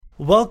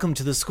Welcome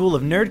to the School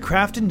of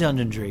Nerdcraft and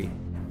Dungeonry.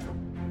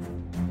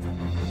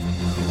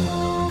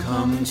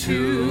 Welcome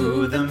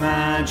to the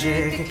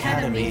Magic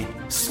Academy,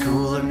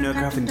 School of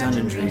Nerdcraft and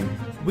Dungeonry.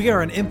 We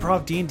are an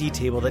improv D&D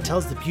table that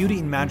tells the beauty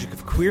and magic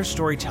of queer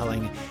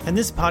storytelling, and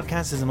this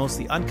podcast is a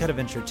mostly uncut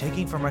adventure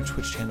taken from our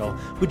Twitch channel,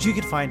 which you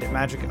can find at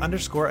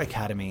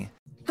magic_academy.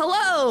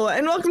 Hello,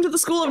 and welcome to the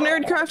School of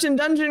Nerdcraft and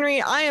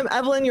Dungeonry. I am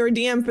Evelyn, your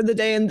DM for the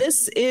day, and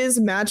this is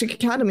Magic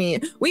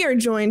Academy. We are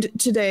joined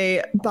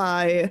today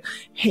by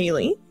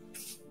Haley.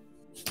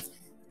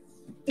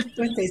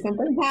 Do I say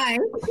something? Hi.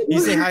 You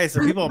say hi,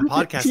 so people on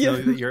podcasts know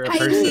that you're a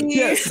person.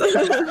 Yes.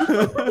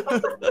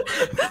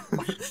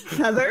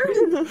 Heather.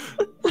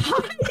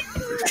 Hi.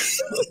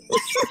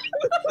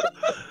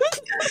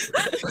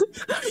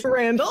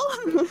 Randall.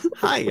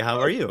 Hi, how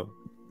are you?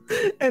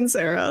 And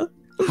Sarah.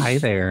 Hi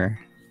there.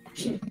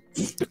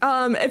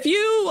 If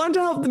you want to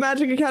help the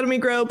Magic Academy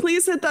grow,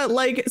 please hit that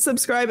like,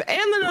 subscribe,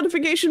 and the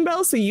notification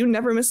bell so you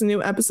never miss a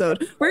new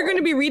episode. We're going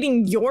to be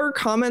reading your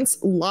comments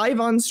live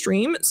on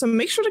stream, so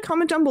make sure to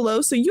comment down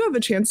below so you have a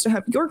chance to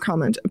have your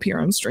comment appear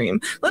on stream.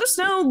 Let us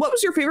know what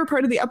was your favorite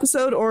part of the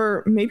episode,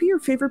 or maybe your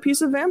favorite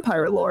piece of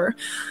vampire lore.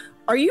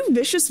 Are you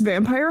vicious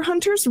vampire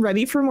hunters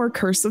ready for more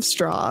Curse of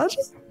Strahd?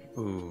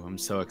 Ooh, I'm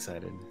so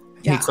excited.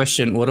 Hey,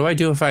 question, what do I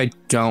do if I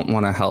don't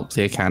want to help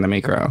the Academy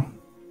grow?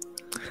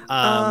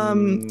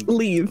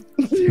 Leave.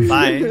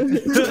 Bye.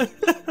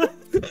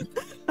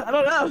 I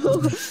don't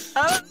know.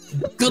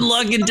 Good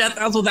luck in Death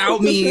House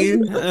without me.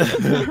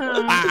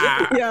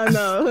 Yeah,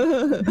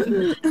 no.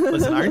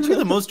 Listen, aren't you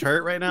the most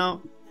hurt right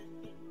now?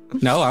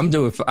 No, I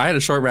had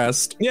a short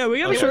rest. Yeah, we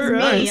got a It short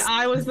was me. rest.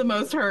 I was the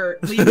most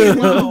hurt. Leave me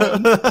alone.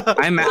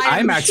 I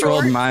max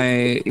rolled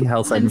my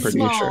health, I'm I'm pretty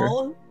sure.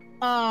 small.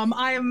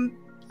 I'm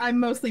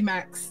mostly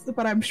max,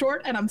 but I'm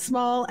short and I'm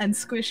small and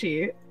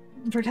squishy.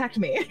 Protect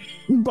me.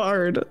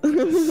 Bard.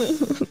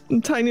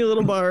 Tiny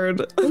little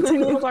bard. Tiny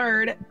little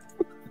bird.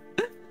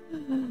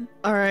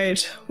 All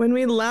right. When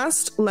we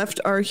last left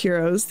our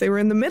heroes, they were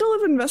in the middle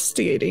of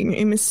investigating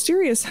a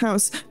mysterious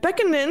house.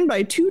 Beckoned in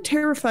by two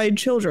terrified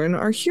children,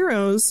 our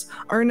heroes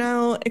are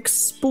now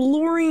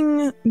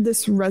exploring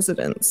this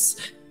residence.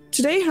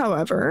 Today,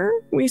 however,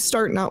 we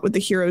start not with the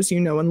heroes you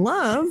know and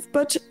love,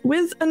 but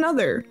with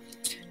another.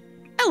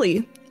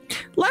 Ellie.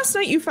 Last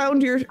night you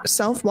found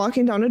yourself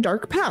walking down a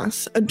dark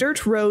path, a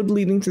dirt road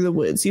leading through the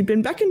woods. You'd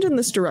been beckoned in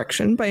this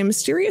direction by a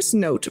mysterious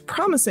note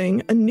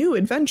promising a new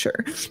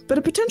adventure, but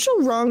a potential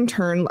wrong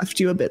turn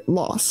left you a bit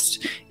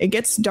lost. It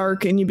gets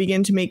dark and you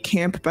begin to make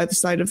camp by the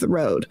side of the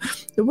road.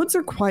 The woods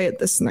are quiet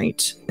this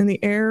night, and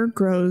the air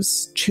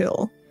grows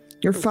chill.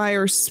 Your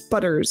fire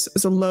sputters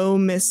as a low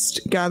mist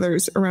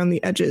gathers around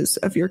the edges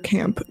of your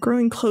camp,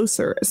 growing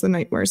closer as the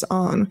night wears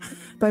on.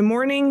 By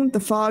morning, the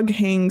fog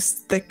hangs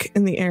thick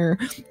in the air,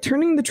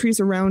 turning the trees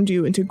around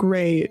you into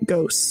gray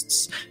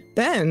ghosts.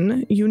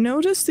 Then, you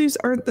notice these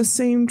aren't the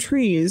same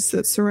trees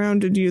that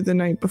surrounded you the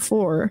night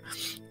before.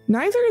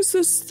 Neither is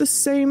this the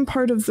same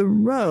part of the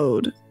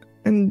road,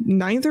 and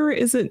neither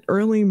is it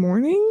early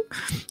morning.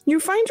 You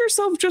find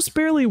yourself just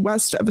barely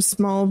west of a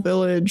small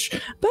village,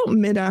 about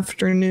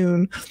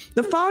mid-afternoon.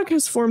 The fog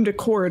has formed a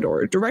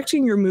corridor,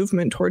 directing your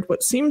movement toward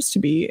what seems to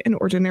be an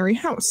ordinary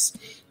house.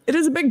 It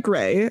is a bit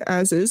gray,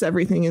 as is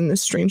everything in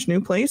this strange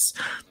new place.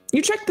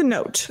 You check the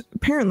note.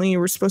 Apparently you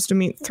were supposed to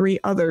meet 3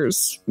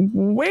 others.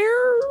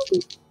 Where?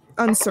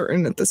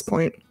 Uncertain at this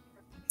point.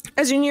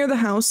 As you near the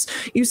house,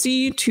 you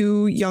see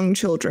 2 young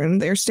children.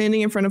 They are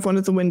standing in front of one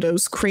of the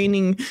windows,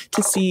 craning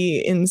to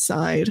see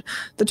inside.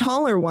 The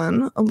taller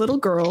one, a little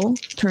girl,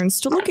 turns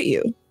to look at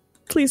you.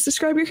 Please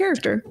describe your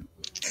character.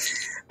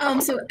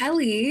 So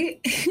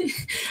Ellie,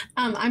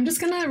 I'm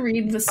just gonna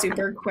read the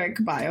super quick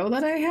bio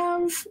that I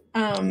have.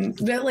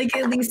 That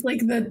at least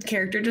the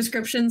character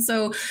description.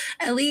 So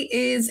Ellie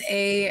is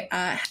a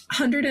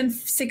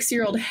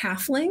 106-year-old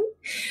halfling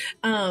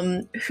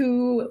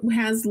who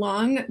has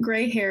long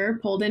gray hair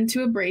pulled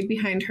into a braid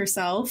behind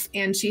herself,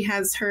 and she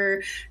has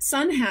her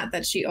sun hat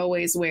that she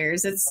always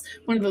wears. It's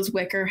one of those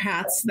wicker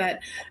hats that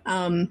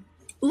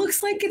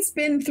looks like it's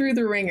been through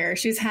the ringer.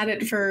 She's had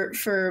it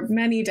for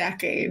many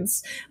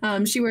decades.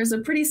 She wears a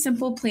pretty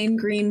simple plain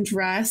green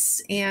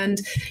dress, and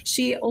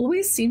she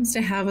always seems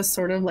to have a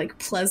sort of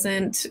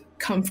pleasant,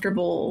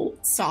 comfortable,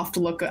 soft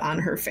look on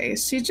her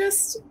face. She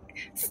just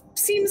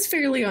seems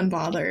fairly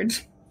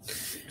unbothered.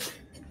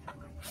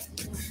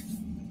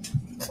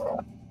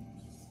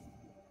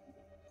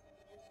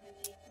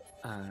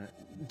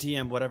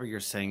 DM, whatever you're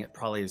saying, it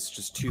probably is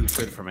just too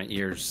good for my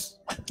ears.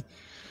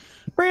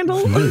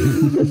 Randall.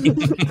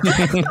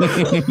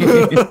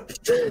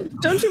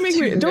 Don't make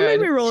me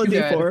roll a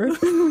d4.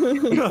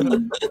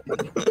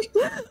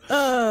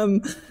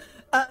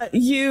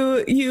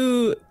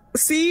 You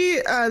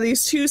see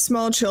these 2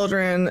 small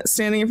children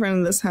standing in front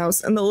of this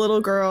house, and the little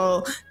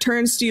girl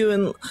turns to you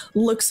and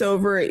looks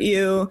over at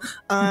you.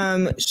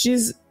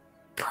 She's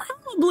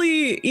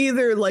probably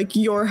either like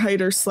your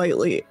height or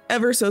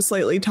ever so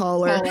slightly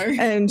taller.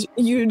 And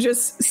you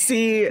just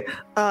see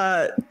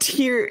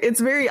tear.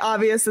 It's very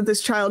obvious that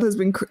these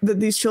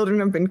children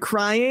have been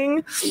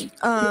crying.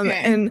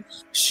 And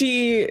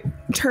she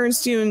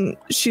turns to you and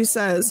she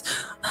says,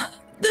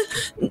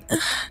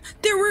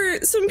 there were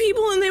some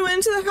people and they went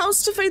into the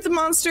house to fight the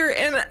monster,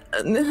 and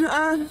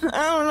I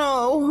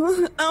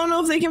don't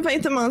know if they can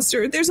fight the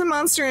monster. There's a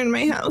monster in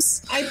my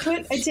house.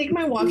 I take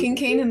my walking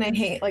cane and I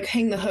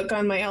hang the hook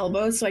on my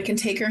elbow so I can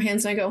take her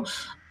hands, and I go,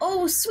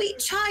 "Oh, sweet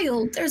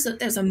child, there's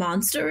a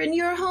monster in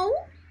your home?"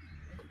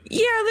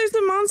 Yeah, there's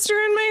a monster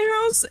in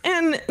my house,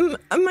 and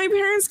my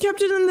parents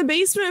kept it in the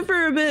basement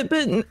for a bit,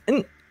 but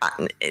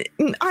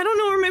I don't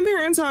know where my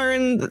parents are,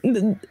 and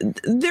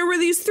there were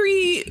these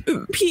 3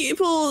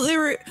 people.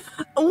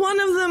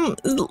 One of them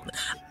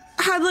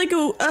had like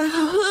a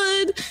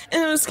hood,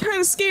 and it was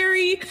kind of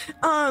scary.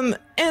 And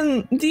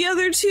the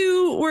other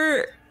 2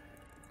 were,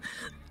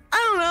 I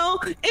don't know,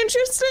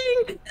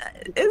 interesting.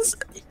 It's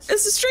a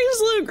strange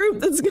little group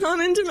that's gone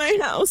into my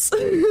house.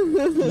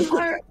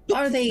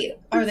 Are they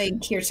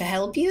here to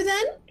help you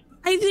then?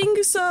 I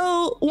think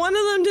so. One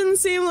of them didn't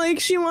seem like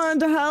she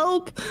wanted to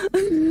help.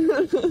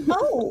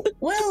 Oh,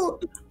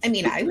 well, I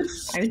mean, I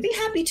would be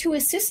happy to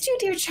assist you,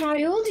 dear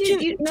child.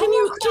 Can you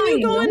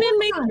go in and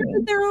make sure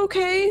that they're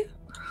okay?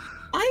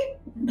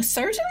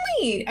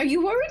 Certainly. Are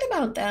you worried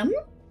about them?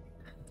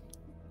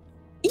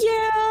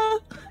 Yeah.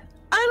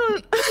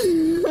 I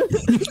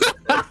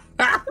don't...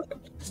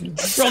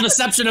 Roll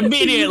deception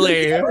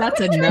immediately. That's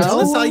a no. Tell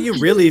us how you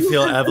really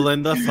feel,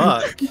 Evelyn. The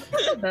fuck?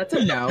 That's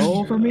a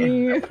no for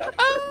me.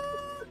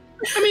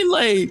 I mean,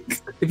 like,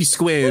 if you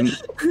squint.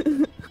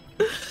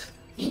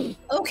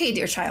 Okay,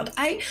 dear child.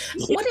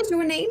 What is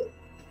your name?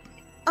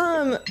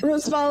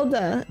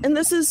 Rosvalda, and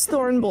this is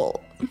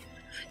Thornbolt.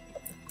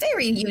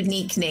 Very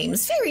unique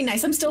names. Very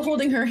nice. I'm still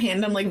holding her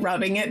hand. I'm like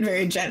rubbing it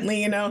very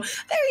gently,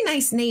 Very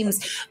nice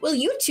names. Well,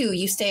 you two,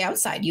 you stay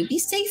outside. You be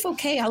safe,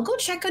 okay? I'll go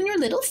check on your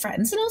little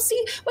friends and I'll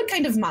see what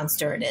kind of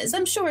monster it is.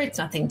 I'm sure it's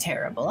nothing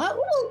terrible.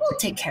 We'll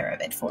take care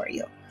of it for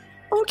you.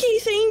 Okay,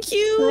 thank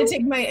you. I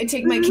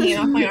take my cane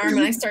off my arm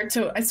and I start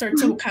to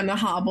kind of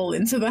hobble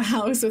into the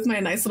house with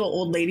my nice little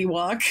old lady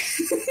walk.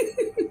 You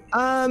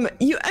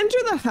enter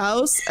the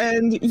house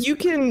and you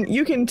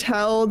can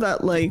tell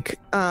that like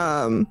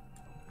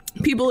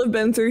people have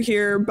been through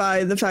here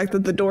by the fact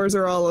that the doors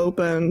are all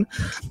open.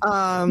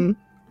 And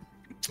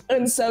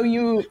so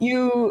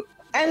you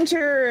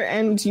enter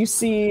and you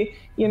see,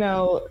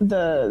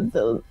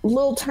 the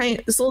little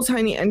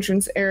tiny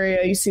entrance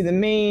area. You see the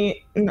main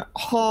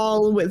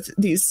hall with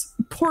these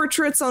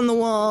portraits on the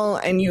wall,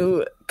 and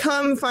you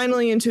come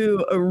finally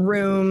into a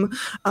room.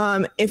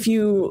 If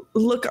you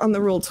look on the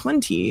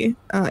Roll20,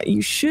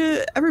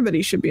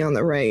 everybody should be on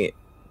the right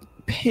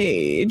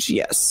page.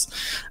 Yes.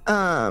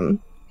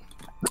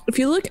 If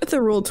you look at the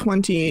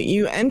Roll20,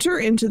 you enter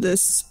into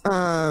this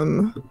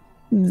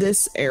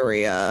this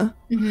area,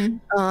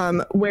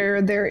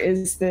 where there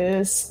is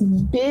this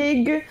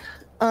big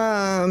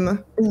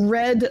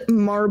red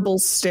marble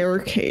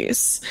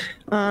staircase,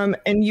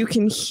 and you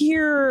can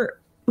hear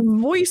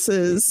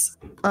voices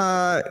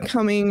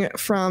coming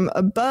from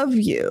above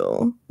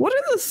you. What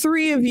are the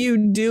 3 of you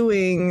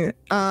doing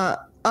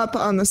up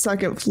on the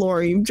second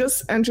floor? You've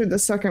just entered the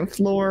second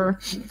floor.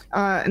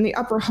 In the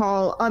upper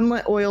hall,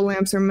 unlit oil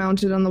lamps are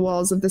mounted on the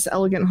walls of this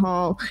elegant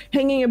hall.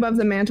 Hanging above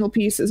the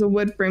mantelpiece is a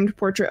wood-framed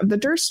portrait of the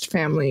Durst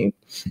family.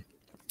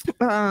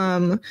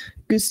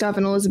 Gustav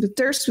and Elizabeth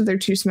Durst with their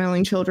 2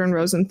 smiling children,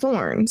 Rose and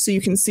Thorn. So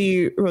you can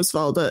see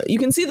Rosvalda. You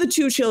can see the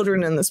 2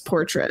 children in this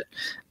portrait.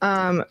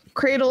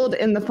 Cradled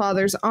in the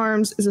father's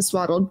arms is a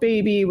swaddled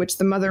baby, which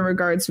the mother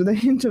regards with a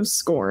hint of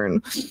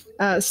scorn.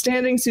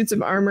 Standing suits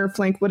of armor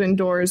flank wooden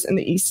doors in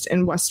the east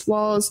and west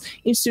walls.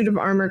 Each suit of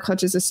armor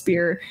clutches a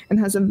spear and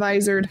has a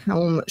visored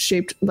helm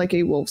shaped like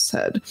a wolf's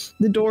head.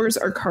 The doors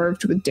are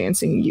carved with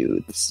dancing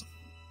youths.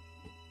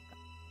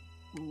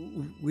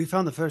 We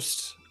found the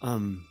first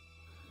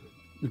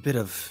bit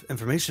of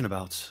information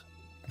about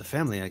the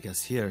family, I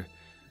guess, here.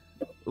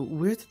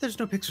 Weird that there's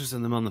no pictures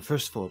of them on the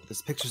first floor, but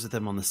there's pictures of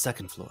them on the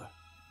second floor.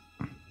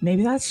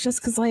 Maybe that's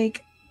just because,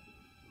 like,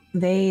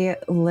 they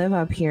live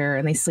up here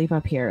and they sleep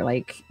up here.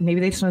 Like, maybe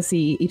they just want to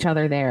see each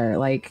other there.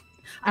 Like,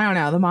 I don't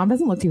know. The mom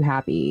doesn't look too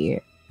happy.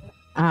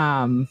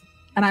 And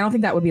I don't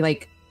think that would be,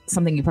 like,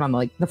 something you put on,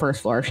 the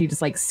first floor. She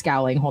just, like,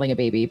 scowling, holding a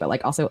baby, but,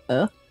 like, also,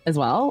 as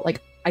well.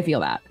 Like, I feel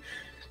that.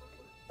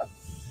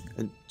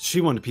 And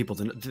she wanted people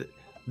to know.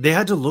 They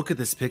had to look at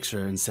this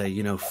picture and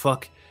say,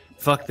 fuck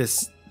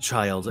this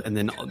child, and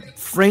then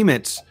frame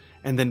it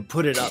and then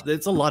put it up.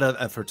 It's a lot of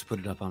effort to put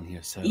it up on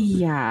here. So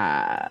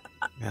yeah.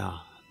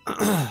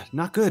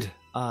 Not good.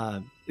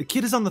 The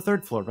kid is on the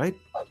third floor, right?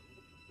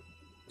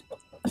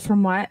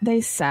 From what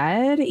they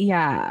said,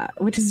 yeah,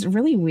 which is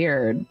really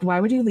weird. Why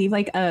would you leave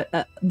like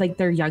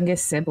their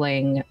youngest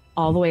sibling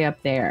all the way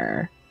up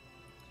there?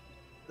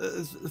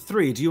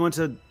 3, do you want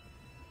to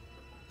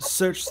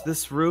search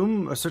this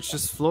room or search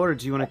this floor, or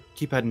do you want to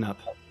keep heading up?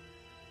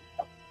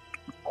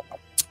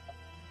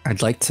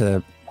 I'd like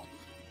to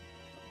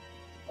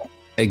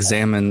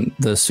examine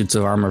the suits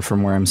of armor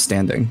from where I'm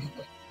standing.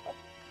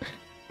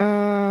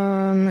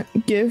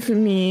 Give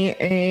me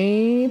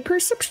a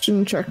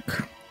perception check.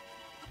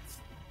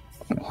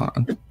 Hold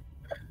on.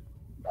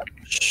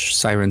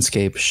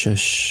 Sirenscape.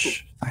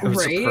 Shush. That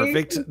was Right?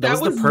 perfect. That That was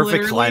the was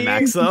perfect literally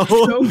climax, though.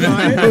 so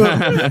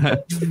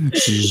good.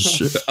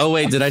 Shh. Oh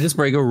wait, did I just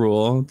break a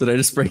rule? Did I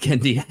just break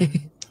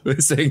NDA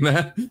with saying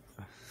that?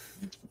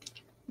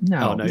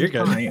 No, Oh, no, you're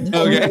good. fine.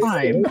 Okay. You're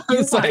fine. I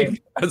was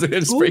like, I was gonna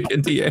just break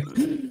NDA.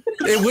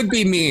 It would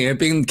be me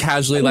being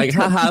casually like,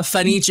 haha,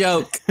 funny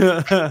joke.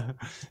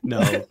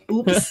 No.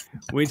 Oops.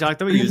 We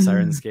talked about use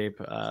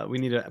Sirenscape. We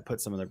need to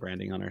put some of their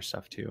branding on our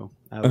stuff too.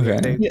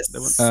 Okay. Yes. They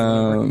want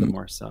to work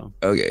more so.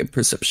 Okay,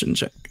 perception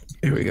check.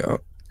 Here we go.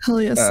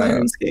 Hell yes,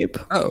 Sirenscape.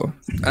 Oh,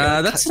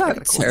 that's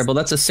not terrible.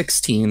 That's a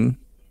 16.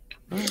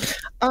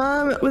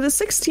 With a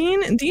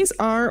 16, these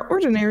are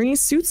ordinary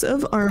suits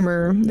of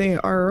armor. They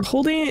are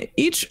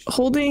each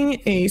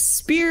holding a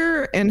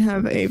spear and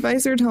have a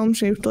visored helm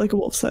shaped like a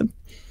wolf's head.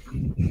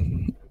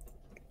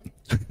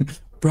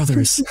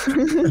 Brothers.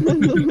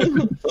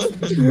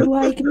 You're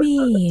like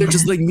me. They're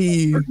just like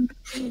me.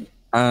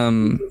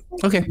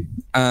 Okay.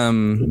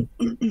 I'll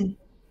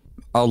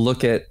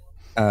look at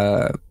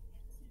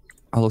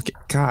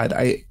God,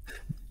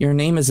 your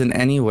name isn't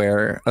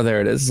anywhere. Oh,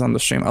 there it is. It's on the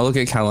stream. I'll look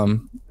at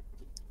Callum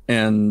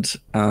and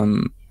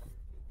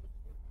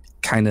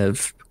kind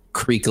of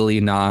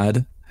creakily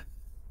nod.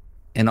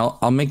 And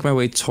I'll make my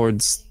way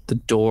towards the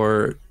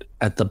door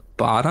at the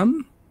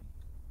bottom.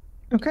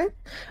 Okay.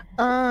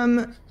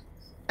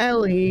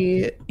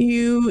 Ellie,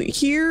 you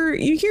hear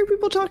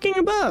people talking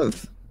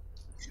above.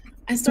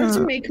 I start to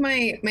make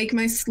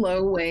my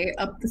slow way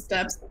up the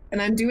steps,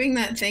 and I'm doing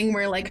that thing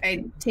where like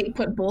I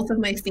put both of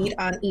my feet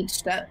on each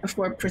step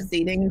before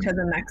proceeding to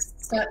the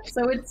next step.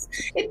 So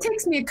it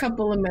takes me a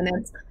couple of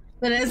minutes,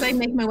 but as I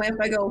make my way up,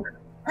 I go,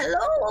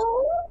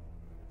 "Hello."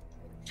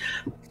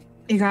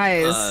 You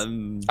guys,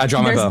 I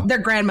draw my bow. their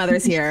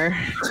grandmother's here.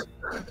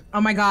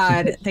 Oh my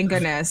god, thank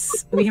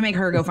goodness. We can make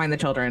her go find the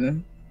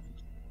children.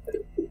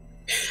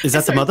 Is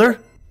that the mother?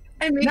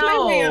 I make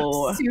my way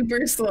No. up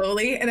super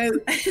slowly, and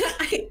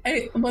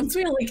I once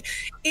we like,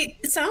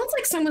 it sounds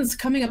like someone's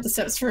coming up the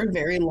steps for a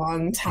very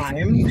long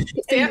time.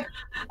 Yeah.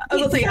 I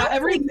was gonna say,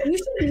 Like we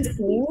should be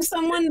seeing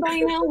someone by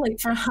now, like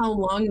for how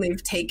long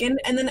they've taken,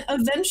 and then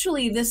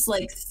eventually this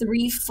like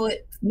 3 foot,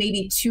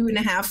 maybe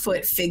 2.5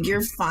 foot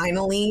figure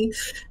finally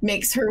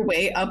makes her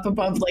way up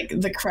above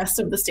like the crest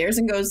of the stairs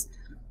and goes,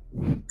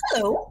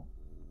 "Hello."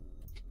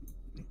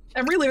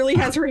 Emery literally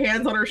has her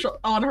hands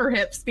on her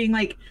hips, being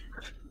like,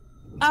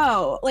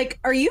 Oh, like,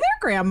 are you their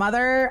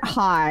grandmother?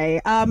 Hi.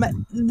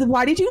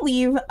 Why did you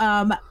leave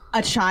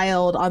a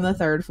child on the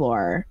 3rd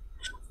floor?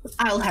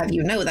 I'll have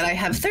you know that I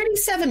have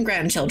 37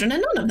 grandchildren,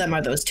 and none of them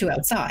are those two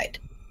outside.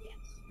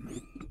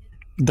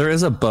 There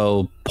is a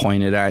bow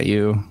pointed at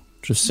you,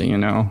 just so you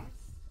know.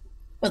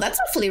 Well, that's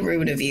awfully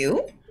rude of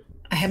you.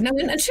 I have no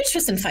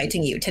interest in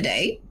fighting you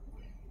today.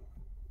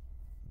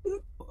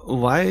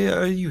 Why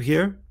are you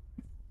here?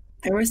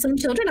 There were some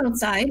children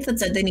outside that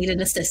said they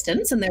needed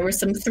assistance, and there were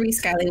some 3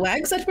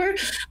 scallywags that were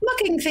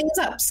mucking things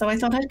up, so I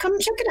thought I'd come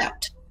check it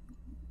out.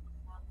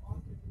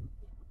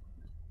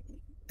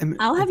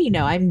 I'll have you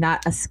know I'm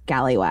not a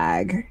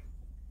scallywag.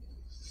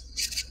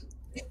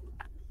 You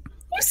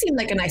seem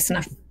like a nice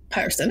enough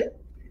person.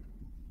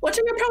 What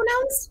are your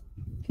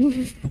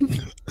pronouns?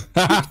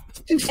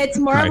 It's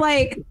more Right.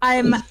 like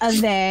I'm a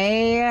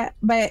they,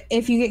 but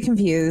if you get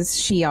confused,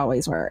 she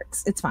always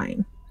works. It's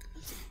fine.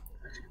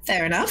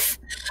 Fair enough.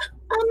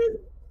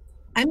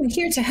 I'm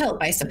here to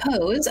help, I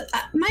suppose.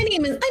 My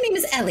name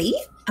is Ellie.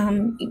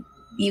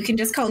 You can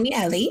just call me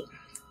Ellie.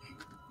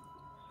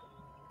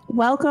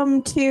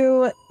 Welcome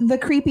to the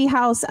creepy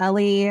house,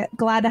 Ellie.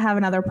 Glad to have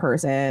another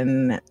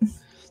person.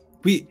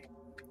 Did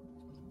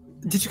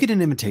you get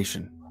an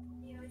invitation?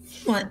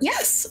 Well,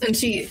 yes. And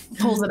she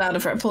pulled it out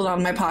of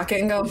my pocket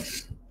and go,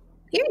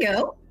 "Here you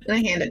go." And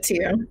I hand it to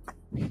you.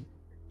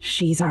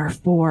 She's our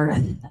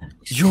 4th.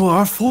 You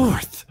are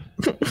 4th.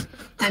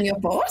 And you're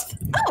 4th?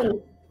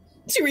 Oh.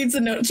 She reads the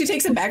note. She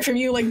takes it back from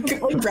you, like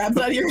grabs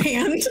it out of your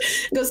hand, and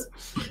goes,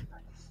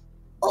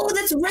 "Oh,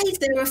 that's right.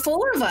 There were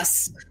 4 of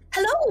us.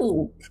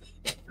 Hello."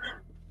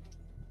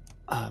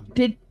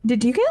 Did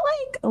you get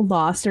like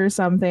lost or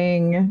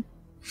something?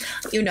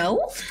 You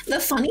know, the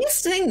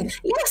funniest thing.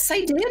 Yes,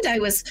 I did. I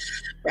was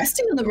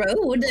resting on the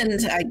road, and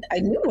I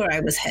knew where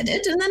I was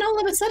headed. And then all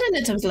of a sudden,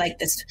 it was like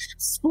this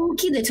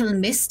spooky little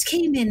mist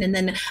came in, and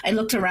then I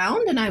looked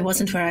around, and I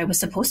wasn't where I was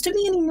supposed to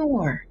be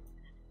anymore.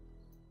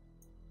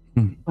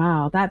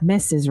 Wow, that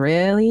mist is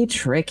really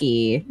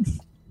tricky.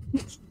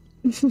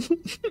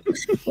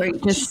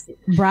 Just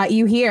brought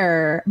you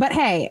here. But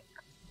hey,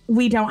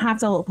 we don't have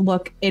to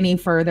look any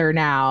further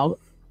now.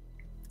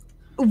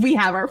 We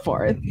have our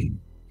 4th.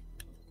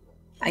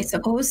 I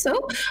suppose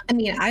so. I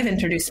mean, I've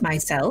introduced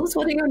myself.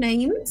 What are your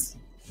names?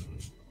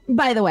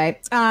 By the way,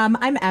 I'm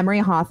Emery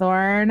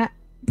Hawthorne.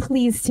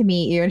 Pleased to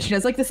meet you. And she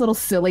does like this little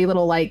silly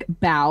little like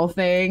bow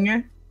thing.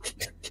 Ellie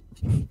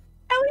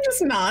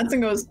just nods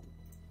and goes,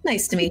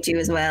 Nice to meet you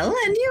as well.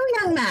 And you,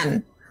 young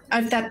man.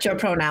 Are that your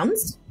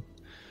pronouns?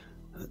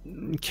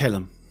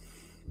 Calum.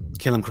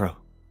 Calum Crow.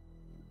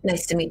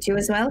 Nice to meet you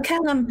as well,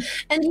 Callum.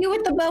 And you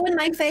with the bow in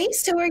my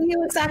face, who are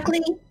you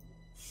exactly?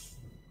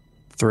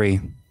 3.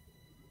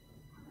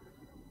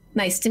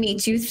 Nice to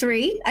meet you,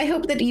 3. I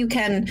hope that you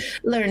can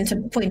learn to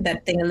point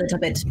that thing a little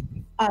bit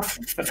off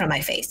from my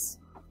face.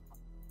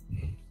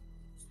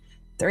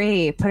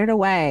 3, put it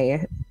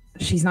away.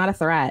 She's not a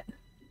threat.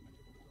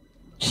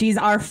 She's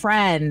our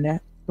friend.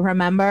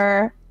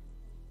 Remember?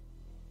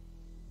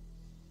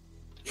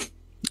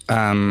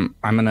 I'm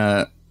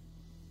gonna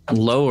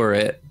lower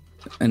it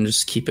and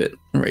just keep it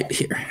right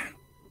here.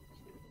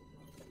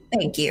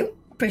 Thank you.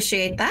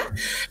 Appreciate that.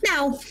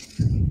 Now,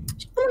 I'm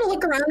gonna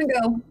look around and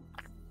go,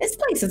 this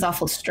place is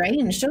awful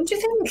strange, don't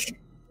you think?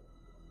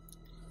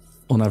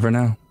 We'll never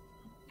know.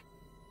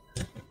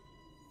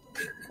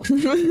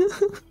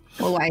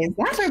 Well, why is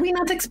that? Are we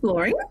not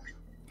exploring?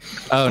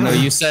 Oh, no,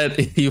 you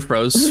said you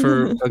froze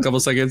for a couple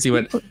seconds. You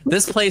went,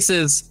 this place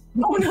is...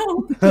 Oh,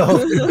 no.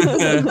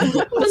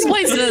 This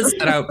place is...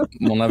 And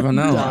we'll never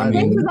know.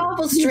 This is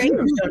awful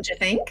strange, don't you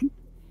think?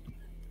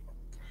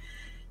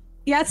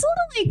 Yeah, it's a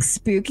little like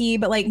spooky,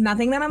 but like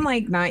nothing that I'm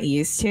like not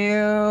used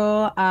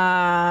to.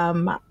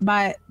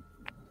 But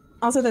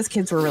also those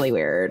kids were really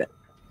weird.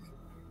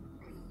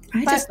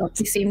 I just thought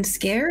they seemed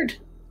scared.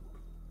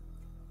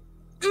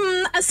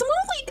 Someone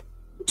with like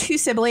 2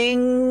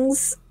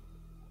 siblings,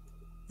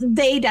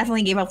 they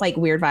definitely gave off like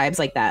weird vibes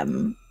like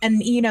them.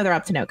 And you know they're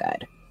up to no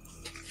good.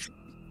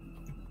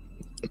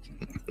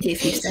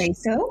 If you say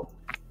so.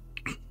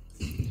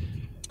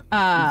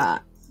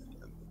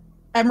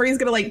 Emery's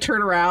gonna like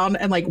turn around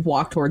and like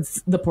walk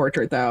towards the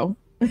portrait though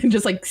and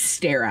just like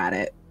stare at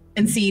it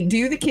and see,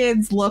 do the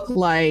kids look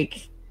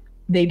like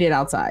they did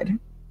outside?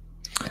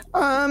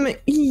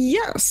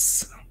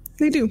 Yes,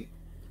 they do.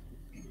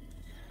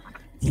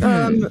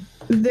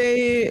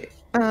 They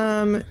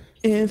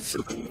if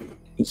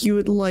you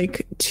would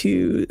like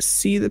to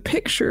see the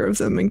picture of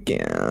them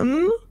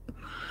again,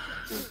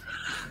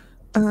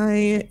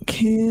 I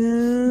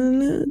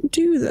can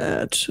do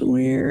that.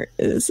 Where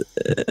is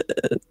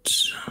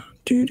it?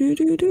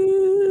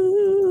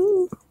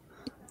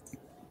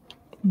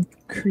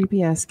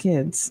 Creepy ass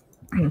kids.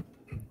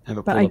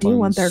 But I do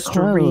want their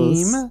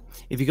clothes.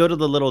 If you go to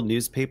the little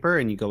newspaper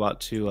and you go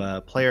out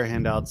to player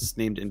handouts,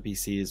 named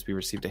NPCs, we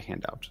received a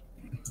handout.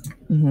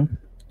 Mm-hmm.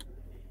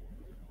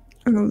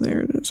 Oh, there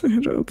it is. I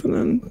had to open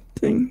a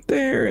thing.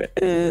 There it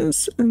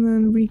is. And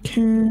then we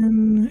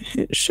can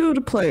hit show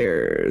to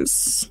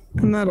players.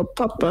 And that'll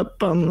pop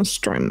up on the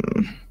stream.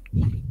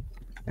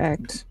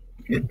 Correct.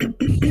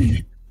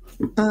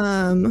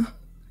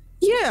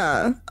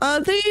 Yeah.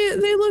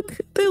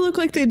 They look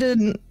like they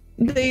didn't.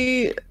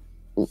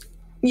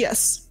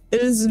 Yes.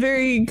 It is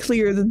very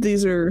clear that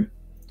these are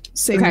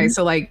same. Okay,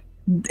 so like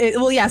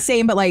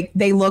same, but like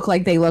they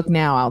look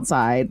now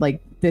outside.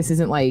 Like this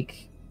isn't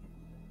like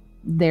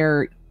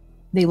they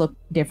look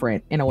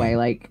different in a way,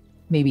 like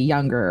maybe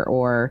younger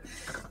or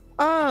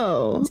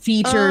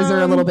features are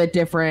a little bit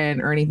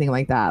different or anything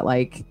like that.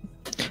 Like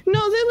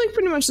no, they look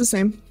pretty much the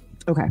same.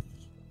 Okay.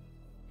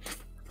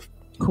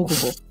 Cool.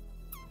 So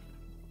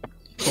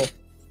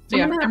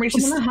yeah, I'm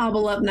gonna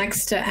hobble up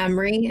next to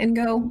Emery and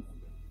go,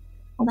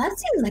 well, that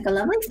seems like a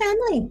lovely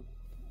family.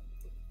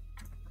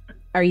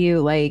 Are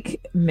you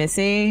like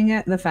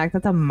missing the fact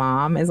that the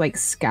mom is like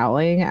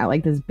scowling at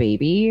like this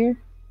baby?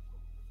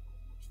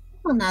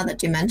 Well, now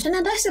that you mention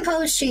it, I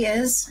suppose she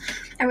is.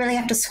 I really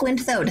have to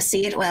squint, though, to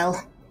see it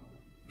well.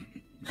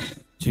 Do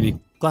you need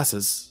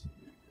glasses?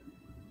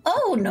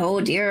 Oh, no,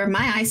 dear.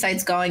 My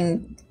eyesight's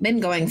been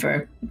going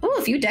for,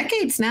 a few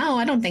decades now.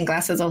 I don't think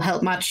glasses will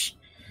help much.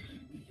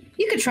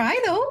 You could try,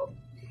 though.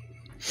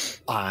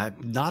 I'm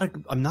not a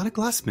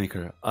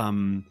glassmaker.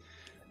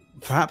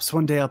 Perhaps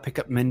one day I'll pick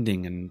up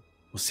mending and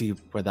we'll see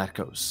where that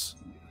goes.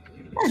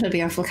 That would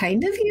be awful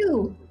kind of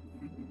you.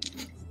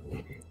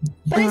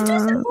 But I do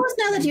suppose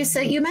now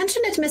that you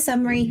mentioned it, Miss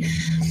Emery,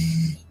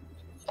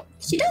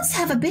 she does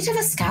have a bit of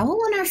a scowl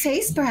on her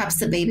face. Perhaps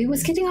the baby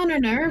was getting on her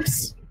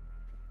nerves.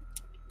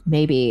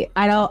 Maybe.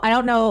 I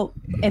don't know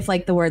if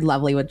like the word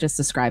lovely would just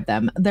describe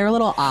them. They're a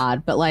little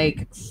odd, but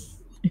like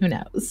who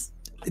knows?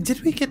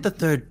 Did we get the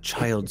third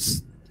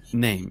child's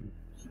name?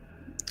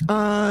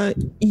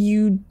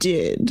 You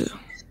did.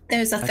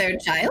 There's a third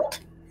child?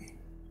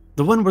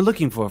 The one we're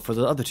looking for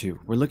the other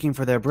two. We're looking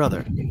for their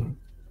brother.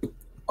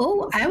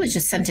 Oh, I was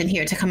just sent in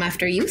here to come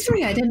after you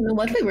 3. I didn't know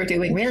what we were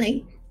doing,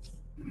 really.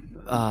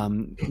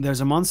 There's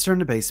a monster in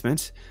the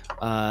basement,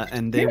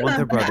 and they want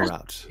their brother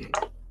out.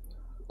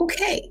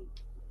 Okay.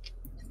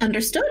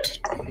 Understood.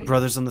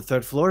 Brother's on the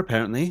 3rd floor,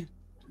 apparently.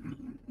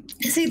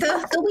 Is he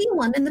the wee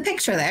one in the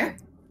picture there?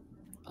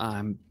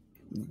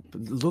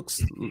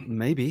 Looks,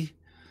 maybe.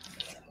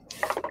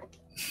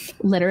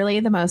 Literally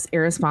the most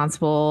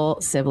irresponsible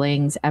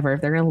siblings ever. If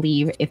they're going to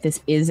leave, if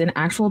this is an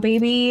actual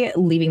baby,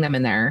 leaving them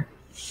in there.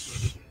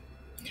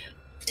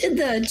 Did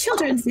the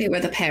children say where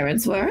the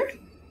parents were?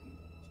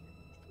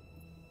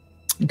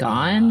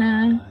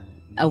 Gone?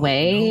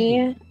 Away?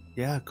 No.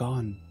 Yeah,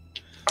 gone.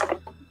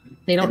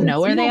 They don't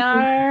know where they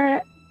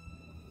are.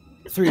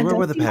 3, where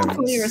were the parents?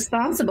 Fully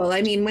responsible.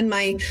 I mean, when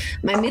my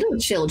middle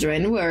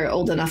children were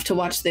old enough to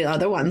watch the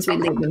other ones, we'd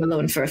leave them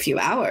alone for a few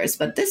hours,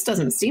 but this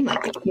doesn't seem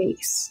like the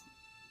case.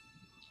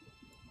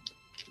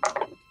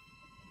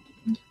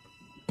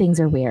 Things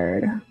are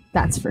weird.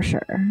 That's for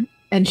sure.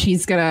 And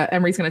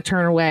Emery's gonna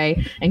turn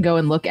away and go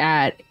and look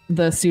at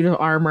the suit of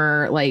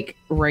armor, like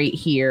right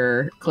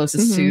here,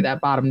 closest to that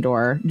bottom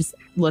door. Just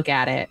look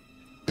at it.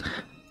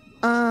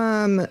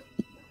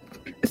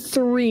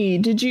 3,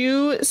 did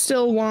you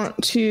still want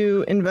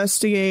to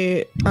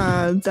investigate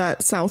that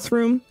south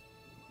room?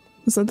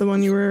 Is that the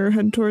one you were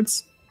headed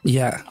towards?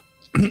 Yeah.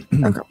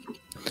 Okay.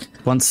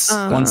 Once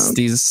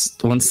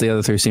the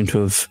other 3 seem to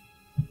have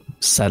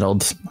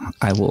settled,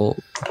 I will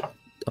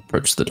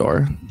approach the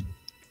door.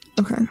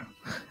 Okay.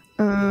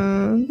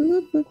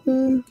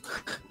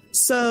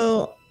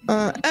 So,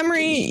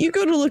 Emery, you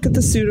go to look at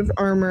the suit of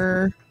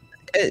armor.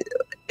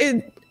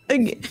 It's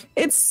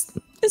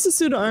a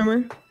suit of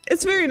armor.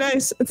 It's very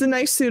nice. It's a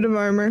nice suit of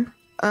armor.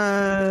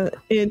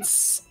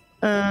 It's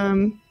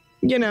a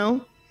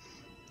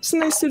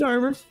nice suit of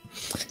armor.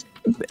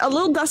 A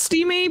little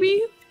dusty,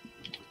 maybe.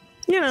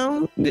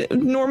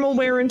 Normal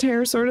wear and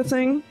tear sort of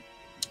thing.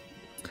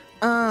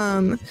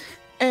 And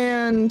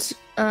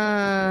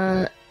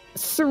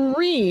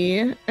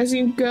 3, as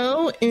you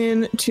go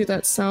into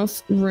that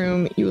south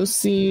room, you will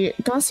see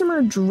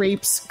gossamer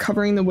drapes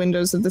covering the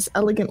windows of this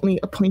elegantly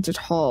appointed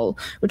hall,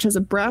 which has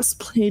a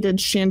brass-plated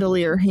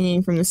chandelier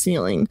hanging from the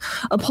ceiling.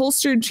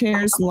 Upholstered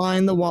chairs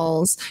line the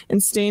walls,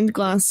 and stained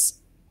glass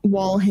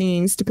wall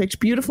hangings depict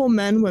beautiful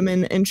men,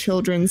 women, and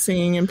children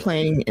singing and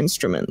playing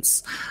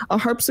instruments. A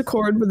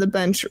harpsichord with a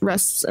bench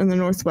rests in the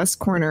northwest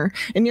corner,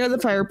 and near the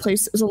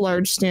fireplace is a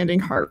large standing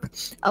harp.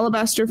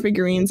 Alabaster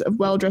figurines of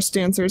well-dressed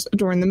dancers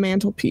adorn the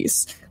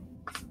mantelpiece.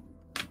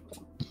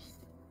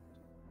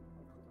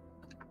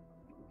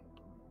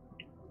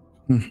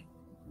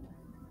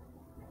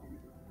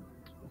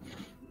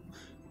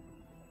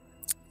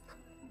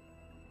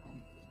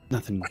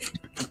 Nothing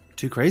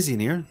too crazy in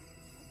here.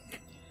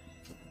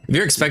 If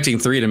you're expecting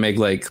 3 to make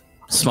like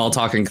small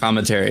talk and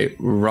commentary,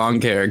 wrong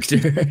character.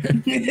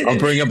 I'll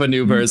bring up a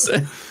new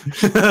person.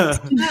 I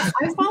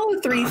follow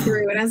 3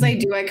 through, and as I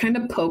do, I kind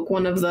of poke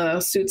one of the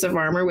suits of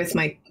armor with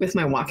my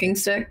walking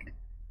stick,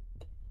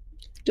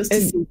 just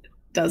to see if it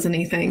does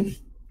anything.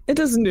 It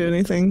doesn't do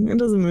anything. It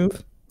doesn't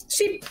move.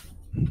 Sheep.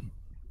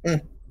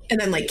 And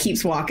then like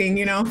keeps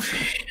walking. Wow,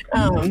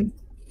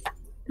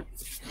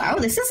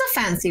 this is a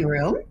fancy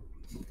room.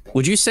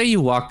 Would you say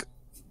you walk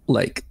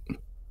like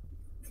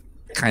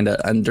kind of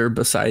under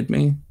beside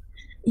me?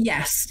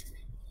 Yes.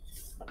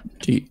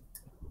 Do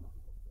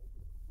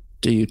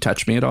you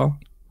touch me at all?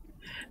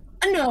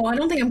 No, I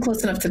don't think I'm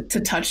close enough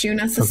to touch you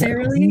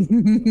necessarily.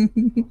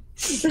 Okay.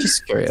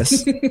 Just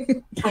curious.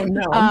 Oh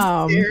no,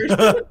 I'm scared.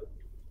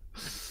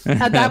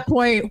 At that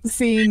point,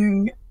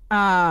 seeing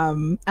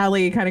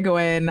Ellie kind of go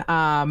in,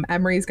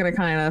 Emery's gonna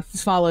kind of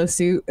follow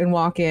suit and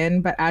walk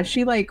in, but as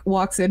she like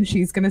walks in,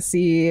 she's gonna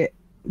see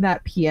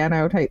that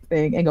piano type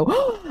thing and go,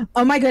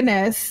 oh my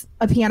goodness,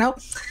 a piano.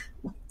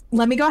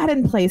 Let me go ahead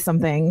and play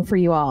something for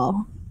you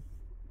all.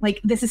 Like,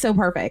 this is so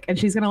perfect. And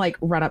she's gonna like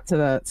run up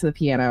to the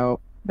piano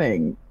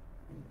thing.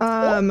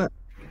 I'm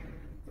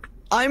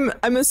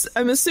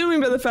assuming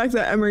by the fact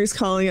that Emery's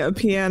calling it a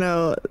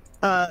piano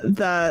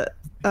that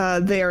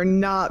they are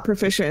not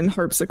proficient in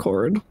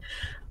harpsichord.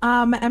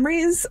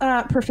 Emery's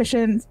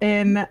proficient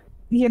in,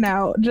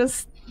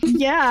 just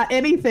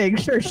anything.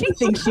 Sure, she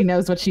thinks she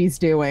knows what she's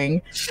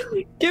doing.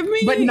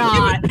 But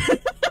not. Go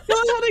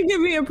ahead and give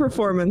me a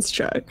performance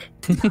check.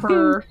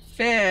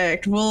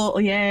 Perfect. Well,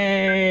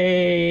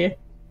 yay.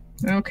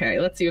 Okay,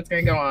 let's see what's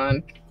going to go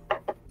on.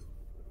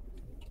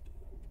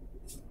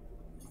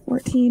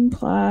 14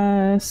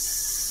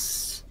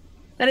 plus...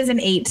 That is an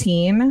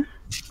 18.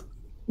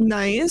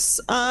 Nice.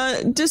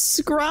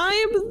 Describe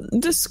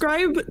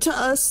to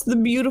us the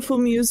beautiful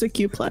music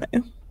you play.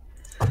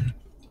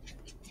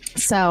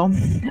 So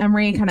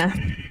Emery kind of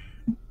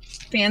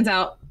fans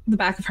out the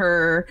back of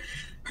her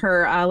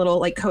little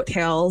like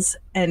coattails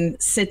and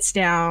sits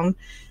down.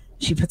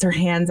 She puts her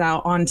hands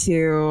out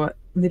onto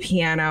the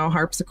piano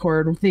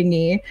harpsichord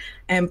thingy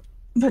and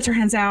puts her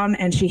hands down,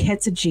 and she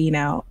hits a G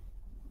note.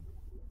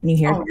 And you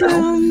hear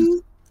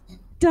dum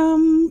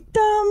dum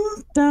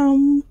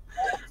dum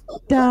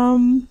dum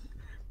dum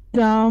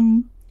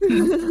dum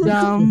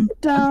dum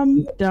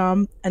dum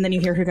dum, and then you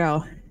hear her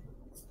go,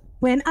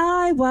 when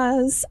I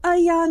was a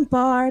young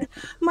bard,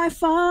 my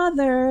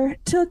father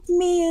took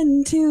me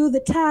into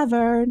the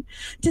tavern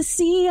to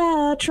see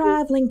a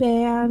traveling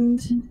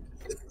band.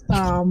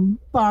 Bum,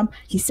 bum.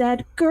 He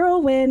said,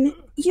 girl, when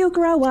you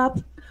grow up,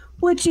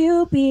 would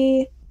you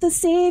be the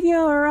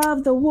savior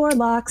of the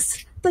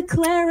warlocks, the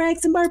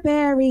clerics and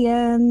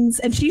barbarians?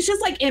 And she's just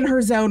like in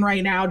her zone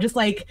right now, just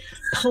like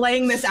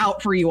playing this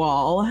out for you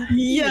all.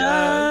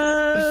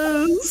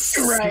 Yes.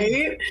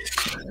 Right?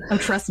 Oh,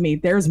 trust me,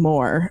 there's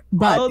more.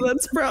 But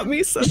that's brought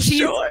me such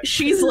joy.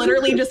 She's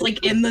literally just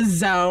like in the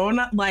zone,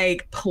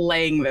 like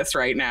playing this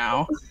right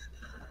now.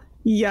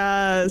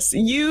 Yes,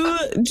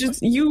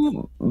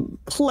 you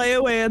play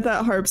away at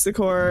that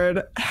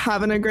harpsichord,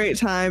 having a great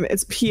time.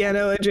 It's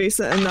piano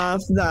adjacent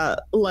enough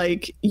that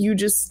like you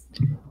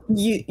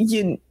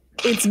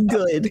it's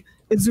good.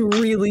 It's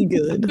really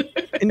good,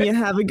 and you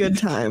have a good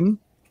time.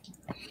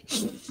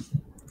 So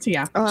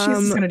yeah, she's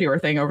just gonna do her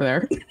thing over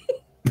there.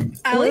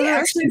 Allie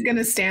actually is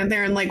gonna stand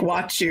there and like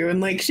watch you, and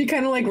like she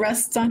kind of like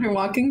rests on her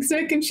walking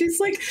stick, and she's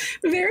like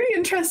very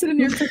interested in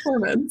your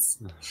performance.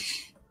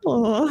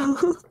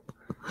 Oh.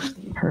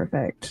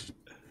 Perfect.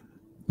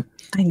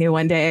 I knew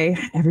one day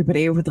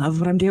everybody would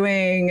love what I'm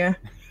doing.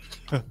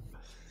 Good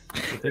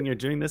thing you're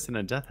doing this in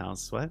a death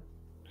house. What?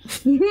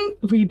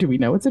 Do we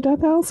know it's a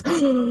death house?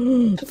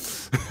 So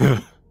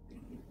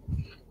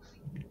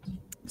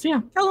yeah.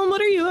 Helen,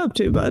 what are you up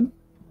to, bud?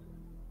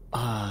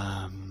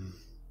 I'm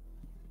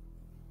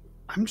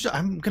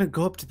gonna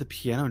go up to the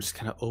piano and just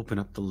kind of open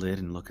up the lid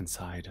and look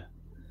inside.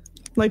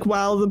 Like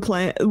while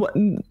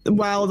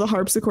the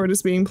harpsichord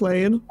is being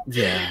played?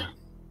 Yeah.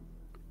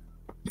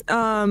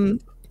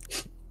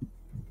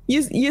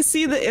 You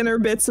see the inner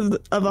bits of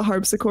a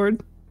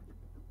harpsichord,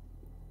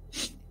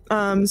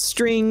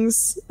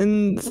 strings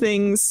and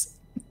things.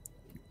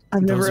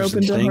 I've never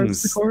opened a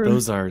harpsichord.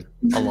 Those are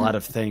a lot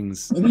of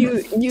things.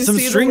 You Some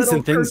see strings the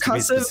and things to be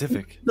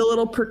specific. The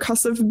little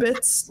percussive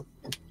bits.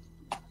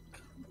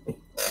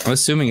 I'm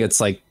assuming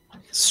it's like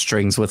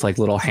strings with like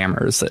little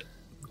hammers that.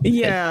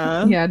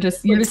 Yeah. Yeah,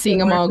 you're just seeing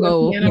them all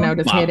go,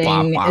 just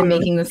hitting and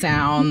making the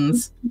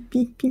sounds.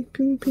 Beep, beep,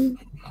 beep, beep.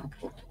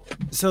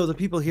 So the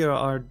people here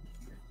are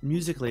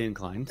musically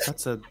inclined.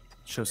 That's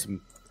show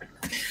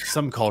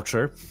some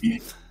culture.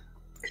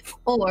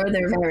 Or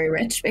they're very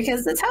rich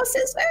because this house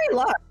is very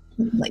large.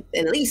 Like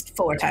at least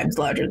 4 times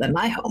larger than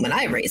my home, and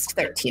I raised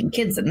 13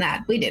 kids in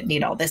that. We didn't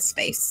need all this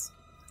space.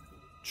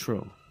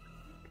 True.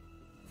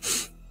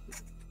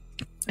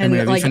 And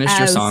have you finished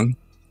your song?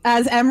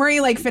 As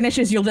Emery like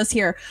finishes, you'll just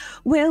hear,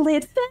 "Will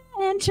it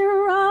venture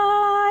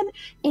on?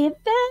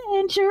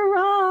 Adventure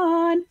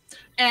on?"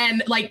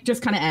 And like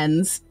just kind of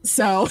ends.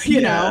 So you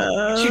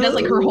know, she does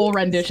like her whole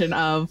rendition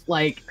of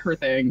like her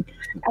thing.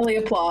 Ellie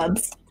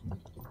applauds.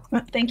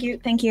 Thank you.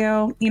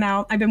 You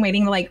know, I've been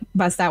waiting to like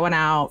bust that one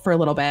out for a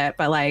little bit,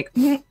 but like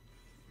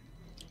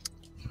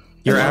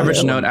your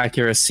average note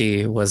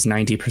accuracy was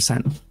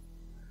 90%.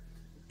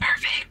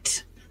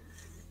 Perfect.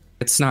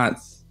 It's not.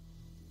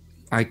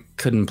 I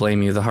couldn't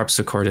blame you. The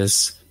harpsichord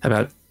is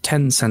about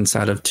 10 cents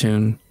out of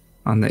tune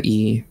on the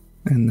E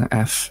and the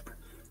F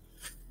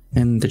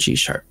and the G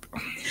sharp.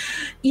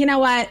 You know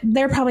what?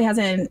 There probably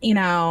hasn't,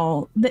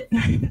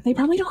 they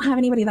probably don't have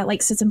anybody that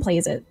like sits and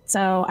plays it.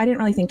 So I didn't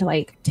really think to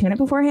like tune it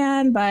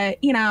beforehand, but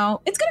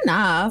it's good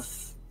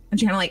enough. And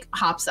she kind of like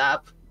hops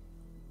up.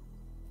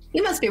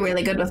 You must be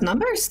really good with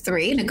numbers.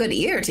 3 and a good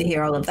ear to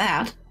hear all of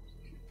that.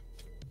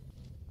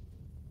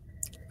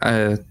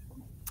 The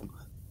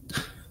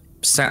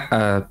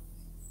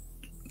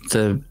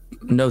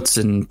notes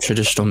in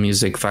traditional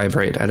music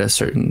vibrate at a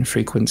certain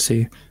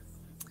frequency.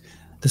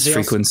 This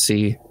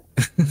frequency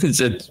it's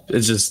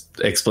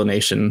just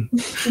explanation.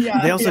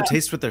 Yeah, they also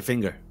taste with their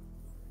finger.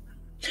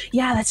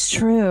 Yeah, that's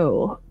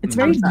true. It's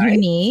very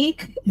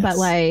unique, but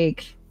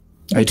like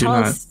I do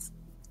not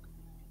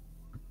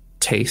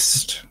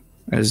taste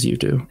as you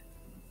do.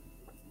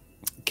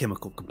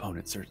 Chemical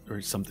components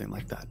or something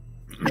like that.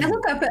 I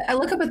look up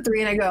at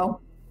 3 and I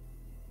go,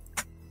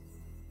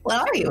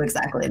 what are you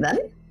exactly then?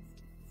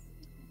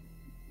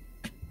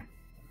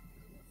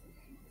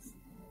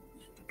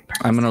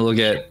 I'm gonna look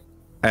at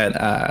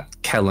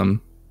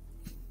Kellum.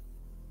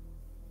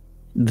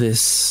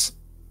 This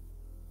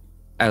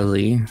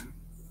Ellie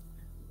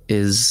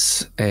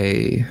is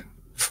a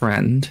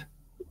friend.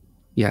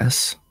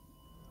 Yes.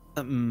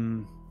 I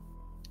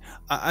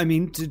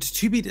mean,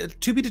 to be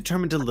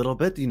determined a little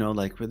bit.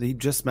 Like he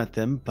just met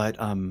them, but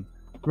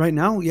right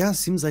now, yeah,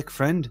 seems like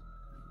friend.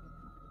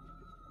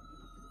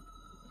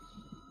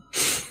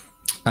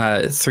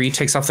 3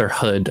 takes off their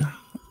hood.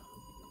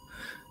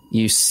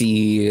 You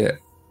see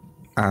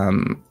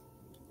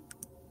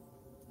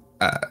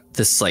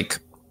this like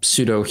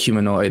pseudo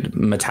humanoid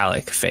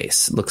metallic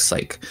face. Looks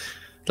like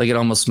it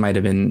almost might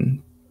have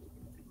been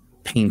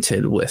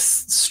painted with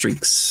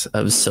streaks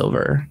of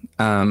silver.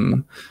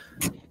 I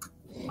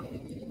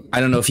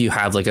don't know if you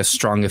have like a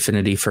strong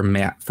affinity for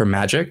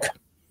magic.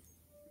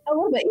 A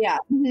little bit, yeah.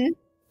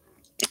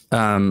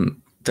 Mm-hmm.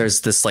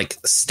 There's this like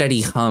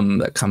steady hum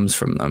that comes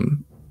from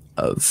them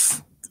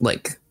of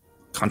like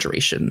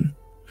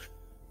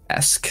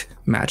conjuration-esque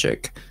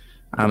magic.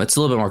 It's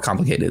a little bit more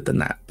complicated than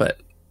that,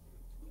 but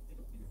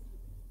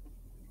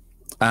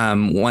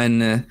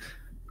when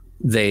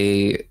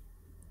they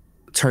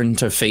turn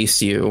to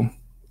face you,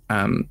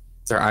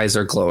 their eyes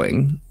are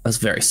glowing a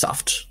very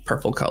soft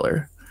purple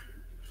color.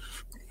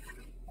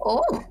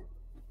 Oh,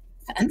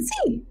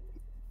 fancy.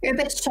 You're a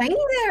bit shiny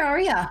there, are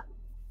ya?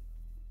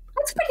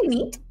 That's pretty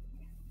neat.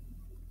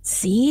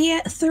 See,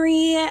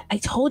 3, I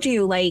told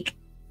you, like,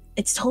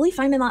 it's totally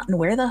fine to not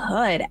wear the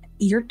hood.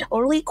 You're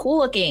totally cool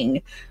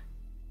looking.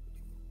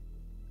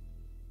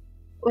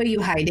 Were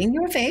you hiding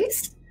your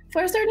face?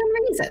 For a certain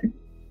reason.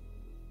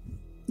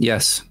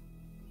 Yes.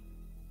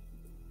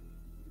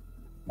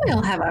 We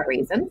all have our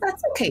reasons.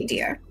 That's okay,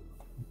 dear.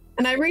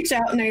 And I reach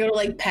out and I go to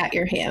like pat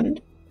your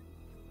hand.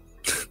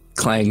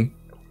 Clang.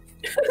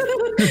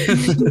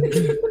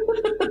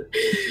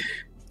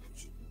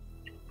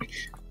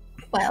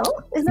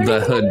 Well, is there The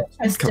anything hood of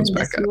interest comes in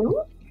back this up. room?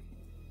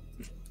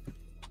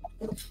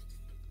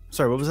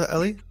 Sorry, what was that,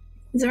 Ellie?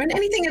 Is there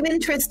anything of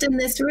interest in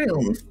this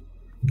room?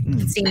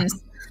 It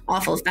seems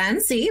awful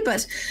fancy,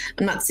 but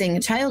I'm not seeing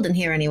a child in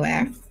here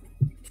anywhere.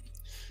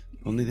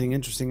 Only thing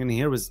interesting in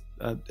here was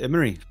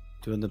Emery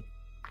doing the.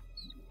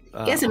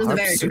 Yes, it was a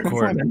very good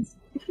performance.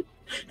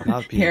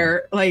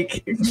 Hair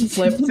like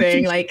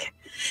flipping, like,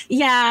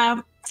 yeah.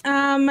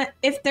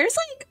 If there's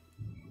like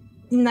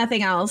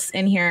nothing else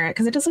in here,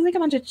 because it just looks like a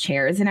bunch of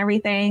chairs and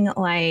everything,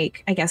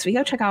 like, I guess we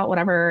go check out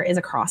whatever is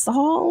across the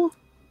hall.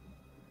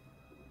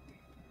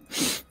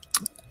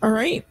 All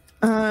right.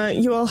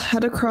 You all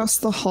head across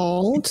the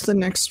hall to the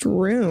next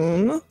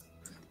room.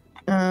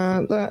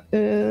 That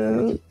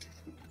is...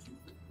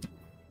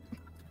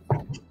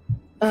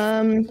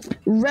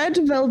 red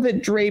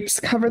velvet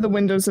drapes cover the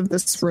windows of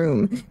this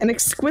room. An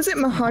exquisite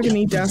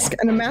mahogany desk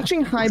and a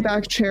matching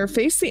high-back chair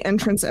face the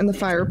entrance and the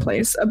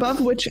fireplace, above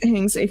which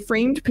hangs a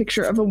framed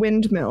picture of a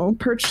windmill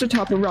perched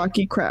atop a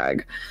rocky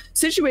crag.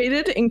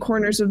 Situated in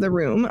corners of the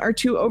room are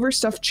two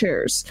overstuffed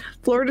chairs.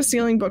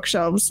 Floor-to-ceiling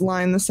bookshelves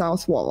line the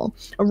south wall.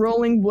 A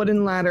rolling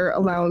wooden ladder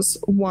allows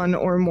one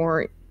to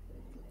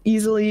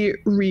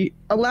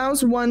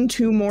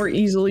more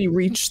easily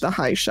reach the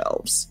high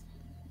shelves.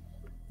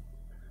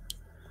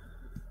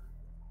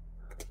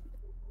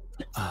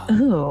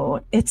 Ooh,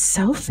 it's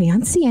so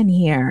fancy in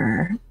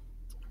here.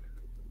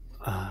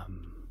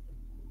 I'm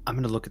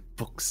going to look at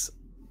books.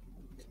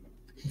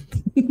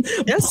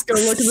 Yes, go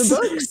look at the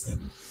books.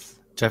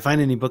 Do I find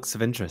any books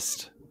of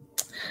interest?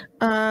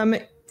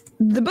 The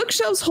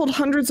bookshelves hold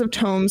hundreds of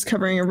tomes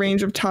covering a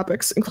range of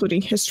topics,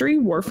 including history,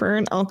 warfare,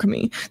 and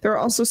alchemy. There are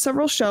also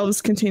several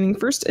shelves containing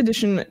first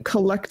edition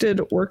collected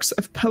works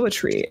of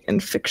poetry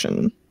and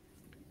fiction.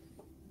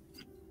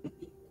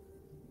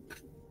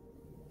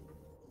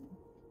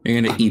 You're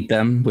going to eat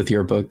them with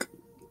your book.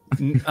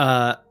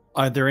 Are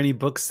there any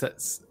books that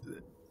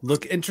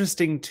look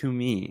interesting to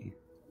me?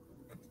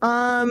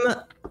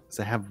 Because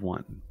I have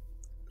one.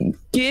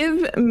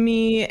 Give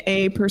me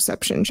a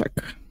perception check.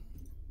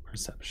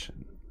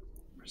 Perception.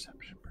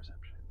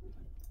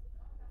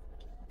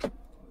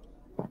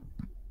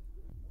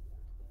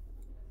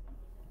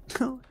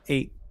 Oh,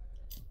 8.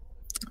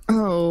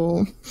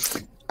 Oh.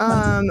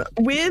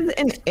 With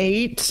an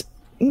 8,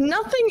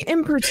 nothing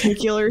in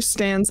particular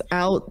stands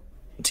out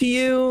to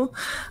you.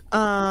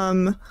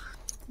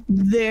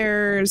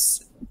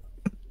 There's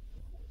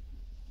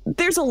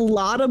a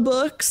lot of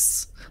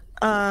books,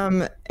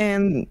 and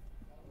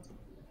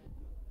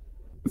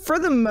for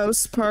the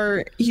most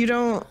part, you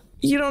don't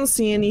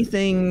see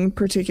anything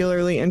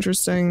particularly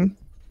interesting.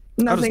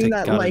 Nothing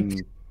that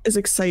is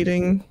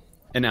exciting.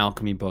 An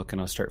alchemy book,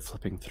 and I'll start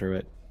flipping through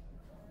it.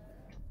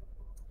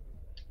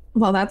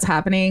 While that's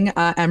happening,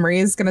 Emery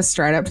is gonna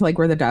stride up to like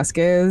where the desk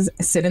is,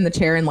 sit in the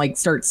chair, and like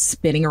start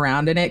spinning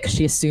around in it because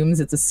she assumes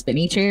it's a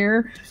spinny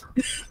chair.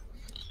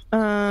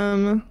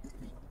 Might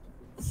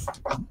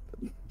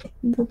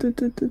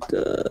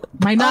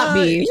not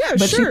be, yeah,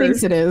 but sure. she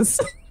thinks it is.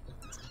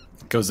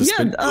 Goes a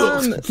spin.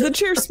 The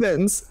chair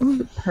spins.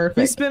 Perfect.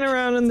 You spin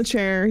around in the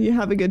chair. You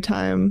have a good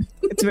time.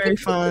 It's very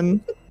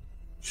fun.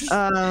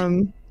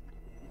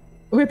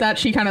 With that,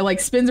 she kind of like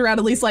spins around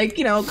at least like,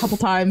 a couple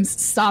times,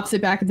 stops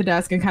it back at the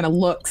desk, and kind of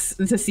looks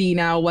to see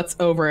now what's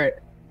over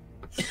it.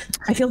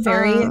 I feel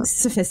very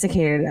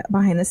sophisticated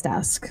behind this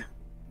desk.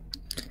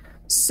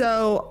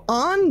 So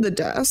on the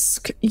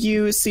desk,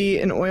 you see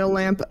an oil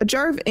lamp, a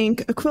jar of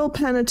ink, a quill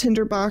pen, a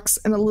tinderbox,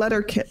 and a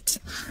letter kit.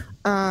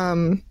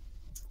 And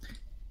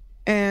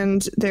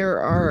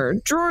there are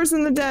drawers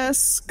in the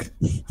desk.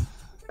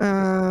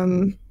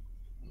 Yeah.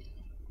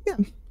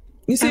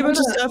 You see a bunch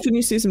of stuff and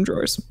you see some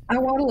drawers. I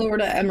waddle over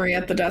to Emery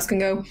at the desk and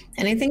go,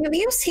 anything of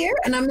use here?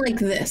 And I'm like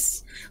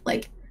this,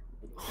 like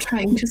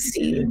trying to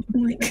see.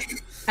 Like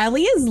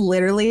Ellie is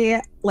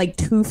literally like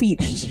 2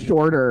 feet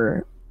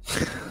shorter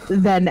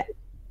than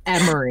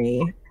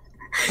Emery.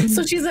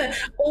 So she's an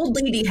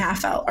old lady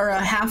half-elf or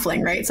a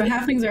halfling, right? So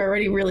halflings are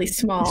already really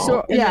small.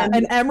 So,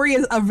 and Emery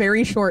is a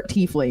very short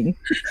tiefling.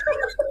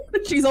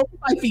 She's only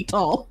 5 feet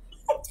tall.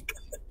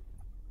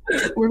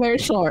 We're very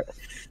short.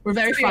 We're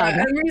very fun.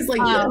 Yeah, Emery's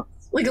like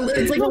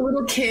it's like a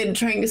little kid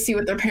trying to see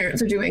what their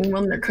parents are doing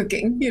when they're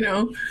cooking,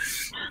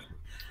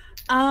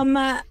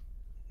 A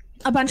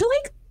bunch of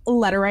like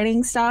letter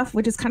writing stuff,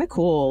 which is kind of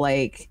cool,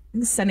 like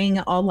sending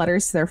all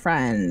letters to their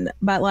friend,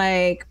 but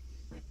like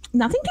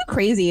nothing too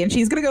crazy. And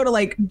she's gonna go to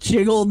like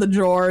jiggle the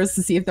drawers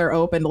to see if they're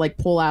open to like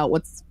pull out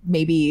what's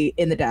maybe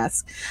in the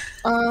desk.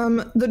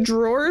 The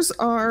drawers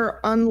are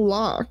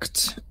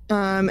unlocked.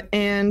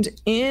 And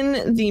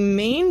in the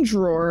main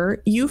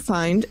drawer, you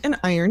find an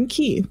iron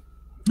key.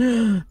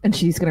 And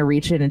she's gonna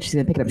reach in and she's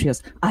gonna pick it up. She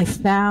goes, I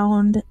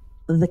found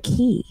the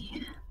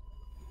key.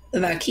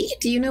 The key?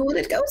 Do you know what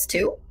it goes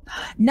to?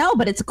 No,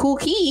 but it's a cool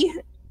key.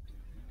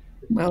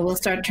 Well, we'll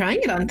start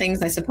trying it on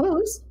things, I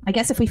suppose. I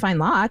guess if we find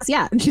locks,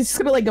 yeah. And she's just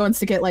gonna like go and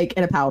stick it like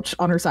in a pouch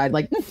on her side.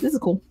 Like, this is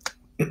cool.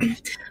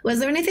 Was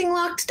there anything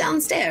locked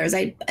downstairs?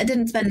 I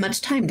didn't spend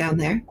much time down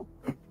there.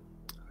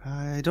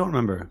 I don't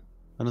remember.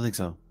 I don't think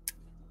so.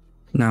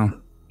 No.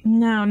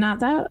 No, not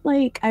that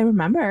like I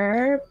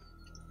remember.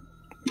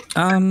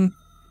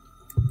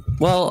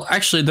 Well,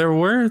 actually, there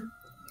were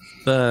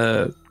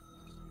the.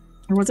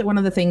 Or was it one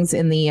of the things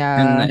in the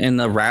in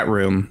the rat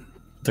room?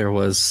 There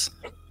was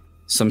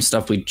some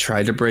stuff we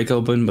tried to break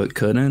open but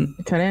couldn't.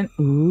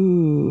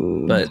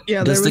 Ooh. But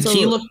Yeah, does there the was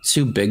key a- look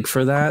too big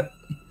for that?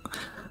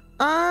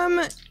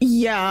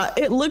 Yeah,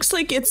 it looks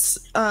like it's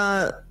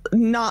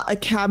not a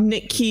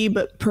cabinet key,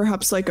 but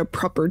perhaps like a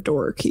proper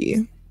door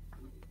key.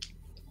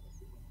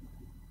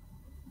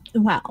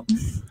 Well,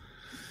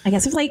 I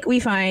guess if like we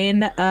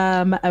find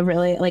a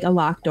really like a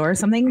locked door or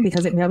something,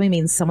 because it probably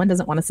means someone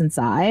doesn't want us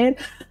inside.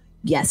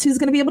 Guess who's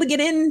gonna be able to get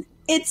in?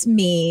 It's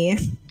me.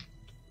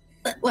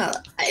 Well,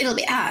 it'll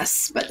be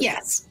us, but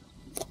yes.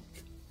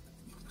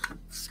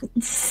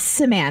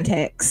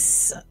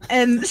 Semantics.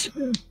 And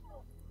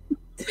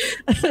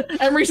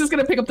Emery's just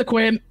gonna pick up the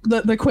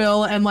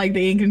quill and like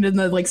the ink and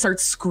then like start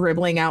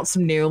scribbling out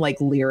some new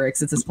like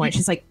lyrics at this point.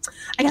 She's like,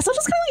 I guess I'll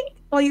just kind of like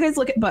while you guys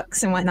look at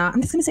books and whatnot,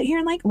 I'm just gonna sit here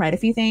and like write a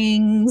few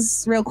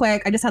things real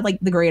quick. I just had like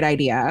the great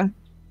idea.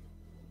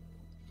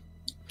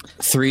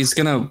 3's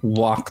gonna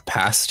walk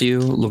past you,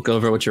 look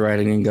over what you're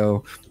writing, and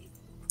go,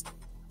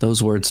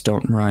 "Those words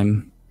don't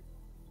rhyme."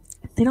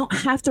 They don't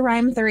have to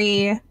rhyme,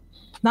 3.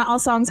 Not all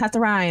songs have to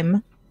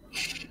rhyme.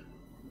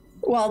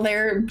 While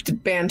they're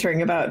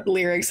bantering about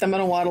lyrics, I'm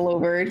gonna waddle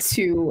over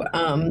to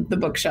the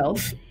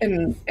bookshelf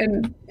and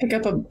pick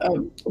up a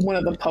one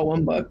of the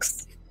poem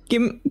books.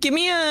 Give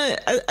me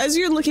as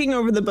you're looking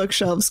over the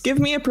bookshelves, give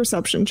me a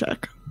perception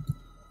check.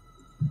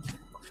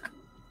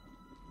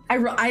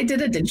 I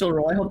did a digital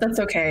roll. I hope that's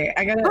okay.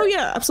 I got Oh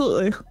yeah,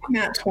 absolutely.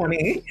 nat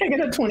 20. I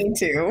got a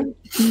 22.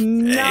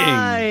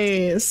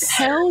 Nice.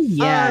 Hell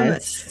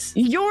yes.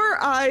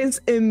 Your eyes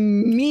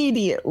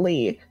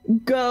immediately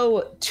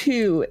go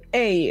to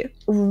a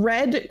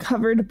red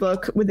covered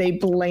book with a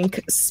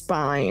blank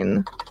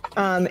spine.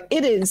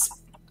 It is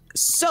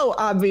so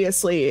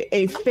obviously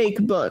a fake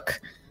book.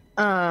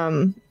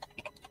 And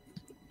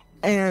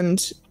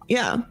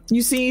yeah,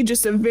 you see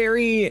just a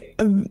very,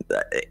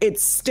 it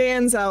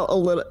stands out a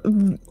little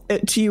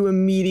to you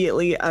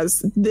immediately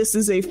as this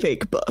is a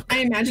fake book. I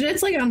imagine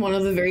it's like on one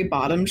of the very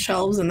bottom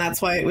shelves, and that's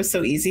why it was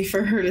so easy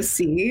for her to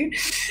see.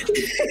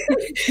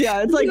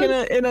 Yeah, it's like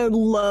in a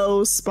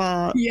low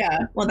spot.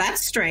 Yeah, well,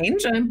 that's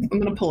strange. I'm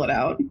gonna pull it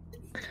out.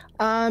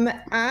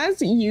 As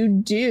you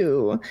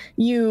do,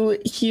 you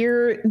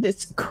hear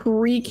this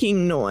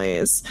creaking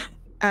noise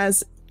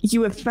as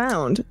you have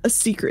found a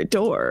secret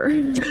door.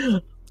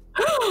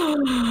 Shut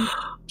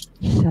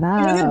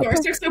And then the up. door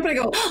starts to open. I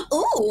go,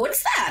 "Oh,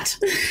 what's that?"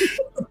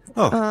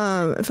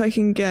 If I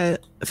can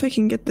get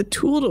the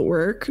tool to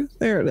work,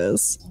 there it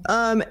is.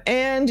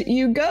 And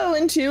you go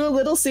into a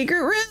little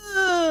secret room.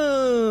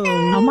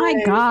 Oh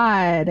my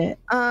god.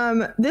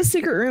 This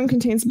secret room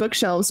contains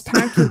bookshelves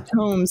packed with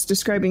tomes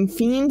describing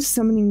fiend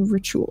summoning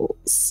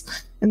rituals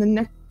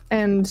and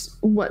and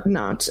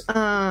whatnot.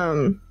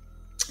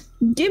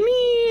 Give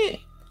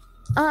me.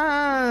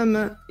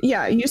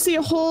 Yeah, you see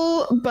a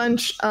whole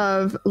bunch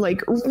of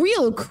like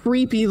real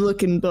creepy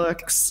looking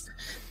books.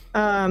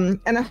 And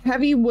a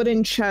heavy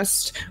wooden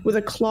chest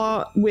with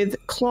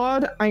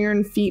clawed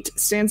iron feet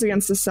stands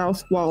against the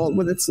south wall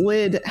with its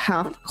lid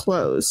half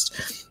closed.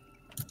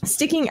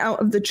 Sticking out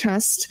of the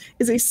chest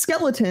is a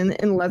skeleton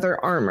in leather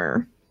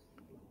armor.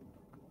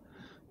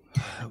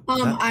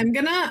 I'm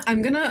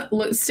gonna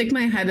stick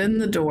my head in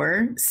the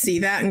door, see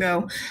that, and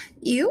go,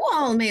 "You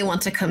all may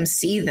want to come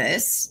see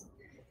this."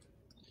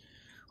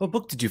 What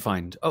book did you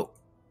find? Oh.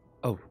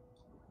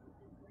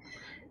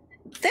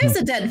 There's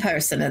a dead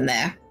person in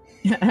there.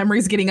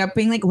 Emery's getting up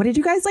being like, what did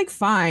you guys like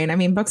find? I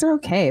mean, books are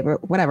okay,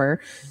 but whatever.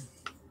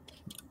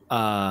 You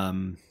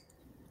want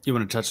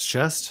to touch the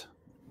chest?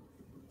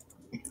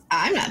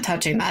 I'm not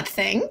touching that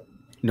thing.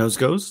 Nose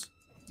goes.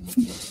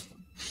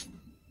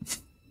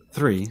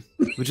 3.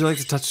 Would you like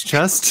to touch the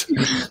chest?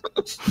 Of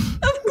course.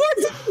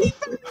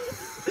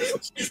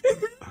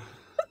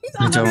 He's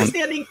not don't.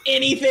 understanding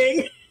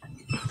anything.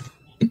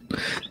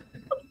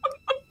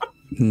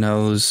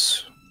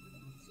 Nose.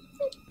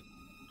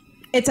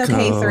 It's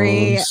okay,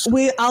 Gross.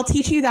 3. I'll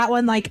teach you that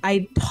one like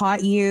I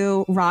taught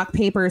you rock,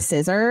 paper,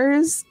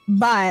 scissors,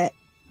 but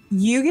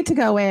you get to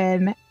go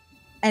in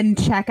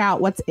and check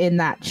out what's in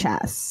that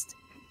chest.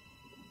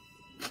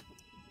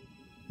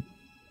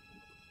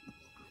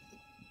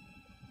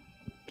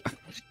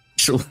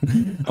 I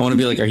want to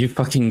be like, are you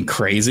fucking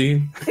crazy?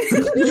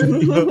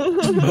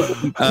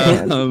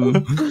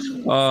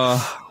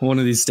 One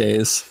of these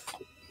days.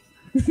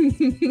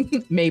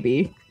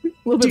 Maybe. A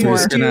little bit We're more.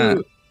 just gonna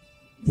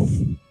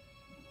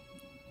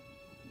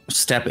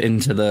step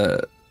into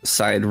the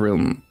side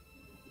room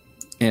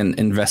and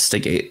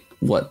investigate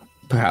what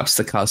perhaps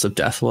the cause of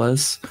death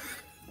was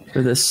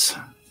for this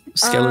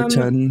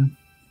skeleton.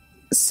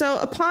 So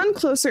upon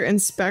closer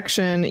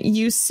inspection,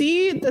 you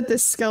see that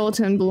this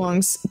skeleton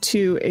belongs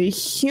to a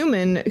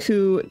human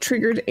who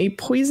triggered a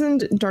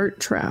poisoned dart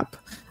trap.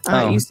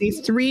 You see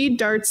 3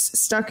 darts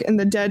stuck in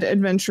the dead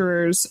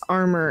adventurer's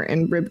armor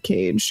and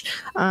ribcage.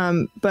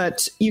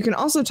 But you can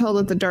also tell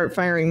that the dart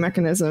firing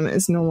mechanism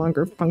is no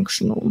longer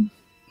functional.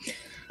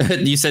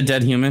 You said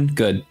dead human?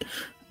 Good.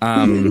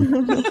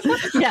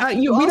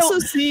 You also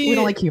see we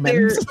don't like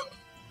humans.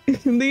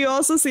 You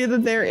also see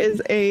that there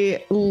is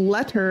a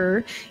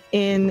letter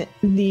in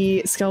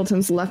the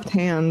skeleton's left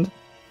hand.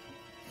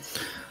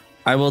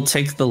 I will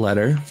take the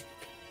letter.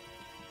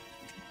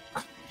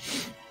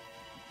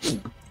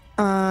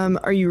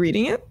 Are you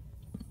reading it?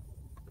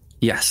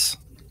 Yes.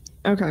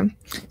 Okay.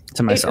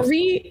 To myself.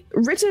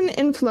 Written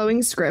in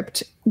flowing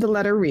script, the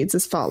letter reads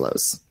as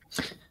follows.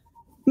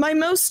 My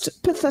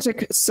most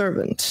pathetic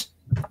servant,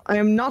 I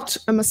am not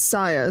a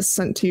messiah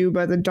sent to you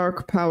by the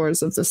dark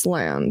powers of this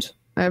land.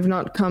 I have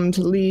not come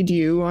to lead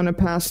you on a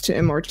path to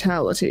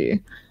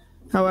immortality.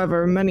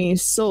 However many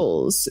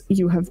souls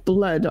you have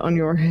bled on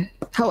your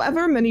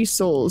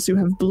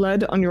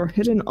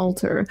hidden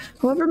altar,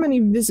 however many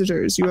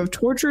visitors you have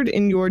tortured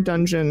in your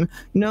dungeon,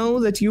 know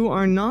that you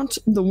are not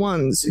the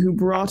ones who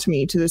brought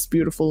me to this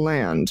beautiful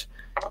land.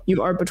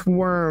 You are but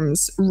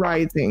worms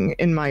writhing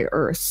in my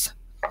earth.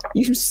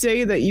 You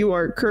say that you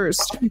are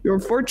cursed, your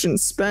fortune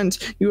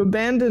spent, you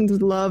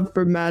abandoned love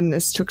for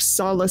madness, took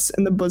solace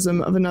in the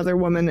bosom of another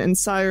woman, and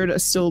sired a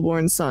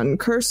stillborn son,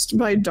 cursed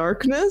by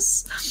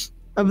darkness?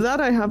 Of that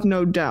I have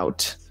no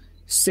doubt.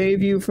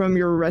 Save you from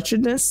your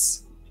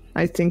wretchedness?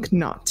 I think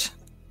not.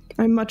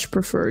 I much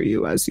prefer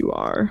you as you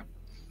are.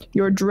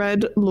 Your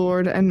dread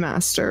lord and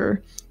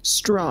master,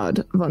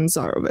 Strahd von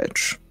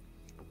Zarovich.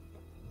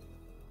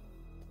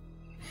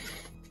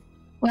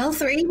 Well,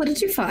 3, what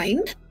did you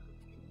find?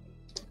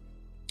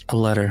 A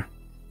letter.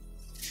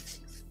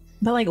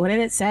 But like, what did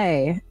it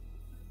say?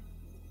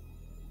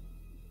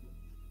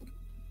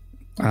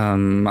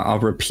 I'll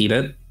repeat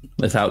it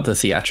without the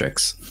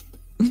theatrics.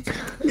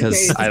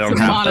 Because I don't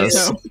have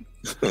this.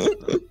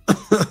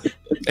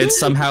 It's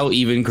somehow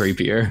even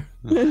creepier.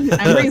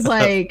 Everybody's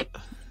like,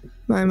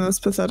 my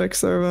most pathetic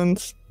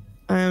servant.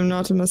 I am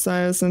not a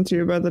messiah sent to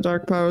you by the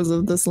dark powers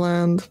of this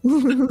land.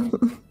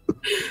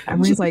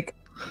 everybody's like,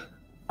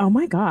 oh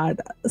my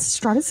god,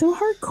 Strahd is so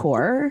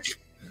hardcore.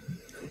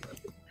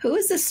 Who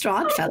is this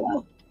Strahd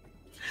fellow?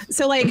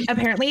 So, like,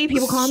 apparently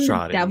people call him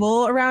the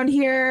devil around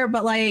here,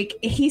 but, like,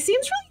 he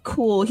seems really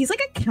cool. He's,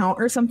 like, a count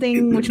or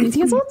something, which means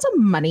he has lots of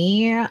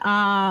money.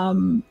 I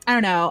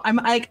don't know.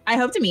 I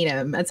hope to meet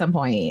him at some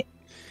point.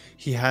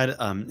 He had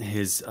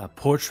his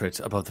portrait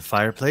above the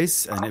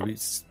fireplace, and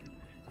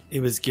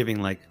it was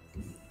giving, like,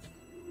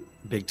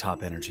 big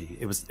top energy.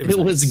 It was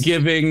nice.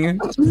 Giving,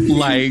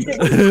 like...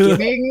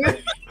 Giving...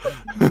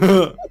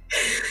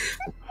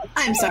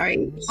 I'm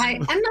sorry.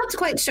 I'm not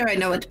quite sure I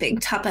know what big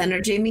top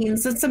energy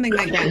means. That's something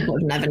my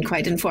grandchildren haven't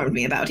quite informed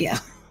me about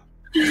yet.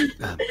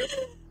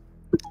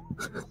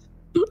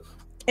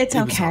 It's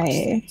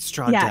okay.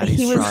 Strahd Daddy,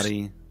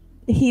 Strahdy.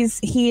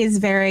 He is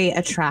very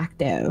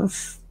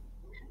attractive.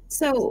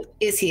 So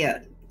he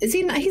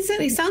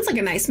sounds like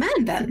a nice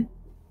man then.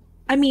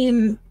 I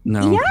mean,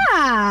 no.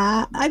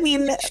 Yeah. I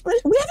mean,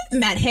 we haven't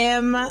met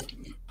him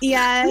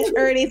yet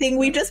or anything.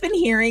 We've just been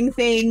hearing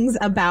things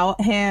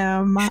about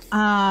him.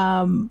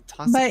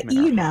 But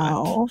you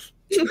know,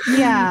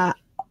 yeah.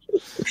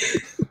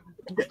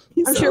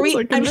 I'm sure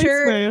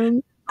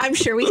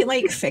we can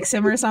like fix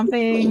him or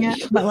something.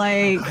 But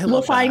like,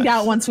 we'll find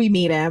out once we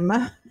meet him.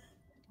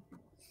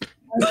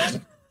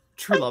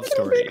 True love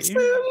story.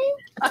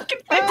 I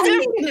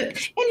think in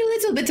a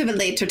little bit of a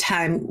later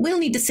time, we'll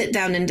need to sit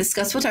down and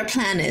discuss what our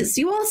plan is.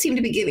 You all seem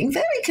to be giving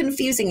very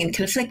confusing and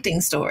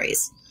conflicting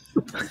stories.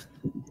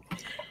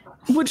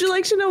 Would you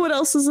like to know what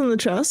else is in the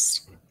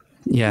chest?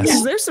 Yes.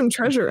 Because there's some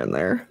treasure in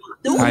there.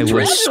 I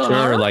would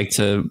sure like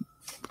to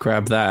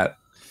grab that.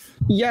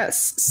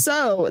 Yes.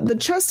 So the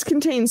chest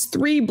contains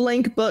 3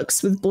 blank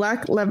books with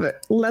black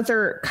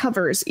leather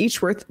covers,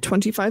 each worth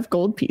 25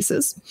 gold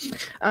pieces.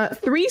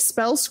 3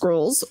 spell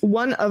scrolls,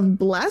 1 of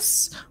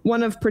bless,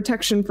 1 of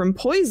protection from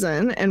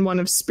poison, and 1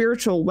 of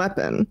spiritual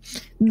weapon.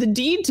 The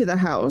deed to the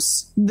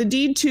house, the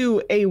deed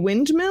to a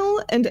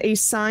windmill, and a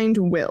signed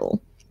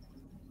will.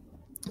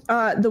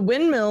 The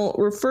windmill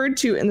referred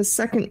to in the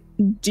second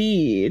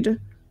deed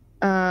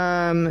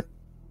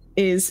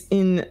is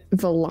in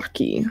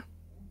Valaki.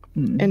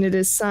 And it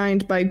is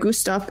signed by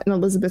Gustav and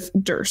Elizabeth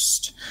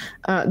Durst.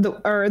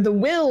 The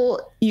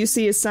will you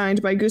see is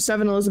signed by Gustav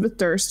and Elizabeth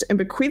Durst and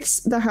bequeaths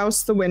the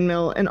house, the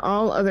windmill, and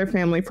all other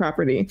family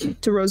property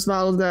to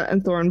Rosvalda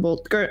and Thorn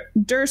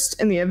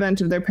Durst in the event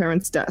of their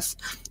parents' death.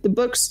 The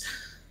books...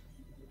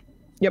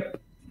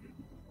 Yep.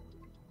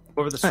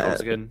 What were the scrolls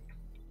again?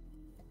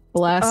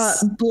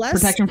 Bless,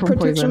 protection from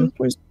poison,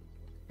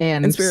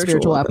 and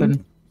spiritual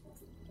weapon.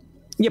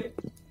 Yep.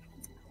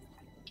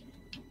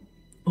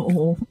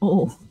 Oh.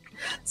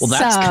 Well,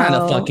 that's kind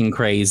of fucking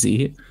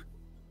crazy.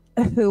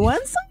 Who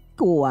wants like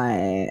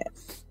what?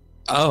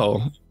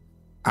 Oh,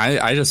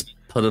 I just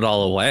put it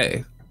all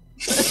away.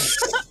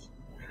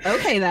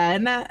 Okay,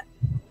 then.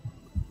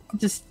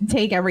 Just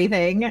take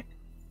everything.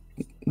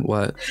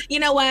 What? You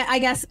know what? I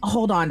guess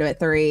hold on to it,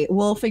 3.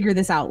 We'll figure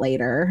this out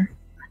later.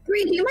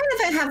 3, do you mind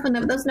if I have one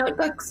of those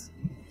notebooks?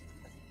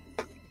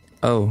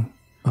 Oh,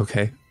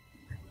 okay.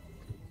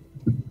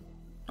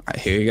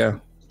 Here you go.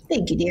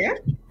 Thank you, dear.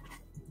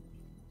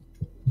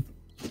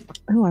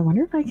 Oh, I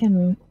wonder if I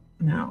can...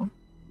 No.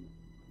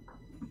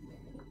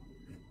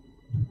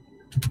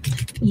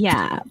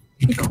 Yeah.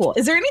 Cool.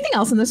 Is there anything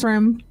else in this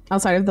room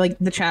outside of like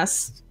the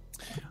chest?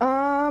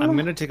 I'm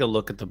gonna take a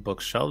look at the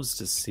bookshelves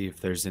to see if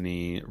there's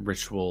any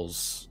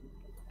rituals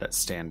that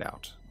stand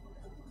out.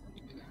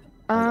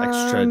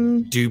 Extra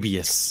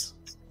dubious.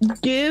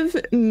 Give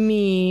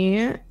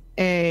me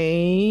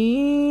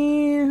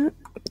an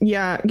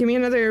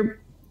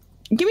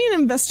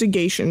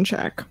investigation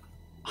check.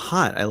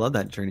 Hot. I love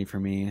that journey for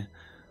me.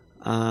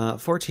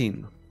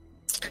 14.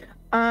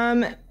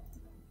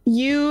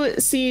 You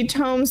see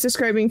tomes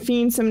describing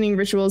fiend summoning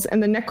rituals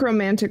and the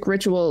necromantic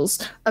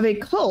rituals of a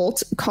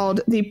cult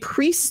called the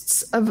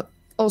Priests of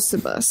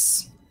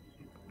Osibus.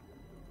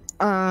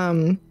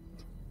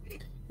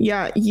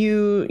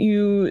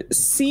 You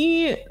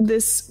see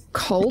this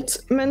cult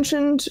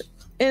mentioned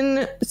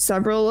in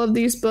several of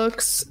these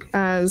books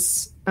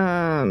as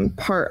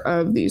part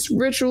of these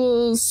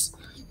rituals.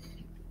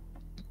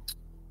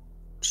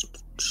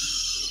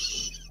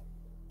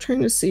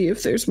 Trying to see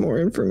if there's more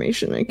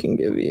information I can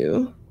give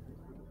you.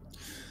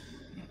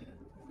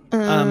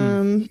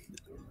 You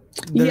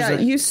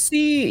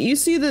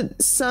see that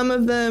some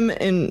of them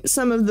and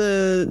some of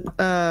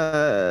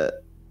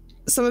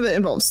it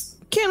involves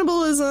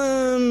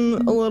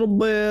cannibalism a little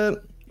bit,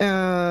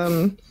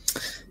 and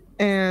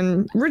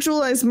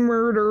ritualized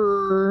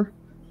murder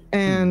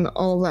and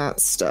all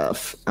that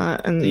stuff.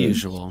 And the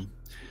usual.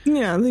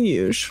 Yeah, the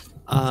usual.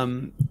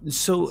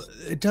 So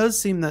it does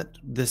seem that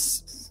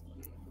this,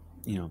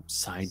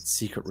 side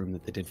secret room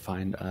that they did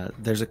find,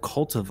 there's a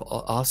cult of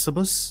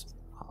Osibus.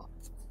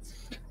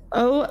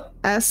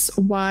 Osybus.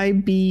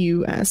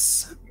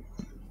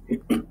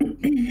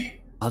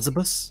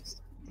 Osibus?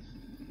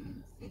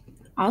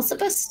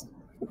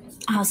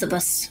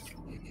 Osibus.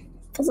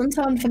 Doesn't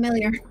sound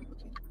familiar.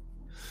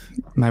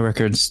 My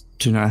records I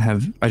do not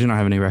have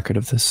any record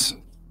of this.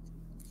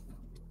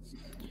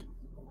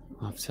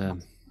 I'll have to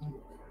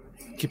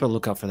keep a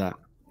lookout for that.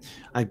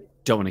 I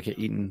don't want to get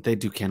eaten. They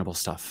do cannibal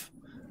stuff.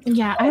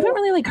 Yeah, I haven't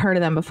really heard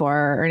of them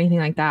before or anything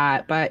like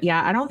that. But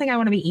yeah, I don't think I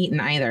want to be eaten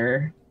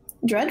either.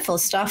 Dreadful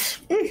stuff.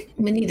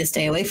 We need to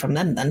stay away from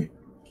them then.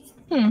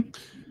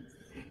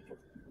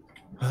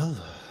 Well,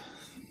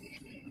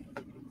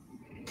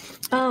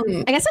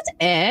 I guess that's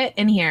it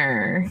in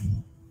here.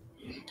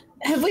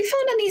 Have we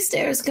found any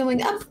stairs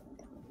going up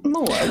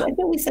more? I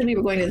thought we said we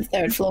were going to the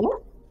 3rd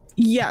floor.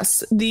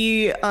 Yes,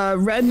 the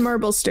red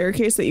marble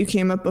staircase that you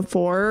came up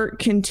before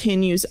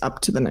continues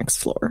up to the next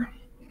floor.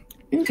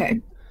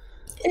 Okay.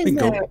 we can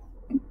go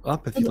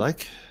up if you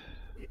like.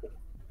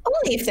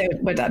 Only if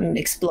we're done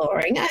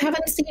exploring. I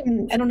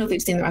don't know if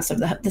we've seen the rest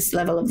of this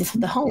level of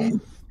the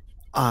home.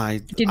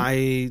 I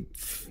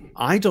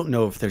don't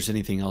know if there's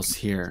anything else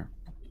here.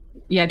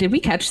 Yeah, did we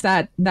catch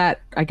that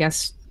I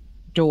guess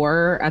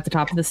door at the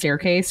top of the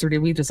staircase, or did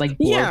we just like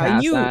blow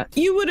past that?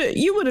 you would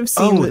have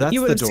seen that's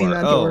you would the have door. seen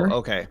that door. Oh,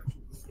 okay.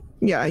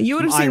 Yeah, you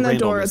would have seen that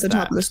door at the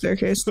top of the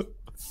staircase.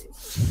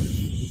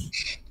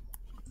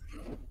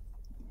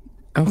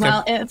 Okay.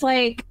 Well, if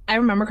I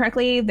remember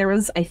correctly, there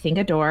was I think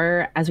a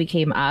door as we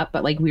came up,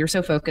 but we were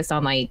so focused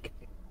on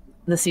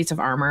the suits of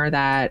armor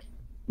that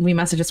we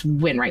must have just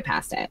went right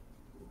past it.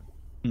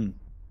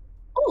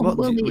 Oh,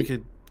 well, we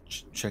could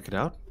check it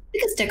out. We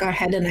could stick our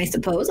head in, I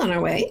suppose, on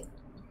our way.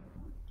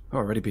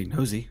 Already being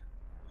nosy.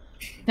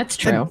 That's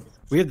true. And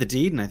we have the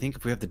deed, and I think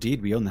if we have the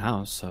deed, we own the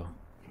house. So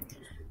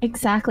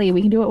exactly,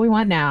 we can do what we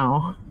want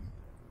now.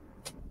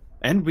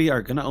 And we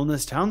are gonna own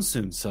this town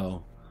soon.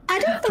 So I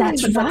don't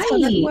believe that's how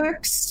that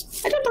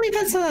works. I don't believe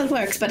that's how that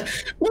works, but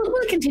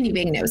we'll continue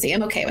being nosy.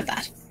 I'm okay with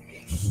that.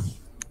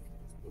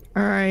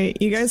 All right,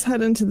 you guys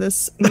head into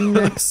this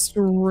next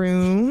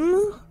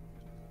room.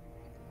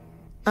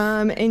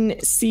 And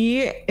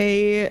see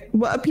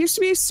what appears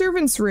to be a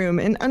servant's room.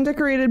 An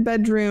undecorated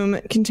bedroom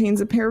contains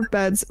a pair of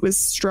beds with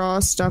straw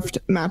stuffed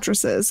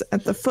mattresses.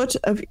 At the foot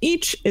of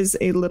each is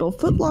a little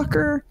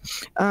footlocker,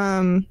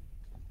 and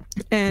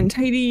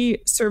tidy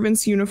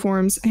servants'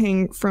 uniforms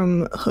hang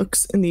from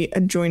hooks in the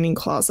adjoining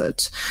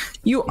closet.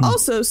 You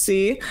also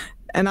see,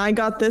 and I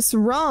got this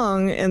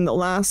wrong in the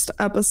last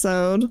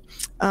episode,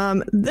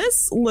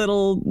 this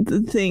little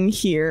thing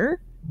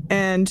here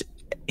and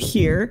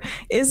here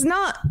is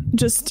not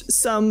just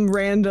some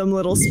random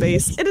little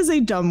space. It is a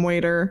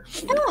dumbwaiter.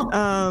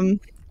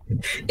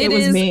 It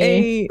is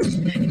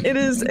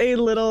a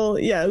little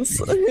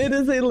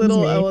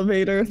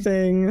elevator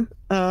thing.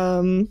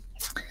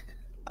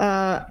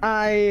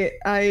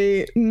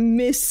 I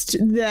missed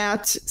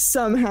that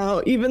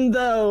somehow, even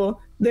though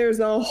there's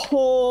a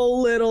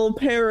whole little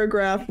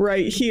paragraph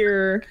right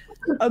here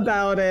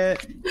about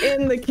it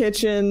in the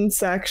kitchen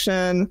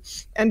section.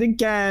 And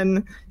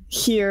again,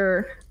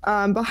 here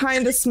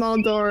Behind a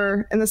small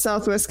door in the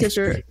southwest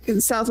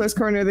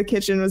corner of the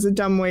kitchen was a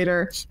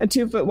dumbwaiter, a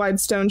 2-foot wide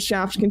stone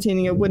shaft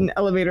containing a wooden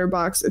elevator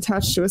box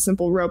attached to a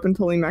simple rope and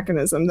pulley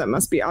mechanism that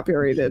must be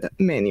operated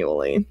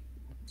manually.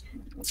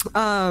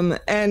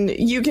 And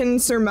you can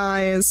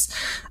surmise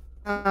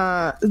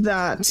that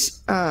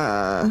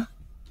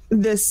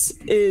this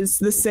is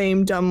the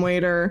same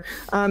dumbwaiter,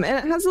 and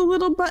it has a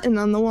little button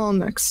on the wall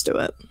next to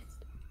it.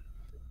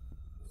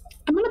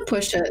 I'm gonna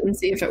push it and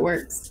see if it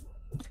works.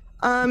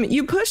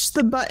 You push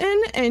the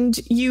button and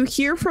you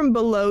hear from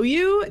below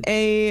you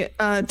a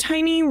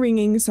tiny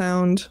ringing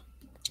sound.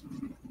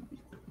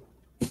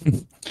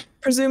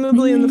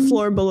 Presumably in the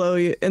floor below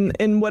you,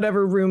 in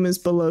whatever room is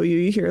below you,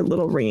 you hear a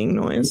little ringing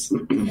noise.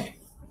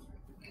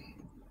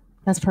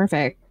 That's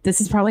perfect. This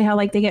is probably how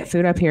like they get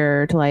food up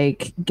here to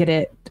like get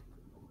it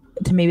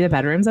to maybe the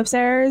bedrooms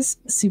upstairs.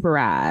 Super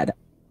rad.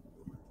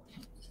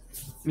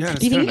 Yeah,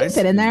 Do you think you can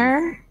fit in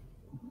there?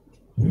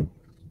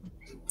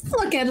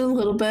 Look at it a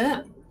little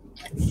bit.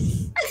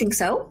 I think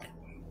so.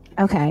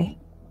 Okay.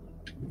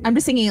 I'm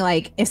just thinking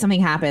like if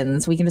something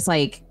happens, we can just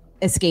like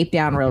escape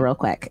down real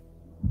quick.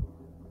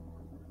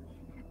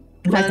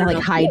 If I have to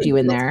like hide you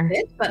in there.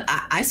 But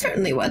I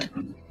certainly would.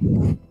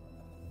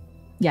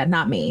 Yeah,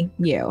 not me.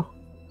 You.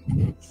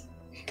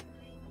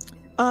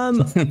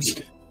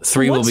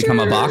 3 will become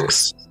a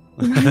box.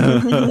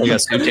 Like a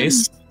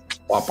suitcase.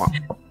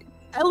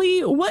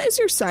 Ellie, what is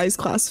your size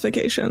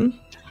classification?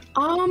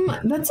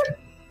 That's a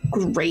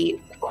great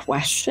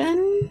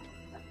question.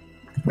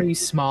 Are you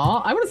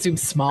small? I would assume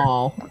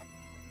small.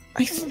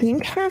 I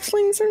think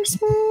halflings are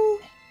small.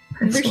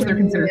 I'm pretty sure they're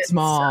considered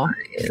small.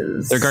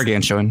 They're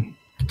gargantuan.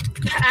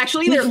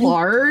 Actually, they're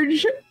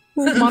large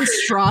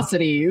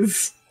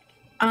monstrosities.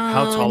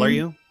 How tall are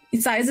you?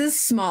 Size is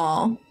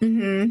small.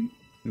 Mm-hmm.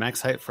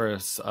 Max height for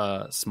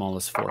small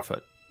is 4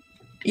 foot.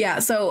 Yeah,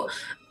 so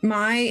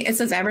it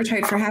says average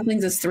height for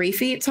halflings is 3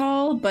 feet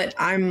tall, but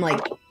I'm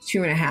like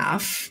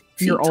 2.5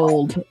 feet You're tall.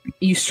 old.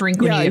 You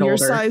shrink when you get your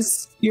older.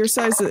 your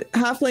size.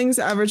 Halflings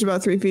average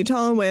about 3 feet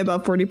tall and weigh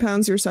about 40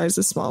 pounds. Your size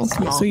is small.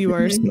 So you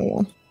are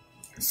small.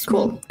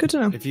 Cool. Good to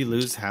know. If you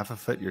lose half a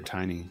foot, you're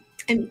tiny.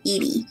 I'm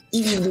itty.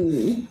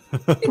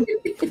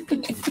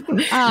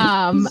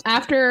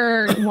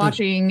 After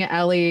watching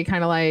Ellie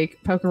kind of like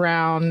poke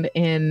around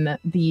in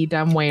the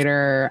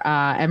dumbwaiter,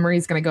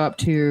 Emery's gonna go up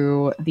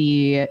to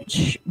the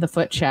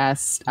foot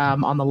chest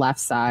on the left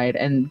side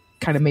and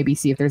kind of maybe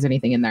see if there's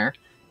anything in there.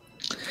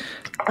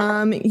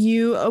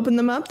 You open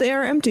them up. They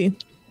are empty.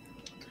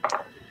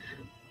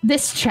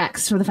 This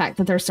checks for the fact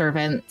that they're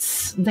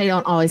servants. They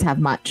don't always have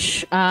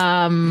much.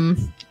 But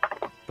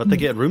they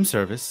get room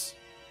service.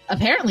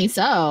 Apparently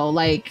so.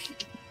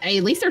 Like, at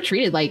least they're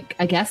treated like,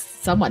 I guess,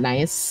 somewhat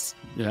nice.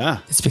 Yeah.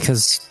 It's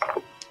because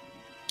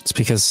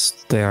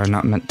they are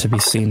not meant to be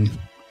seen.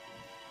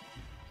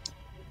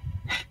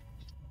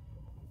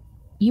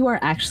 You are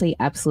actually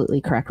absolutely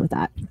correct with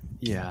that.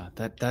 Yeah,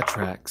 that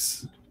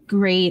tracks.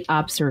 Great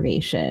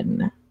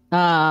observation.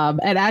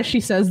 And as she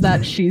says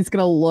that, she's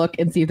gonna look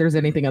and see if there's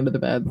anything under the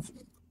beds.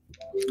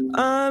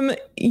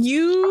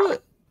 You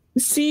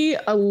see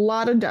a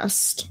lot of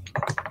dust.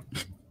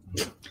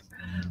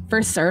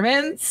 For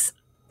servants,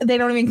 they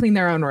don't even clean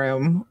their own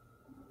room.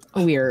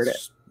 Weird.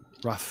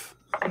 Rough.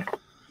 I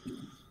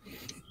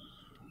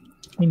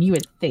mean, you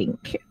would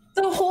think.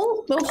 The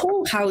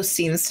whole house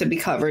seems to be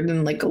covered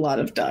in like a lot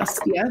of dust.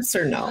 Yes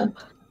or no?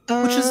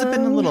 Which has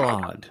been a little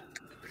odd.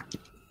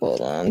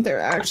 Hold on.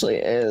 There actually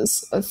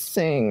is a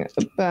thing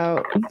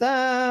about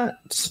that.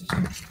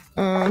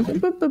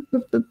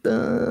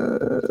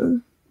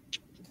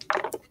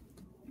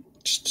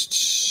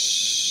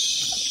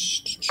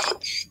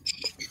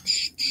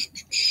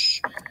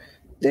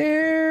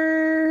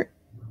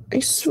 I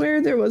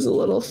swear there was a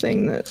little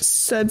thing that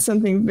said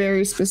something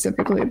very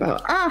specifically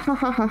about I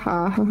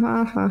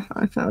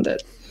found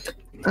it.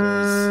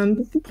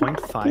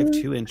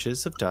 0.52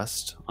 inches of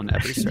dust on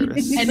every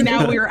surface. And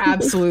now we are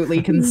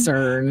absolutely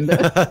concerned.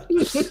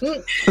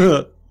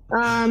 The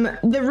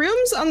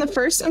rooms on the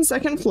first and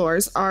second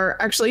floors are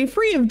actually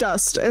free of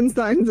dust and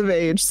signs of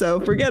age, so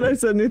forget I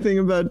said anything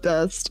about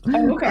dust.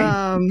 Oh,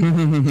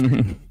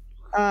 okay.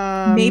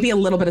 Maybe a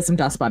little bit of some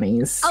dust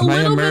bunnies. A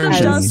little bit of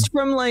dust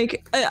from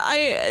like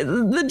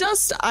the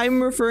dust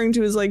I'm referring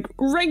to is like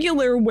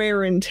regular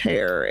wear and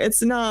tear.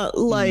 It's not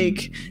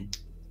like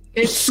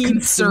it's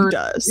concerned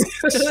dust.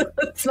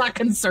 It's not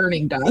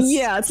concerning dust.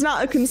 Yeah, it's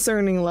not a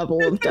concerning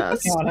level of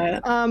dust. Got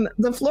it.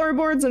 The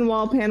floorboards and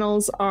wall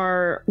panels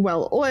are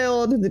well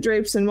oiled. The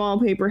drapes and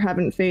wallpaper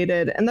haven't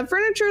faded, and the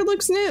furniture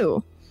looks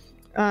new.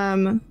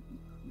 Yeah.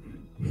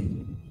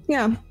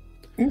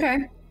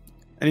 Okay.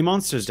 Any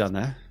monsters down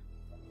there?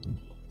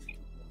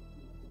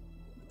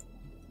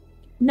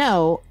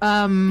 No,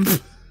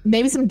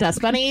 maybe some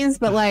dust bunnies,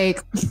 but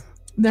like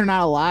they're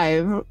not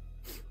alive.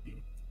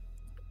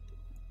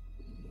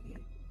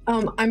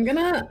 I'm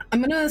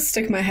gonna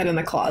stick my head in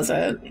the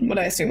closet. What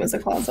I assume is a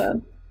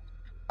closet.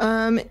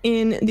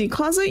 In the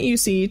closet, you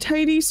see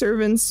tidy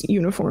servants'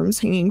 uniforms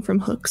hanging from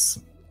hooks.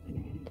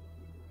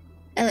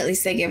 And at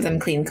least they give them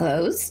clean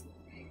clothes.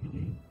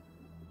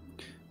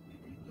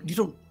 You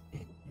don't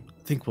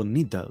think we'll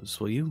need those,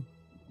 will you?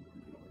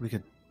 We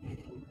could.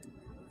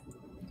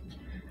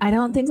 I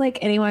don't think like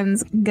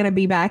anyone's gonna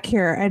be back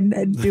here,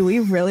 and do we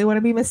really want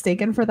to be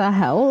mistaken for the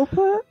help?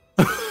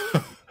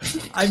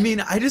 I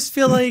mean, I just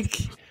feel like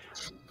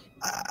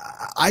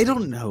I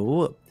don't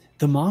know.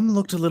 The mom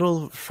looked a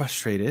little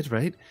frustrated,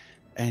 right?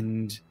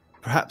 And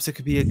perhaps it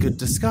could be a good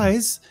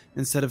disguise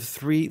instead of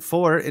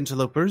 3-4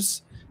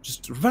 interlopers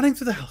just running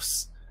through the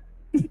house.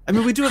 I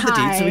mean, we do have the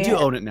deed, so we do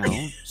own it now.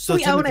 So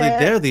technically,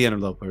 they're the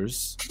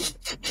interlopers.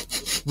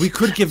 We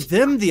could give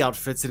them the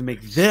outfits and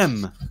make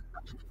them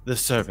the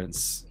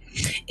servants.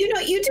 You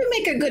know, you do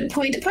make a good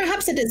point.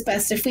 Perhaps it is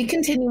best if we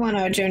continue on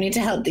our journey to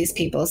help these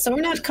people, so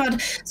we're not caught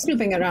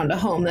snooping around a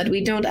home that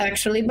we don't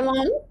actually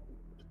belong.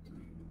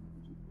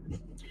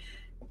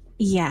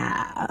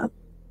 Yeah.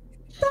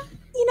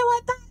 You know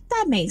what?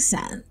 That makes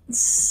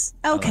sense.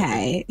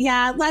 Okay.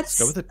 Yeah, let's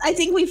go with it. I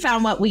think we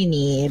found what we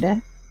need.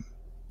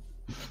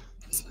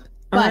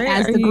 But right,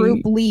 as the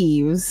group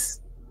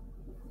leaves,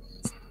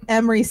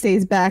 Emery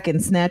stays back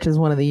and snatches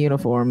one of the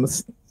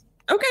uniforms.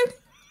 Okay.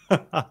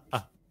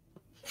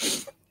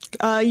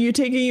 You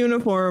take a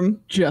uniform.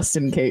 Just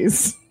in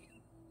case.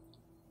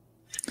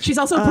 She's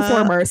also a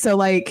performer, so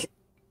like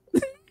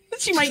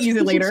she might use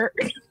it later.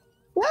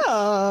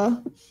 Yeah.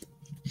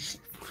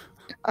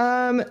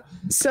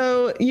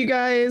 So you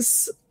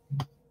guys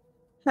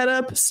head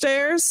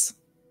upstairs?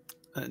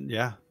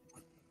 Yeah.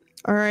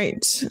 All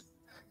right.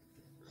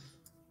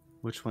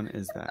 Which one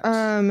is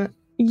that?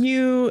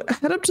 You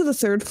head up to the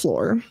 3rd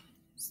floor.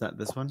 Is that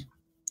this one?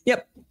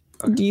 Yep.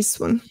 Okay. This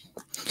one.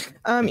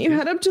 You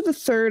head up to the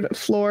 3rd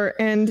floor,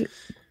 and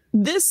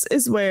this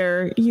is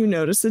where you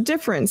notice a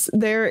difference.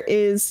 There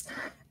is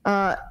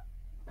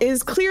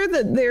clear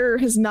that there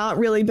has not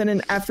really been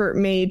an effort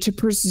made to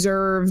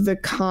preserve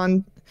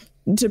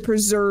to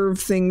preserve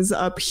things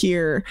up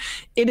here.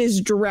 It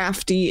is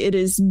drafty, it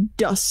is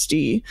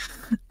dusty.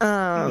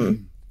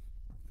 And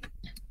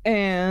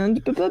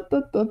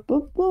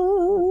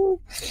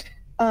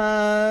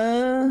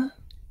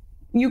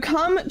you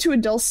come to a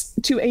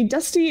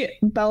dusty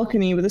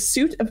balcony with a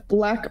suit of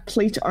black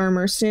plate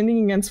armor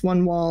standing against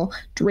one wall,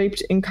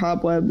 draped in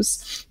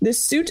cobwebs.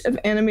 This suit of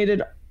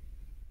animated...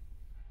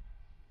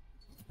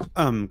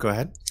 Go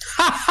ahead.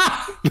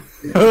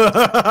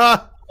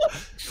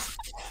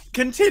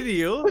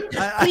 Continue.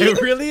 I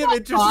really am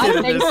interested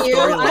in this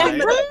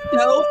storyline. I'm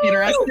so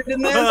interested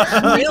in this.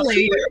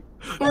 Really.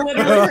 I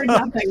literally heard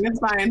nothing. It's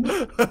fine.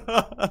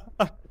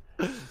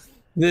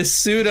 This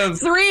suit of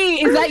 3,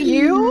 is that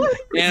you?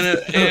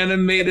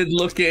 animated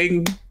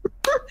looking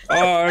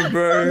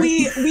armor.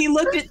 We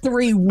looked at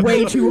 3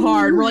 way too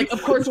hard. We're like,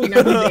 of course we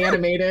know he's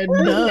animated.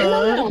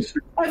 Duh.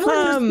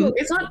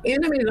 It's not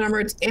animated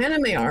armor, it's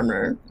anime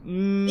armor.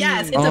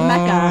 Yes, it's a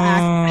mecha,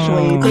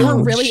 actually. They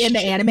were really into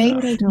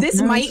anime.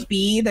 This might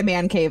be the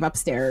man cave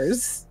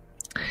upstairs.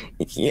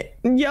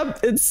 Yep,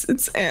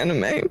 it's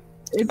anime.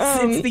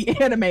 It's the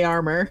anime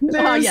armar.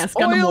 There's Yes,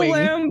 Gundam oil Wing.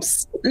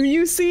 lamps.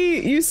 You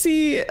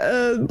see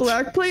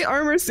black plate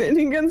armor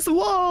standing against the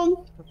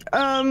wall.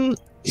 I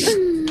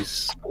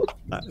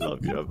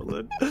love you,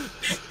 Evelyn.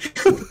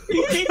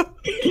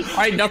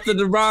 Ain't nothing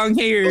wrong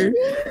here.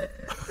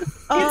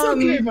 It's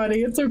okay,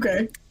 buddy. It's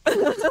okay.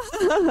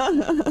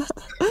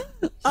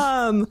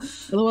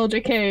 LOL,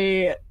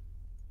 JK.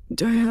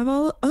 Do I have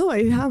all? Oh,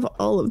 I have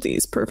all of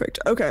these. Perfect.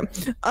 Okay.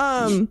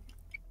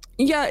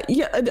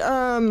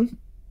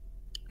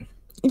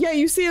 Yeah,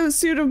 you see a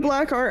suit of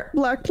black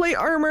plate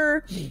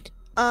armor.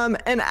 And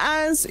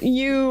as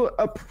you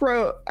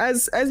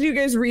as you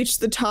guys reach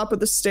the top of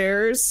the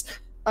stairs,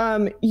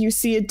 you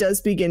see it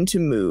does begin to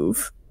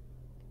move.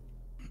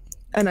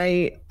 And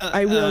I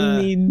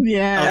will need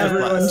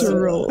everyone to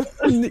roll.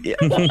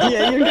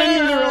 Yeah, you're gonna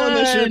need to roll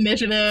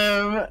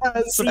initiative.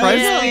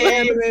 Surprisingly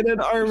animated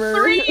armor.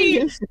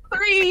 3.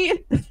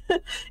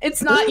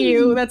 It's not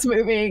you that's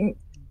moving.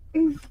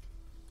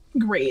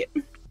 Great.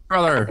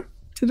 Brother.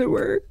 Did it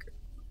work?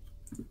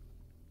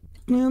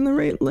 Am I on the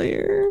right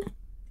layer?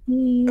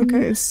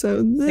 Okay,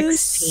 so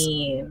this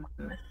 16.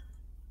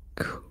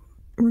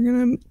 we're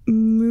gonna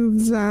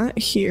move that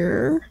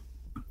here.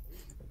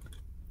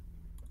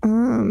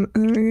 And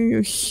then we're gonna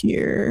go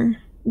here.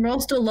 We're all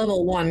still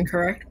level 1,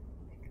 correct?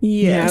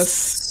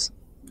 Yes.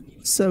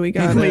 So we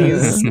got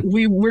Please.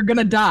 We're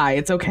gonna die.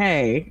 It's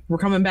okay. We're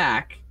coming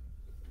back.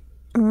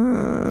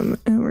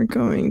 and we're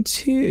going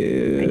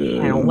to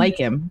I don't like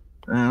him.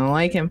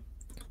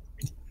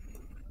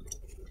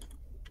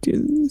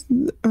 do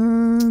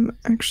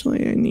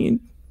actually I need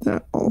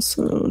that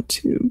also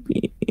to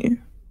be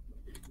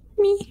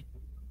me.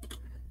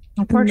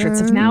 Our portraits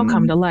have now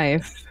come to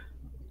life.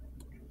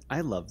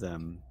 I love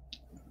them.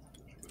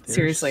 They're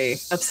Seriously,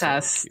 so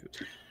obsessed.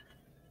 cute.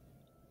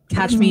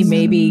 Catch me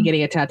maybe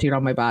getting it tattooed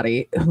on my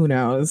body. Who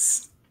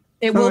knows?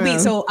 It will be.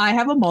 So I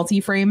have a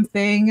multi-frame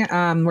thing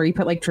where you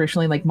put like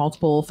traditionally like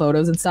multiple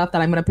photos and stuff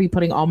that I'm going to be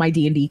putting all my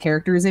D&D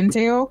characters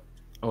into.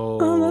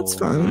 Oh, that's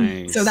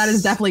fun. Nice. So that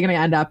is definitely going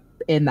to end up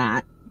in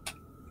that.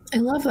 I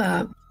love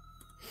that.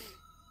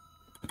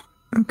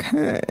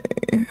 Okay.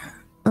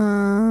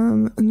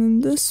 And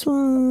then this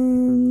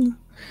one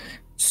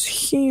is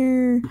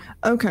here.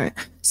 Okay.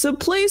 So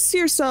place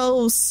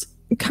yourselves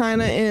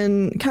kind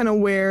of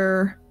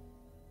where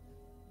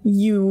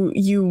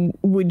you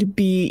would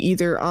be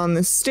either on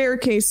the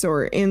staircase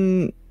or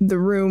in the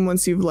room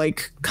once you've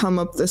like come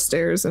up the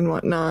stairs and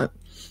whatnot.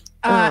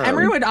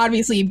 Emery would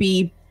obviously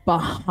be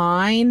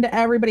behind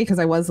everybody because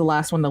I was the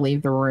last one to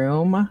leave the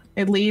room,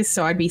 at least.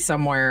 So I'd be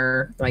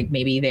somewhere like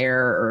maybe there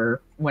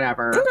or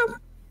whatever. Okay.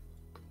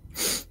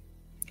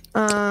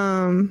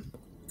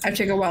 I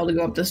take a while to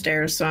go up the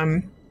stairs, so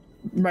I'm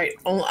like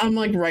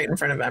right in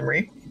front of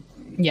Emery.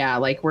 Yeah,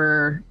 like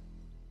we're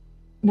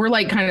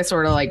like kind of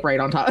sort of like right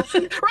on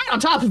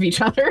top of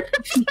each other.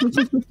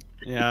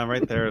 Yeah,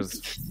 right there is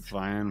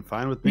fine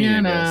with me.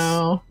 You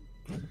know.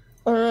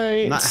 All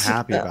right. I'm not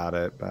happy about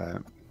it,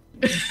 but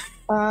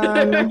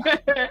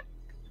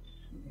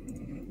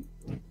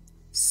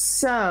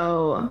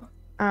so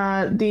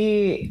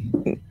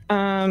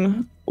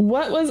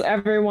what was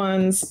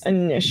everyone's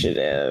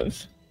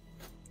initiative?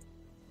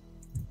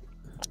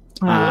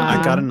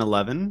 I got an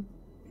 11.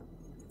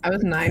 I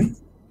was 9.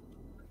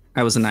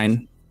 I was a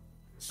 9.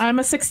 I'm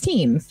a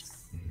 16.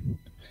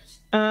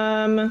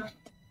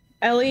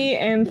 Ellie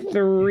and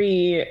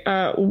 3.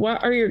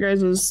 What are your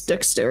guys'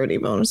 dexterity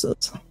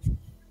bonuses?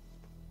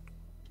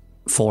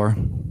 4.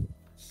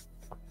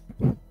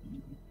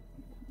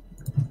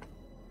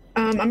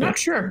 I'm not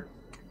sure.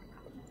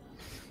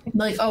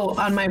 Like,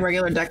 on my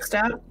regular dex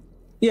stat?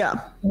 Yeah.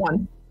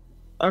 1.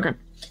 Okay.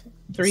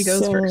 3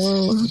 goes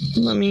first.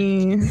 Let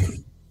me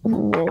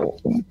roll.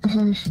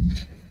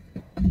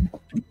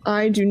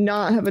 I do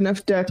not have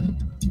enough desk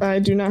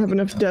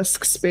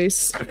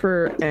space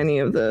for any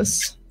of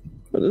this.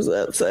 What does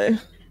that say?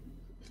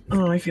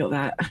 Oh, I feel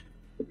that.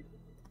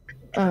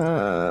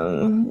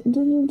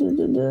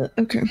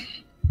 Okay.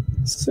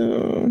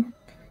 So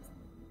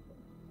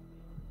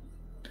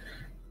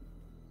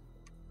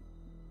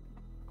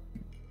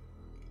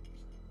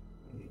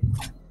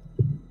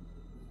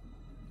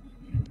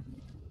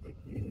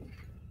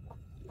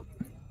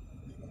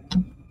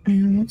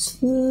and what's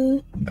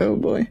the... Oh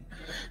boy.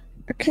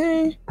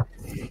 Okay.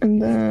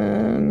 And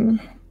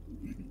then...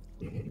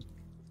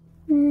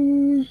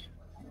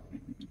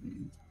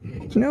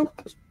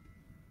 Nope.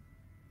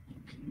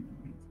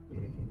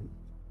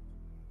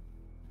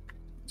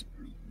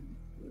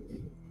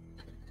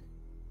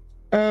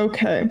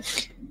 Okay.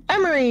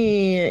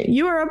 Emery,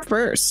 you are up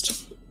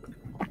first.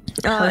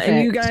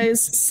 And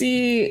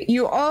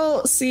you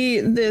all see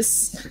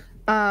this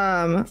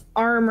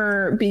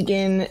armor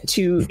begin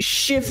to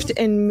shift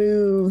and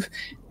move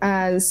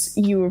as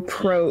you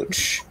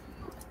approach.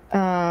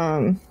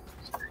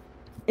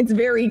 It's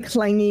very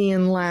clangy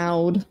and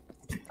loud.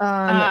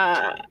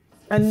 A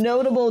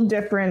notable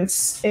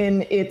difference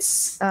in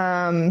its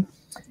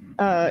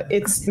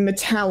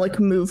metallic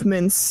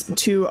movements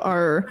to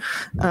our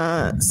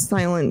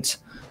silent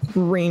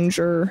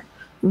ranger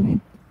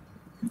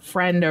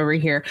friend over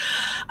here.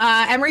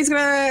 Emery's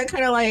gonna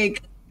kind of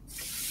like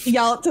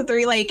yell up to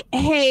 3 like,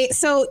 hey,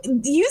 so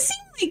you seem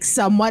like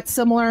somewhat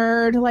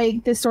similar to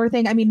like this sort of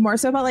thing. I mean, more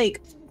so about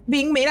like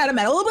being made out of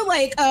metal, but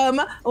like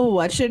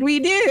what should we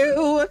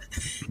do?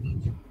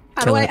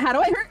 How do I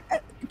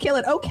hurt? Kill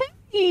it? Okay.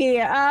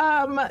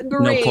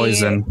 Great. No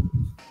poison.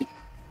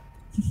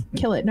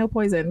 Kill it. No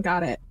poison.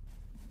 Got it.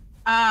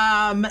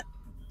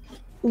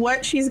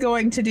 What she's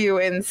going to do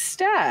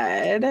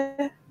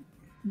instead?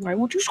 Why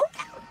won't you scroll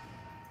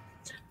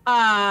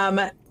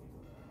down?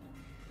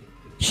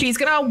 She's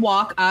gonna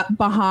walk up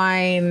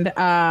behind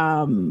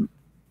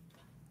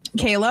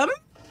Caleb,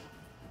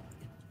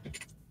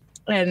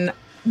 and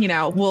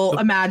we'll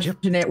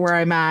imagine it where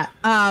I'm at.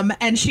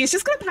 And she's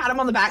just gonna pat him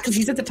on the back because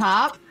he's at the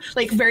top,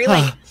 like very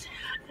like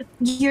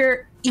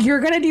you're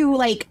gonna do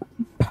like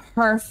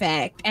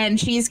perfect. And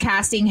she's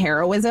casting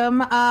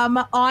heroism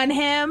on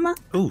him.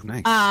 Oh,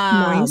 nice.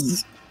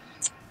 Nice.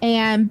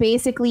 And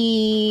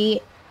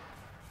basically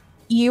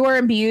you are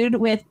imbued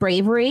with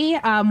bravery.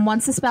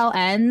 Once the spell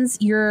ends,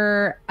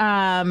 you're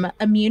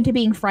immune to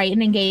being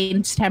frightened and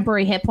gain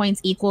temporary hit points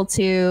equal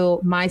to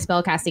my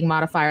spellcasting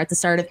modifier at the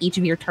start of each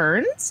of your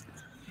turns.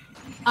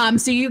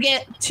 So you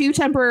get 2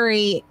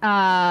 temporary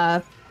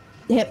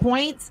hit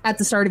points at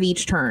the start of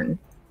each turn.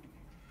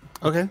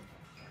 Okay.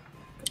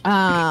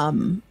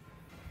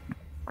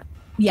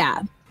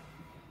 Yeah.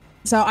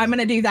 So I'm going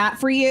to do that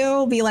for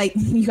you. Be like,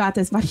 you got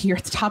this, buddy. You're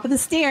at the top of the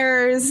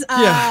stairs.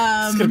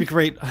 Yeah, it's going to be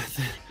great.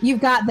 You've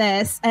got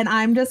this. And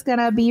I'm just going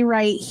to be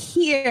right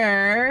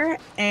here.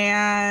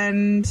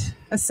 And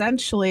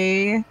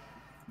essentially,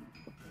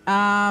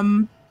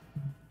 gonna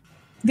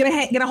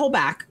hold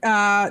back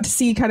to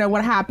see kind of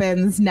what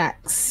happens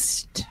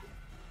next.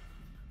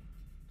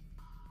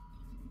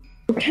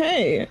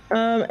 Okay.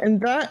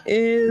 And that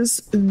is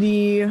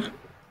the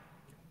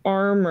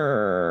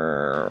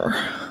armor.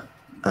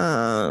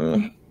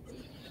 I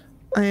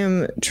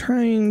am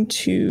trying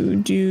to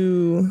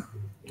do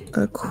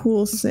a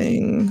cool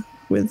thing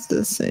with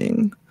this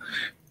thing.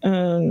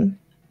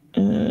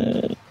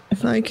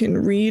 If I can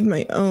read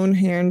my own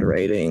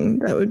handwriting,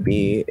 that would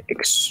be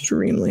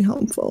extremely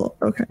helpful.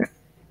 Okay.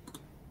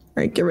 All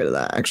right, get rid of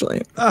that,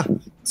 actually.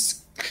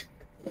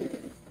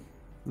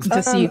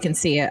 Just so you can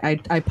see it,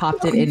 I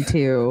popped it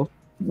into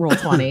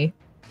Roll20.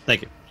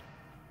 Thank you.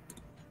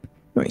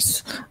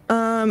 Nice.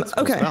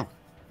 Okay. Well.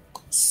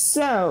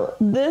 So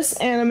this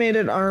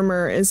animated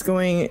armor is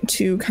going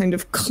to kind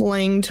of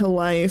cling to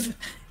life,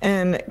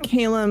 and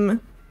Calum,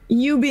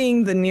 you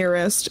being the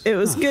nearest, it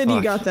was good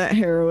you got that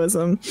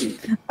heroism,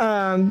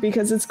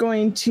 because it's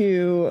going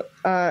to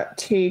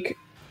take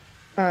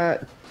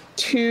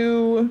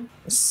 2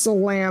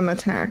 slam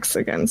attacks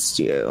against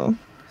you.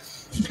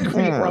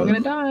 We're all gonna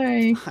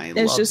die.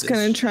 It's just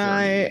gonna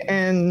try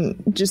and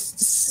just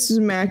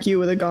smack you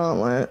with a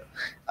gauntlet.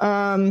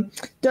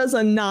 Does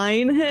a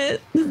 9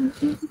 hit?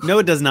 No,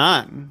 it does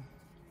not.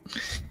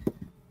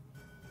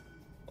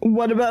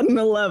 What about an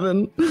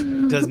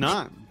 11? Does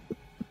not.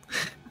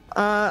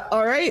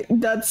 All right,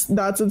 that's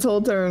its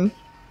whole turn.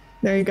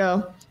 There you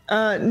go.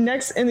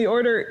 Next in the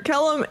order,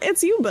 Callum,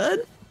 it's you,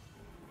 bud.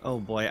 Oh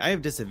boy, I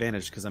have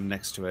disadvantage because I'm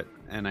next to it,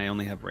 and I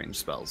only have ranged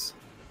spells.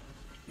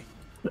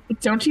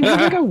 Don't you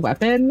have like a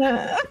weapon?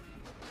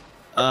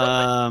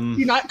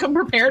 You not come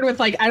prepared with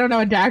like, I don't know,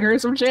 a dagger or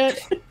some shit?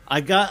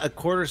 I got a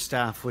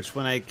quarterstaff, which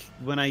when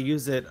I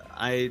use it,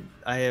 I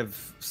have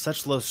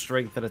such low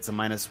strength that it's a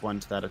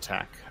 -1 to that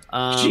attack.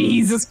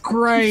 Jesus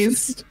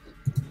Christ.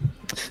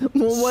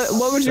 Well,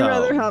 what would you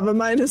rather have, a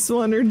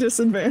 -1 or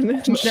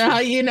disadvantage?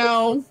 Yeah, you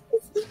know.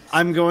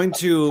 I'm going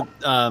to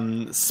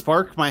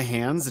spark my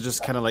hands and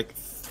just kind of like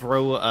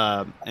throw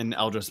an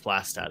Eldritch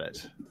Blast at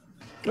it.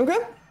 Okay,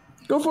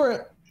 go for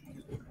it.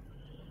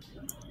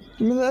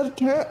 Give me that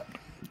attack.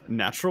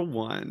 Natural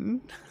 1.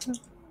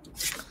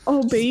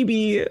 Oh,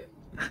 baby.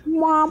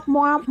 Womp,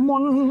 womp,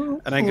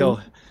 womp. And I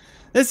go,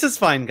 this is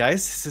fine,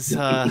 guys. This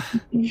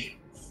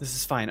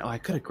is fine. Oh, I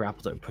could have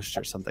grappled it, pushed it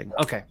or something.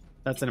 Okay,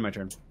 that's the end of my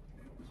turn.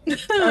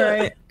 All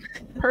right.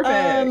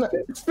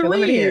 Perfect.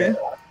 3.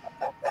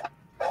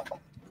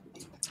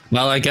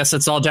 Well, I guess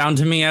it's all down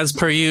to me as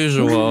per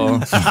usual.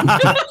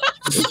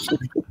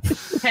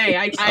 Hey,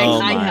 I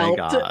my helped.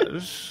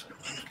 gosh.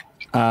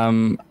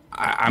 I'm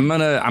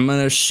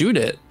gonna shoot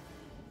it.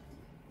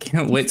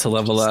 Can't wait to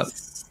level up.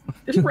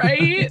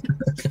 Right?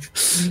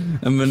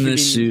 I'm gonna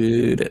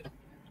shoot it.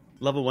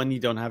 Level 1, you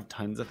don't have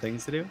tons of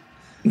things to do?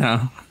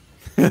 No.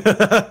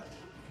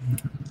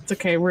 It's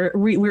okay.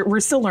 We're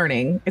still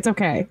learning. It's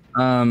okay.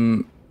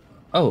 Oh,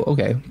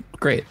 okay.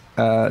 Great.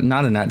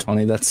 Not a nat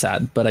 20. That's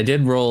sad. But I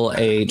did roll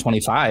a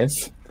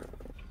 25.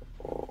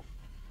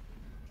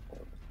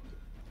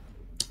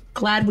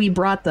 Glad we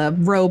brought the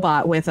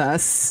robot with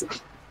us.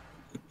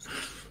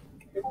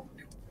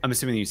 I'm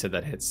assuming you said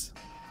that hits.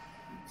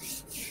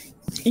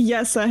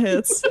 Yes, that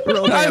hits.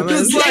 Roll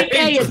damage.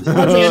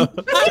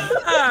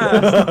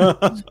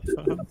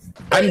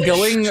 I'm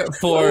going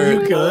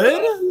for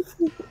Good?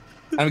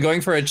 I'm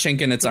going for a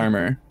chink in its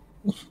armor.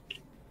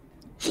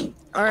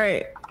 All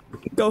right,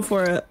 go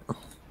for it.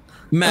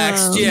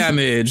 Max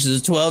damage. This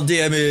is 12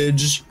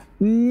 damage.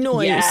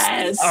 Noise.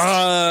 Yes.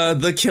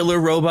 The killer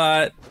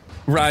robot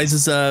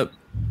rises up.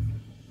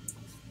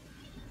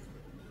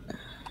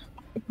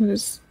 What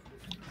is...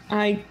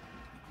 I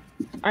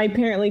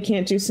apparently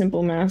can't do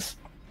simple math.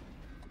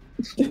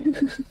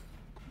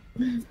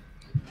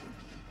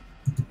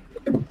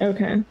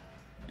 Okay.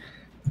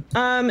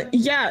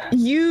 Yeah,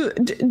 you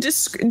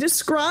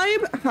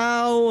describe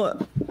how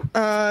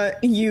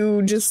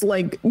you just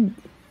like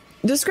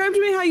describe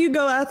to me how you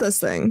go at this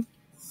thing.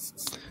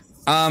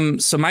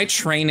 So my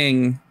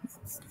training,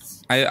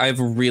 I have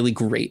really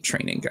great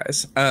training,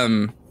 guys.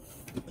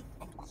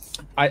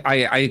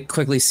 I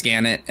quickly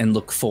scan it and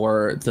look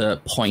for the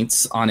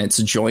points on its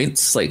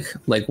joints, like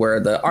where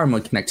the arm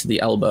would connect to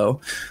the elbow,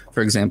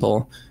 for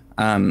example,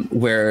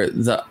 where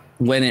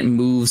when it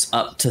moves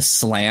up to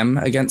slam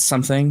against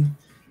something,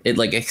 it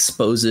like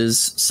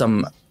exposes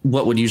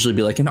what would usually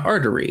be like an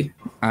artery,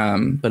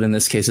 but in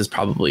this case is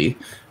probably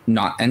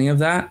not any of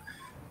that.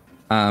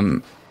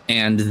 And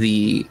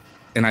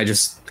I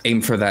just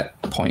aim for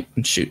that point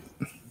and shoot.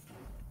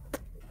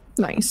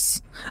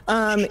 Nice.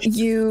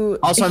 You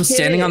also, I'm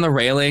standing it. on the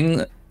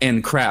railing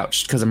and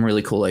crouched because I'm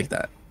really cool like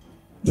that.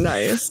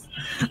 Nice.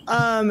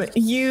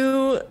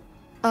 You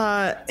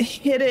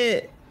hit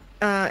it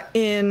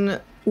in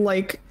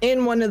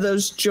one of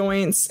those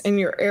joints, and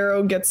your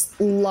arrow gets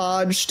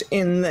lodged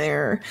in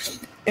there,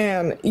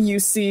 and you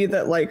see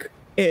that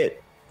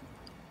it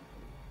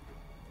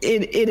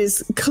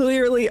is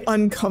clearly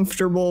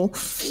uncomfortable.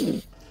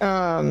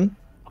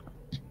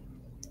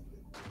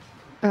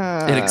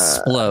 It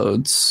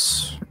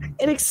explodes.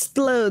 It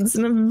explodes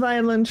in a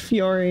violent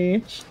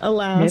fury.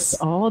 Alas. It's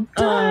all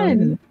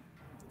done.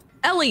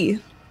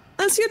 Ellie,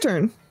 that's your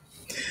turn.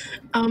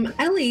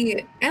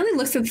 Ellie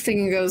looks at the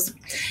thing and goes,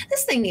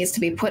 this thing needs to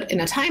be put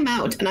in a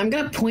timeout, and I'm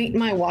going to point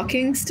my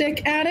walking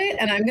stick at it,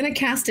 and I'm going to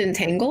cast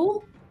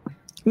Entangle.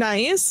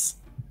 Nice.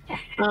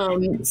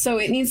 So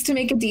it needs to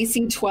make a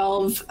DC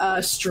 12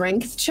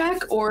 strength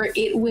check, or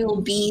it will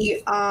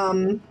be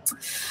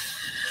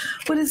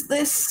What is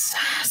this?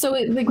 So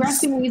the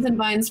grassy weeds and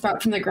vines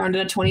sprout from the ground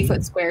in a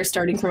 20-foot square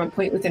starting from a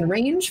point within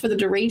range. For the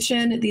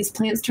duration, these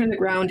plants turn the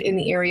ground in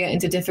the area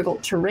into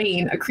difficult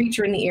terrain. A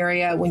creature in the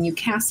area, when you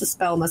cast a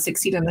spell, must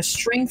succeed on a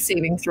strength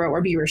saving throw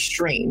or be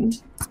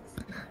restrained.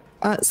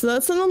 So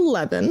that's an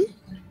 11.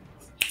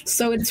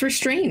 So it's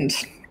restrained.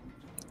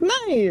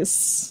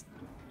 Nice.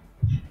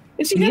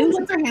 And she kind of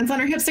puts her hands on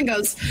her hips and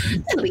goes,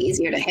 it'll be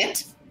easier to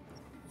hit.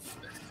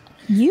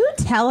 You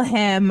tell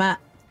him,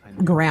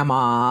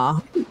 Grandma.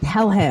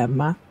 Tell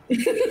him.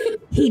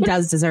 He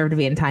does deserve to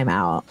be in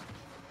timeout.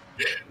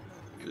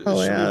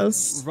 Oh, Should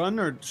yes. we run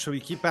or should we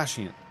keep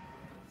bashing it?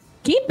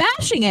 Keep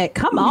bashing it.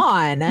 Come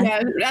on.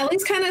 Yeah,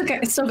 Ellie's kind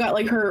of still got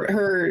like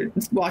her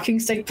walking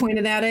stick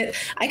pointed at it.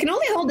 I can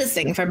only hold this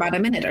thing for about a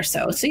minute or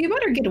so you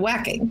better get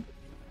whacking.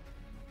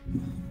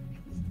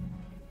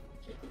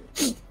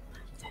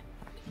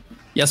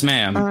 Yes,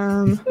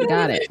 ma'am. We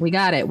got it. We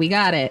got it. We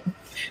got it.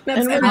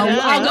 That's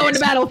I'll go into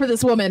battle for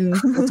this woman.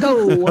 Let's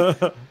go.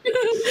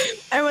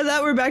 And with that,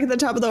 we're back at the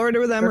top of the order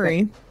with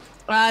Emery.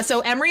 So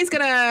Emery's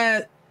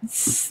gonna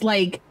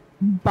like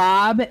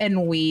bob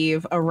and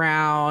weave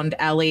around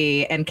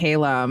Ellie and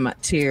Calum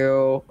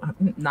to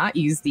not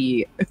use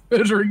the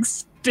measuring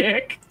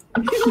stick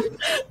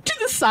to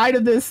the side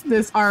of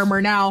this armor.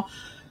 Now,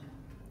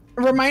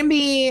 remind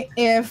me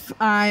if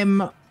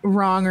I'm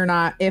wrong or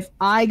not. If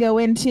I go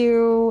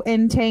into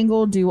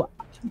entangle,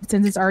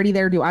 since it's already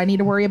there, do I need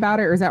to worry about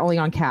it, or is that only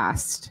on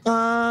cast?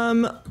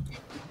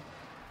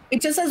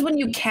 It just says when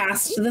you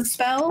cast the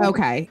spell.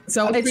 Okay,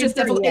 so it's just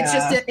difficult.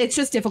 Yeah. It's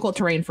just difficult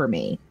terrain for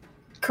me.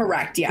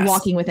 Correct. Yes.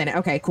 Walking within it.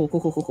 Okay. Cool.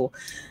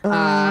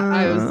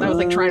 I was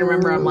like trying to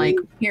remember. I'm like,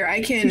 here.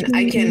 I can. So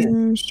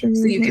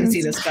you can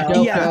see the spell.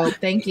 dope, Yeah. dope.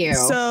 Thank you.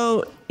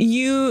 So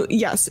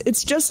yes,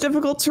 it's just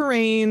difficult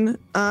terrain.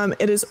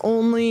 It is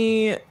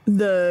only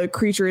the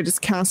creature it is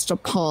cast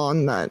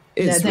upon that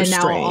is then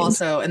restrained. now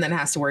also, and then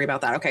has to worry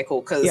about that. Okay.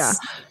 Cool. Because Yeah.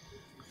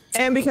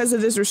 And because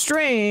it is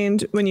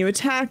restrained, when you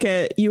attack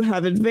it, you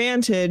have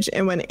advantage,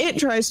 and when it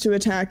tries to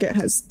attack, it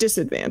has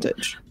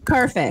disadvantage.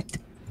 perfect.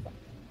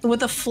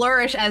 With a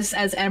flourish, as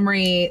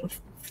Emery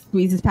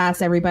squeezes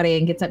past everybody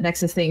and gets up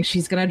next to this thing,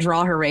 she's gonna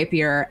draw her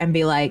rapier and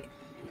be like,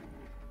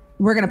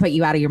 "We're gonna put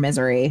you out of your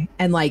misery,"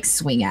 and like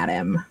swing at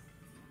him.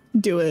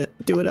 Do it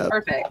up.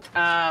 Perfect.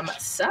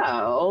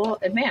 So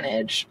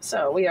advantage.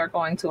 So we are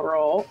going to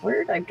roll.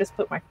 Where did I just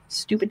put my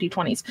stupid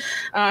d20s?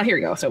 Here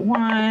we go. So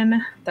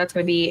 1. That's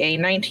going to be a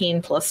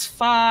 19 plus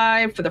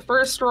 5 for the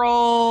first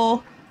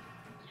roll.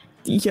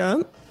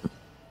 Yeah.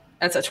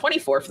 That's a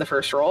 24 for the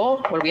first roll.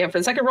 What do we have for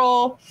the second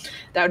roll?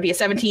 That would be a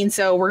 17.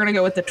 So we're going to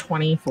go with the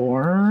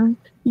 24.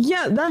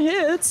 Yeah, that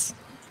hits.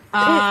 They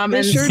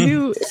And sure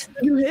do.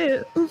 You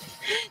hit.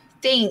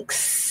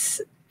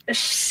 Thanks.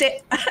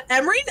 Shit.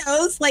 Emery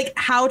knows like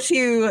how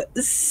to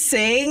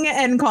sing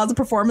and cause a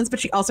performance,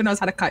 but she also knows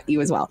how to cut you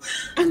as well.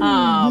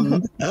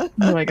 What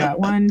do I got?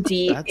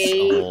 1d8. That's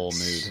a whole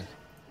mood.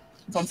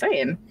 That's what I'm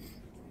saying.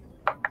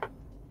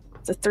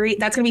 It's a 3.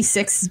 That's gonna be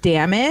 6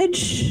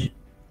 damage.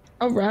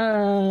 All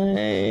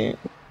right.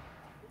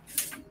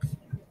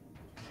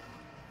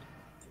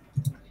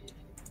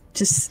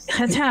 Just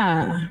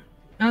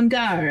on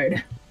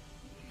guard.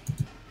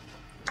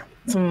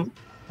 Some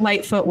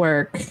light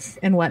footwork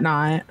and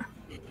whatnot.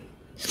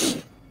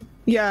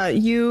 Yeah,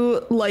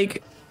 you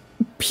like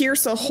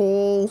pierce a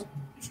hole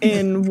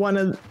in one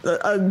of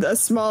a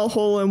small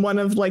hole in one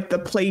of like the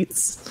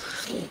plates.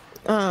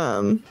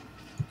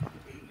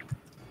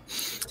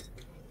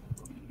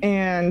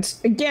 And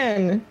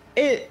again,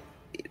 it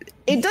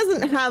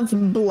doesn't have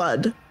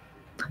blood,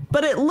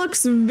 but it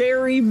looks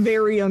very,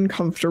 very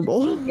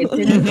uncomfortable. It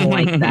didn't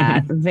like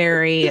that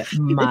very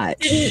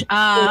much.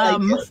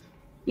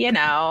 You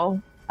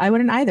know, I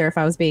wouldn't either if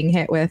I was being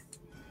hit with.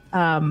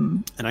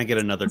 And I get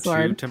another 2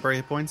 Sword. temporary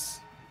hit points?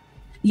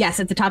 Yes,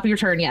 at the top of your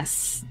turn.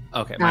 Yes.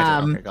 Okay, my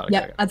turn. Okay, got it.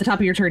 Yep. Got it. At the top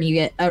of your turn, you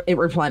get it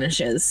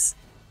replenishes.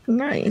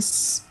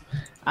 Nice.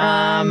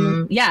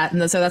 Yeah.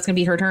 So that's gonna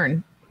be her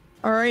turn.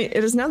 All right,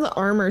 it is now the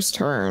armor's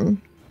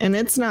turn, and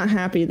it's not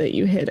happy that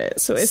you hit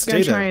it, so it's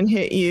going Stay to try there. and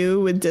hit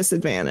you with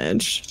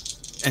disadvantage.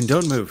 And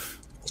don't move.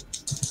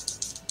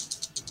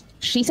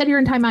 She said you're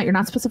in timeout. You're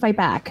not supposed to fight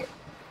back.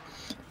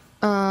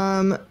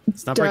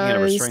 It's not breaking out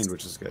of Does restrained,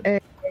 which is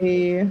good.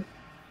 A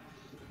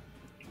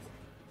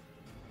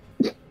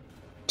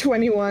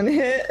 21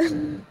 hit.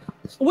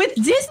 With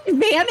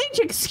disadvantage?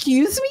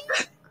 Excuse me?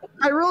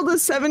 I rolled a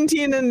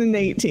 17 and an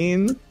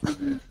 18.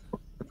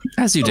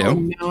 As you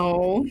do.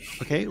 No.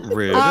 Okay,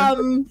 rude.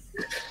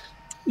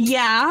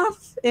 Yeah,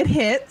 it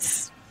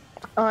hits.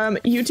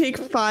 You take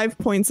 5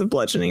 points of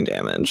bludgeoning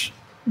damage.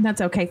 That's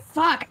okay.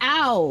 Fuck.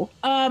 Ow.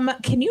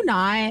 Can you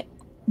not?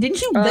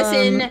 Didn't you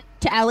listen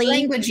to Ellie?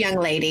 Language, young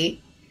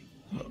lady.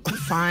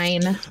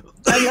 Fine. And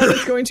then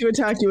it's going to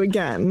attack you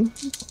again.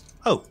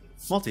 Oh,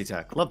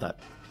 multi-attack. Love that.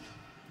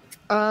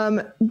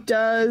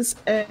 Does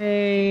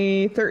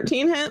a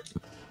 13 hit?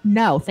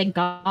 No, thank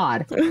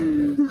God.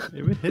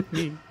 It would hit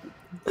me.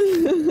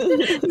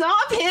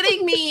 Stop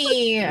hitting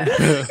me.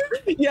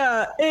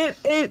 Yeah,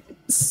 it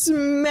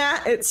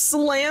it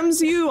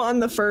slams you on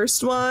the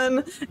first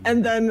one,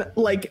 and then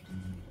like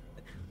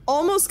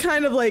almost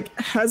kind of like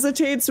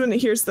hesitates when it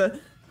hears the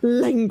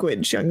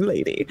language, young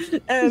lady,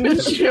 and like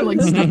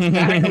steps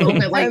back a little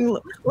bit, like, and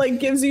like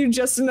gives you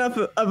just enough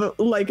of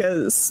like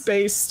a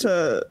space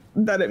to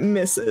that it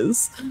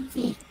misses.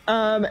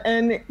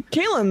 And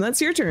Caleb, that's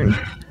your turn.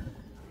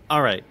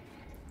 All right.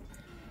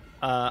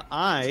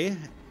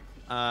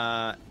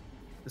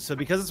 So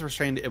because it's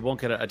restrained, it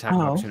won't get an attack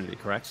opportunity,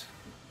 correct?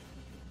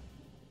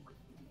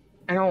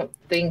 I don't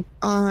think.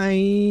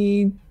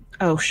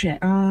 Oh shit.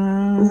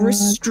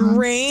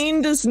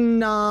 Restrain does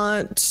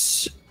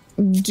not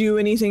do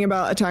anything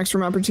about attacks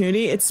from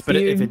opportunity. Its speed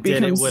But if it did,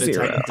 it becomes would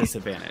 0. attack at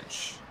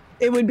disadvantage.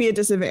 It would be a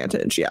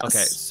disadvantage, yes.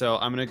 Okay, so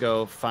I'm going to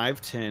go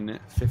 5, 10,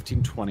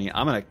 15, 20.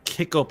 I'm going to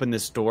kick open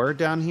this door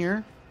down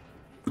here.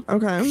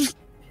 Okay.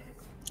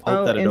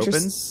 Hope that it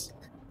opens.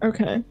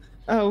 Okay.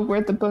 Oh,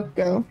 where'd the book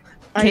go?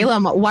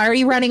 Caleb, why are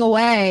you running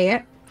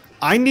away?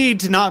 I need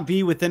to not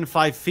be within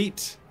 5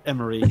 feet,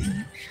 Emery.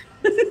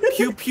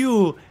 Pew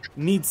Pew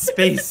needs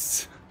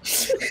space.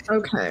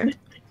 Okay.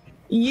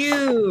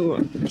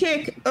 You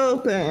kick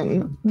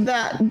open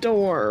that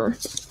door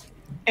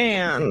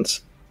and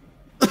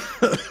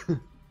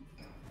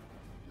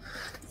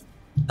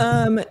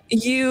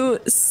you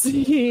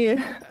see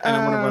And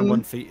I want to run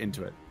 1 feet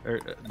into it.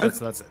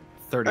 That's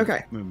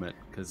 30 movement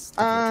because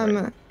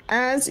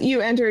as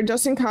you enter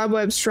Dustin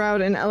Cobwebs shroud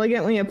an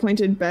elegantly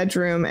appointed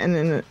bedroom and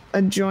an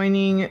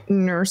adjoining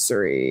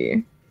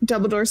nursery.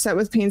 Double door set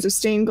with panes of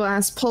stained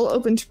glass pull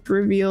open to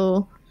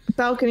reveal a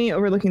balcony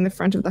overlooking the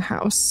front of the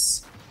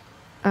house.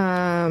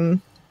 Shoot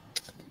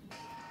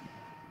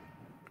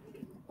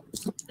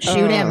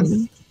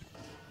him.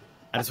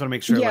 I just want to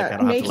make sure like I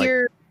don't have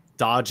to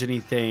dodge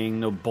anything.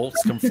 No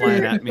bolts come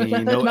flying at me.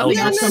 No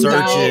eldritch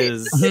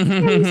surges.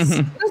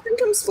 Nothing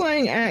comes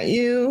flying at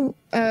you.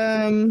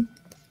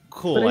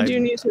 Cool. But I do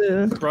need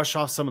to brush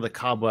off some of the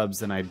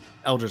cobwebs and I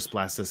eldritch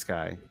blast this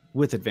guy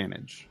with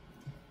advantage.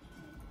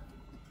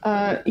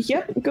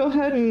 Yep. Go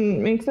ahead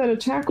and make that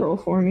attack roll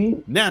for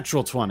me.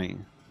 Natural 20.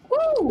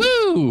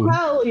 Woo!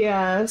 Hell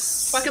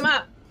yes. Fuck him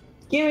up.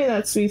 Give me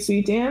that sweet,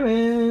 sweet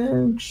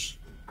damage.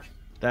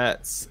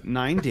 That's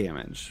 9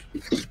 damage.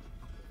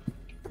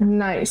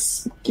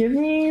 Nice. Give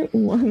me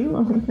 1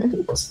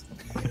 moment.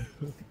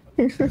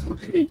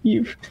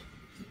 You.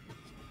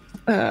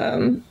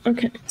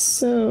 Okay,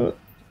 so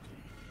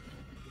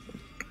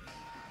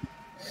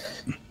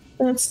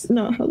that's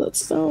not how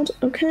that's spelled.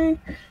 Okay.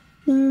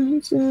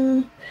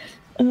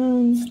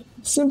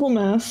 Simple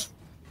math.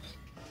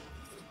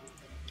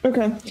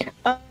 Okay.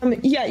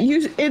 Yeah,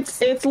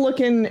 it's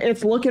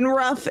looking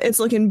rough, it's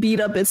looking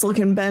beat up, it's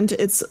looking bent,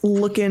 it's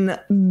looking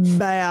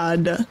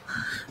bad.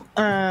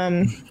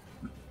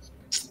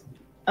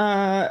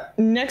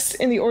 Next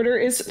in the order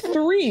is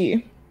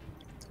 3.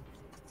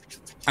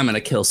 I'm gonna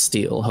kill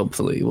Steel,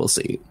 hopefully. We'll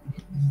see.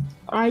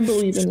 I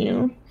believe in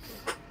you.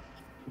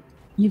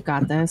 You've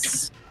got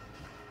this.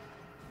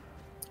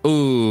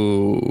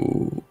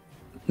 Ooh.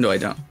 No, I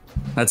don't.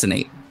 That's an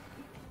 8.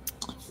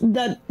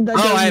 That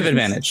I have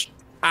advantage.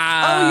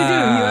 Oh, you do. You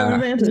have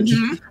advantage.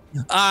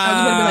 I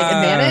was gonna be like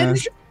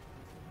advantage.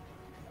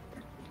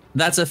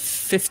 That's a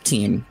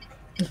 15.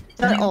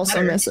 That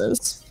also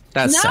misses.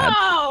 That's sad.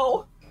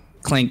 No.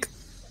 Clink.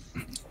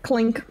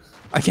 Clink.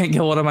 I can't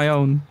kill one of my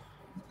own.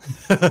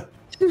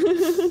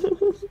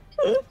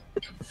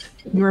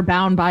 You are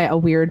bound by a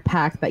weird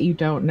pact that you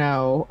don't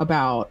know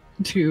about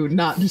to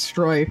not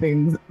destroy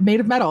things made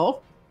of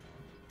metal.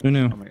 Who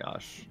knew? Oh my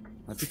gosh.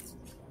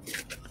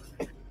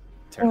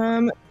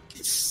 Terrible.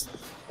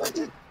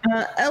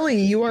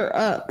 Ellie, you are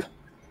up.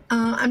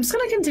 I'm just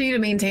going to continue to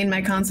maintain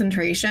my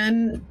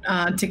concentration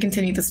to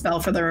continue the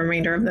spell for the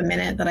remainder of the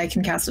minute that I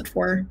can cast it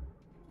for.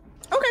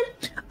 Okay.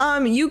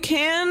 You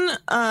can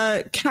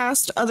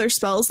cast other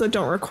spells that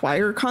don't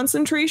require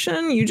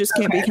concentration. You just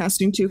can't be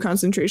casting 2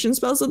 concentration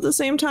spells at the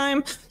same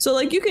time. So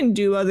like you can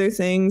do other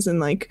things and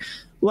like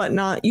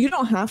whatnot. You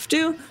don't have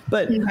to,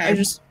 but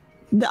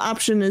the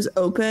option is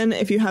open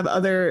if you have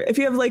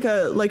like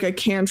a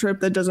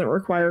cantrip that doesn't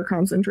require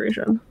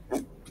concentration.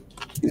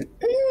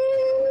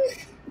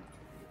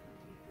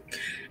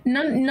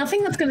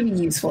 Nothing that's going to be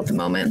useful at the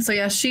moment. So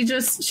yeah, she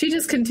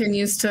just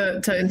continues to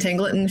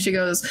entangle it, and she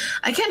goes,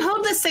 "I can't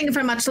hold this thing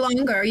for much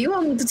longer. You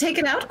all need to take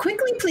it out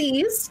quickly,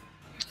 please."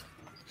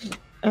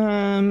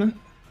 All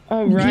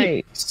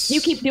right.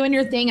 You keep doing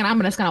your thing, and I'm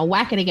just gonna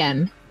whack it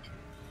again.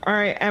 All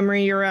right,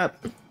 Emery, you're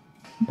up.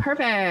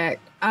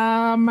 Perfect.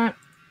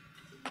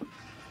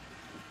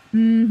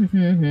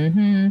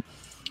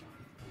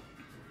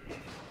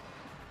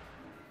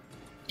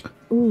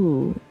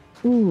 Ooh,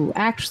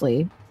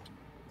 actually.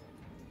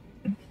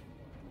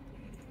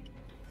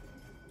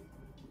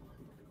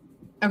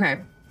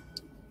 Okay.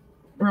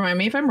 Remind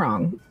me if I'm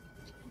wrong.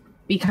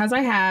 Because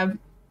I have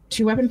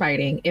 2-weapon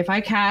fighting, if I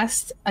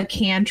cast a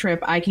cantrip,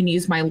 I can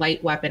use my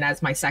light weapon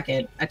as my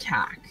second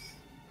attack.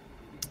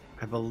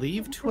 I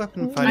believe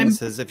two-weapon fighting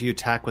says if you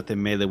attack with a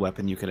melee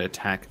weapon, you can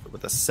attack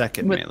with a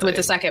second melee. With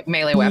the second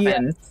melee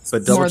weapon.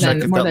 But double check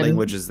if that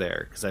language is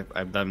there, because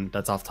I've done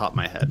that's off the top of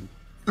my head.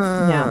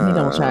 Yeah, let me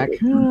double check.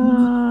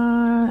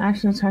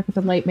 Action attack with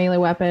a light melee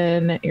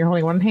weapon. You're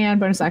holding one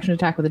hand. Bonus action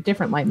attack with a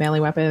different light melee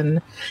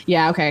weapon.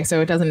 Yeah, okay. So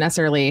it doesn't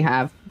necessarily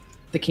have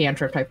the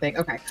cantrip type thing.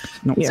 Okay.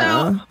 Nope.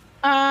 Yeah. So,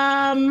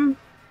 I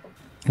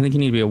think you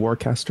need to be a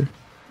warcaster.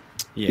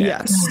 Yeah.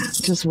 Yes.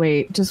 Just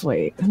wait.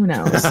 Who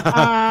knows?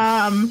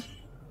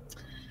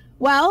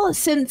 Well,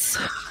 since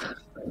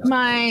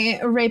my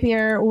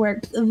rapier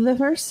worked the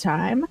first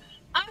time,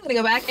 I'm going to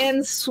go back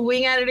and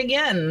swing at it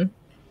again.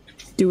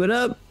 Do it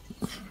up.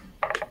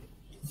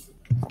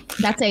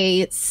 That's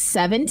a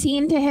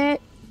 17 to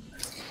hit.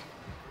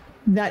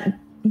 That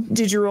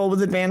did you roll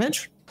with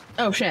advantage?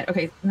 Oh, shit.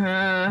 Okay.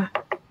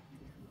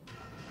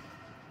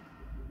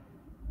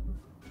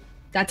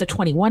 That's a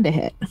 21 to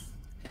hit.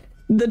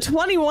 The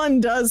 21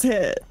 does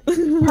hit.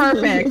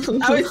 Perfect.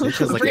 I was like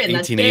forgetting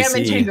that 18 damn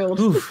AC.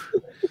 entangled.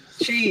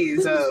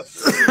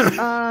 Jesus. Go ahead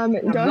and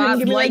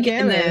give me that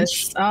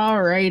damage.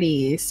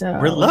 Alrighty. So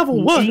We're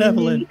level 1,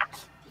 Evelyn.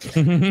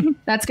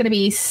 that's going to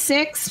be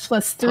 6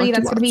 plus 3.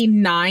 That's going to be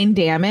 9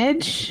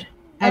 damage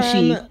as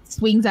she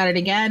swings at it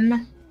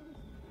again.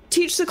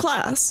 Teach the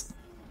class.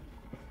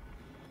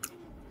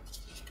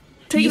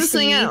 Take this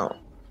thing out.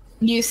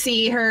 You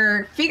see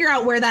her figure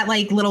out where that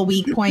like little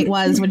weak point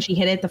was when she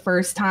hit it the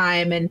first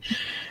time, and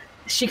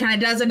she kind of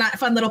does a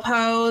fun little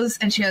pose,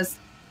 and she goes,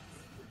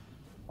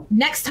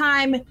 "Next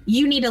time,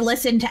 you need to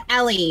listen to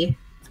Ellie."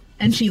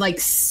 And she like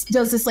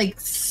does this like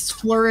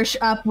flourish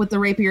up with the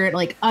rapier, at,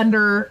 like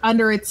under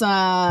its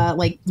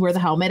like where the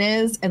helmet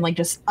is, and like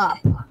just up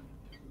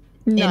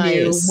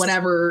into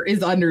whatever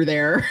is under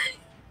there.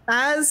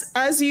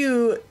 As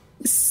you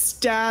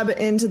stab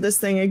into this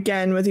thing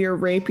again with your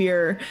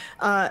rapier,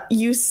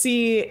 you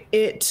see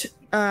it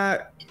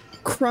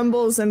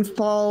crumbles and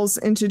falls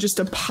into just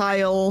a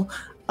pile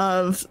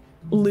of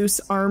loose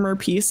armor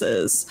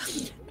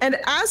pieces. And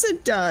as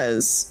it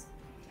does,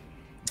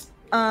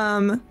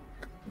 Callum,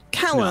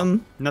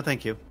 No,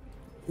 thank you.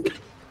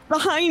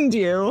 behind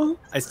you,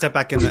 I step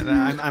back in.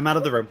 I'm out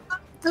of the room.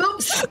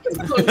 Oops.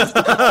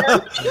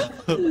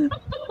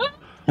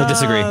 I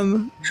disagree.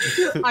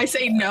 I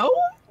say no.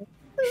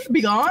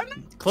 Be gone.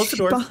 Close the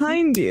door.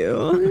 Behind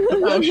you,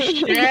 Oh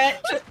shit.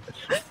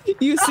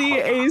 you see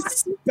a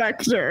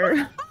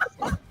specter.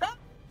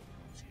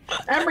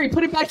 Emery,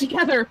 put it back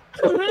together.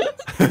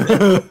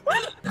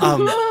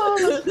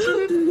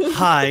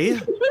 Hi.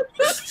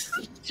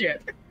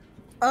 Shit.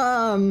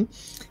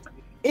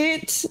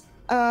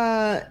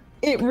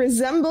 It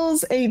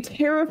resembles a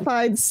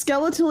terrified,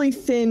 skeletally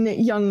thin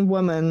young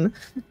woman,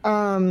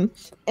 and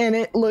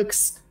it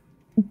looks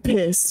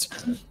pissed.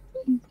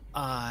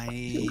 Are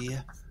you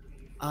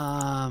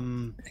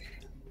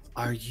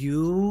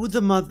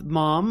the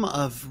mom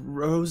of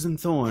Rose and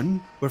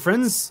Thorn? We're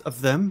friends of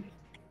them.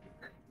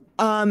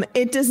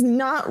 It does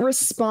not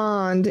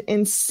respond.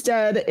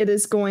 Instead, it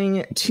is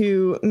going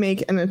to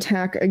make an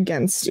attack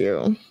against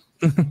you.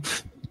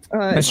 It's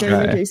going to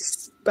make a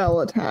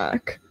spell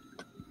attack.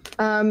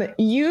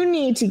 You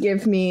need to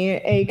give me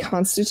a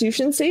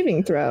Constitution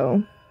saving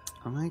throw.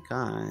 Oh my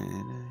god.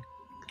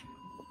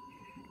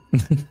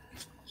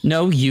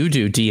 No, you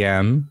do,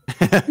 DM.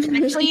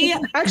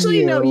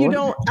 Actually, no, you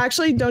don't.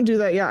 Actually, don't do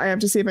that. Yeah, I have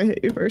to see if I hit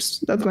you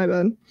first. That's my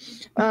bad.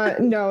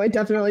 No, it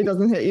definitely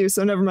doesn't hit you.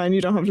 So never mind. You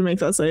don't have to make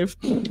that save.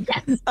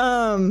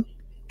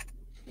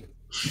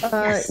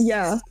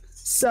 Yeah.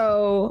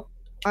 So,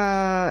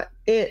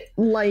 it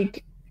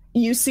like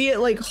you see it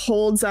like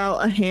holds out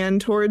a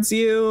hand towards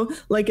you,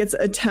 like it's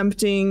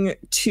attempting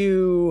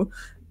to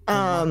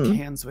Lock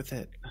hands with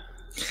it.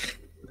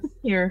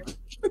 Here.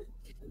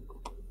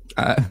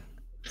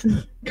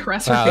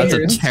 Caress her Wow, that's a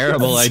fingers.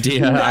 terrible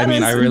idea. I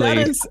mean,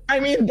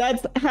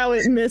 that's how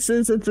it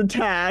misses its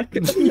attack.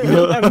 I'm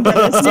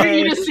gonna say.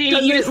 You just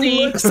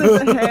see. Looks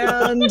at the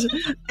hand,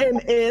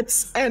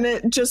 and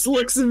it just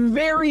looks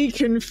very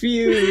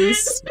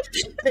confused.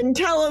 And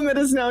tell him it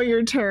is now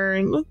your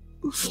turn.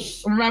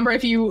 Remember, I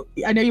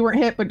know you weren't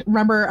hit, but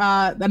remember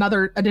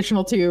another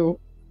additional 2.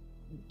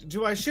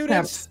 Do I shoot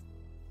Taps.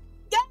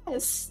 it?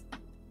 Yes.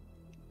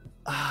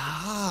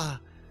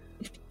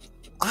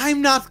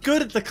 I'm not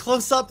good at the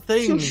close-up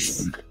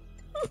things.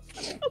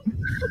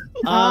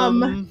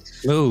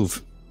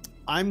 move.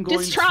 I'm going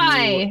Just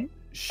try.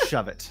 to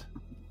shove it.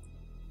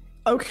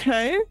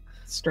 Okay.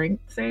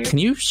 Strength save. Can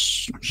you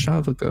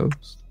shove a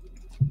ghost?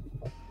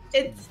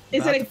 Is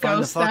About it a to find the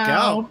ghost fuck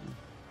now? out.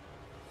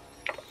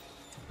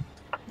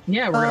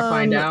 Yeah, we're gonna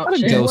find out. what a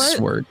Shit. Ghost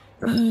word.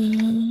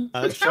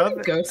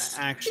 Shove Ghosts.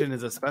 action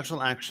is a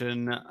special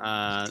action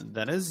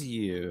that is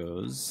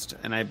used,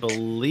 and I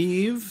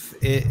believe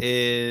it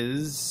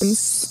is.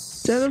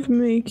 Instead of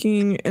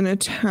making an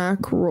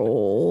attack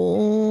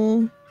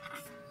roll,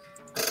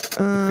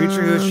 The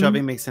creature who is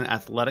shoving makes an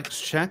athletics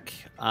check,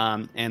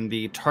 and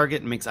the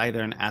target makes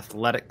either an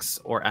athletics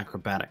or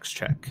acrobatics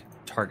check.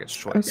 Target's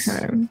choice.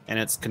 Okay. And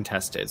it's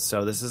contested,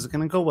 so this is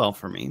going to go well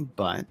for me,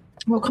 but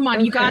Well, come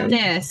on, you got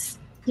Okay. this.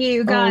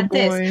 You got boy.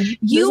 this.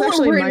 You This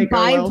actually were might go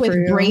imbibed well for with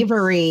you.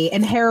 bravery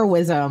and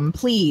heroism.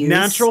 Please.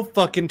 Natural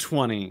fucking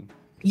 20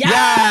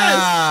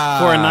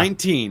 Yes! for a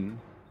 19.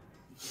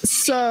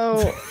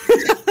 So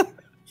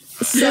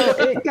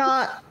it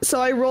got. So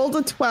I rolled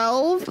a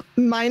 12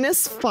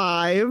 minus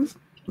 5.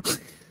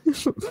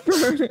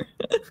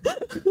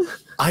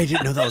 I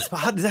didn't know that was.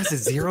 That's a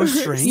 0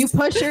 strength. You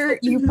push her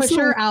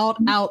out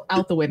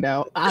the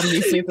window.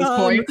 Obviously, at this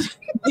point,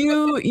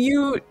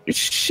 you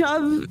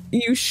shove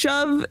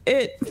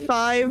it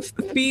 5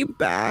 feet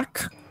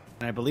back.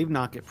 And I believe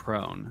knock it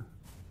prone.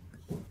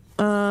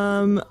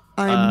 I'm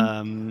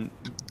The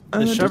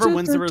shover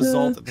wins the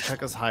result if the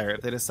check is higher.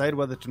 If they decide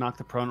whether to knock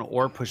the prone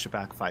or push it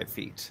back 5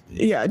 feet.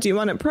 Yeah. Do you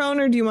want it prone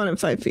or do you want it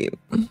 5 feet?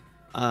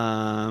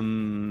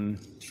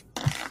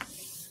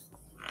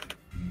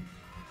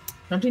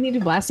 don't you need to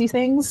blast these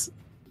things?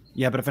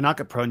 Yeah, but if I knock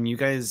it prone, you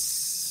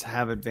guys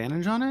have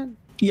advantage on it?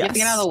 You Yes. have to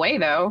get out of the way,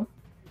 though.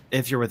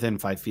 If you're within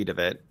 5 feet of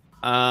it.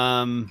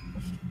 I'm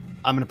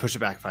going to push it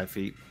back 5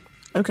 feet.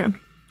 Okay.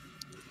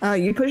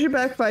 You push it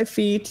back 5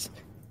 feet.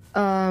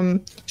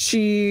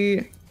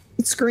 She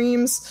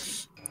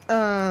screams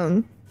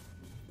a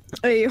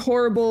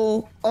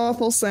horrible,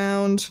 awful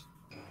sound.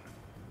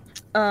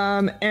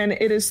 And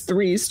it is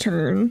 3's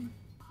turn.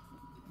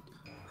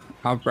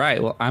 All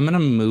right. Well, I'm going to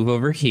move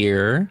over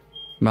here.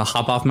 I'm going to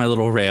hop off my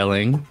little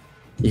railing.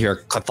 You hear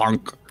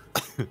ka-thunk.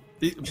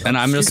 And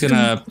I'm just going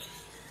to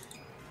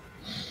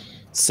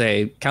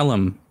say,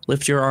 Callum,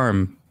 lift your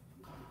arm.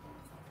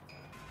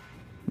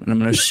 And I'm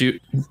going to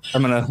shoot.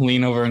 I'm going to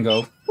lean over and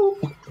go.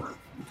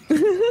 Do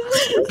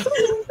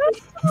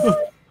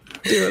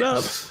it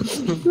up.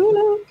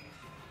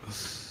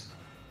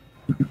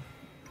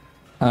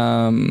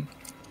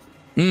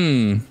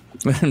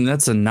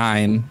 That's a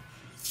 9.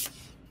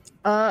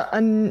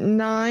 A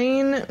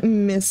 9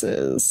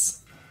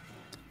 misses.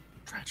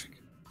 Tragic.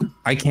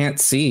 I can't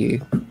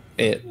see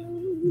it.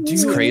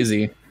 It's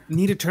crazy.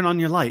 Need to turn on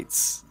your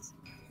lights.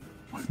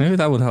 Maybe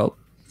that would help.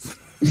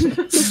 And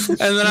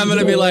then I'm going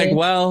to be like,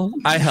 well,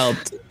 I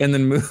helped. And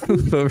then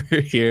move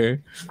over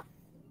here.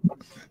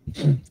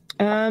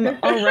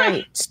 All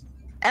right.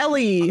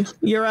 Ellie,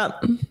 you're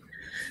up.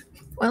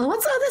 Well,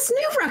 what's all this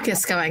new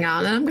ruckus going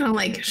on? And I'm gonna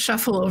like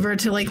shuffle over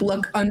to like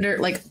look under,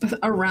 like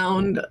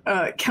around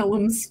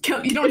Kellum's.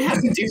 You don't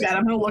have to do that.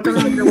 I'm gonna look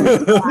around your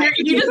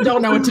You just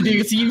don't know what to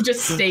do, so you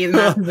just stay in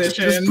that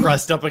position. Just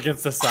pressed up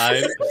against the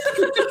side.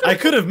 I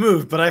could have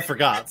moved, but I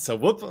forgot. So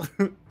whoop.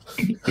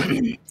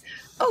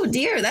 Oh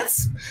dear,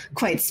 that's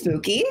quite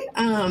spooky.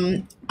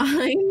 I'm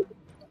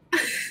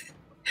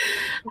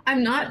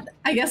not.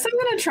 I guess I'm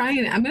gonna try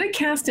and I'm gonna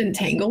cast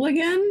Entangle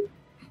again.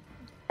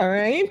 All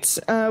right.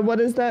 What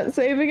does that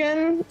save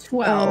again?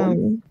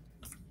 12.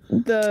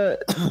 The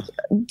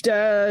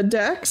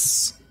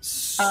dex?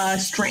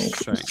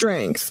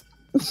 Strength.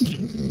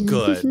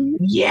 Good.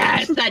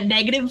 Yes, that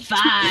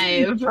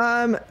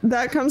 -5.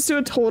 That comes to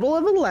a total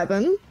of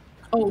 11.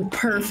 Oh,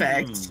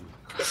 perfect.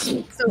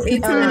 So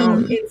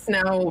it's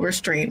now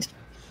restrained.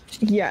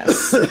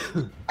 Yes.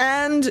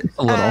 And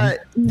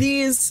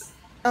these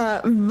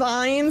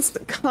vines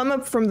come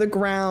up from the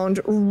ground,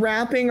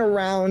 wrapping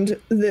around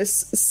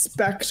this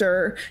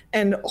specter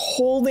and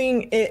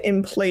holding it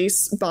in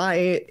place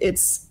by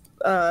its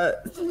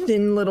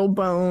thin little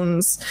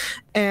bones,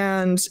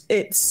 and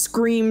it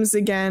screams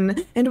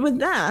again. And with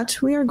that,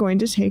 we are going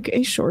to take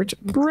a short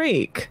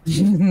break.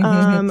 We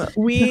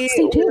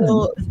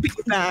will be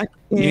back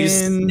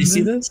in You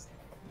see this?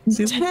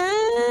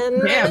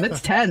 10. Yeah,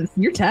 that's tense.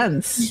 You're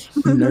tense.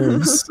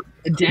 Nerves.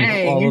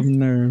 Dang. All of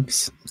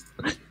nerves.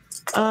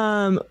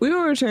 We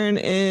will return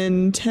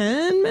in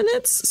 10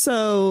 minutes.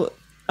 So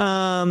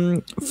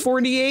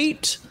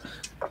 48.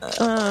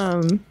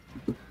 And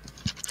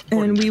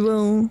we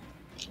will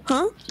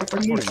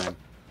 49.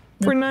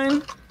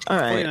 49. All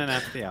right. 49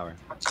 after the hour.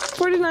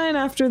 49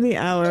 after the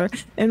hour,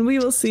 and we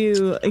will see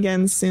you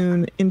again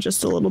soon in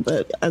just a little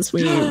bit as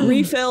we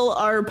refill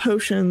our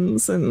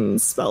potions and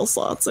spell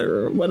slots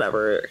or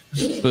whatever.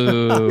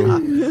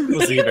 Boo.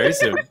 We'll see you very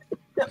soon.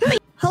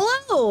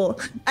 Hello,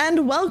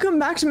 and welcome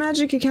back to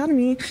Magic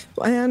Academy,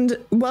 and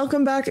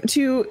welcome back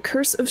to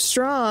Curse of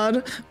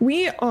Strahd.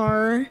 We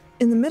are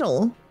in the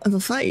middle of a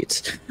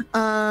fight.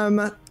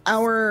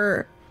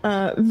 Our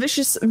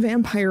vicious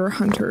vampire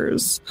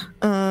hunters,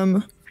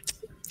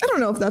 I don't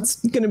know if that's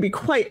going to be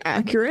quite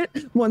accurate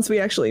once we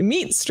actually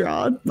meet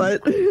Strahd, but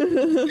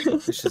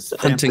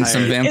Hunting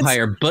some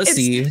vampire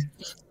bussy.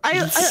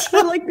 I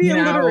like the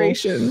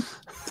alliteration.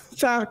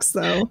 Facts,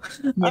 though.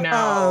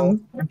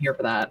 I'm here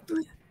for that.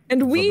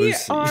 And we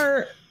Babusi.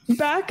 are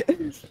back.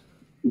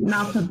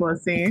 Not the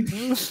bussy.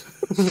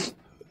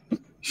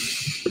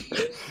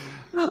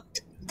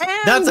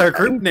 That's our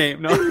group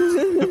name. No.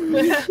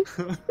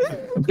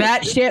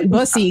 That shit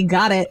bussy.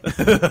 Got it.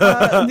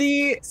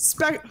 The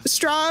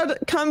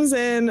Strahd comes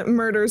in,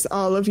 murders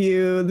all of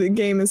you. The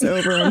game is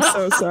over. I'm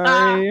so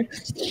sorry.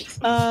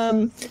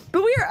 But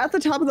we are at the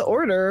top of the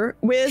order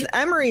with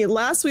Emery.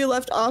 Last we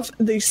left off,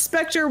 the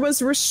specter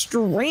was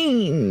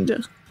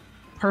restrained.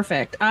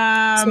 Perfect.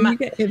 So you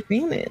get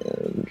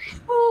advantage.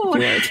 You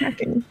are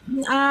attacking.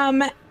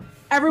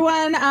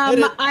 Everyone,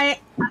 I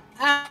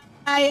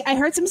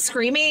heard some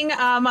screaming.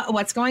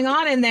 What's going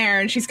on in there?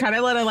 And she's kind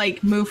of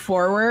like move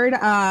forward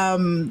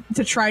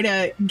to try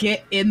to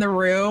get in the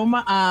room.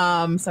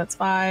 So that's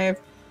 5,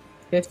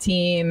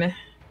 15,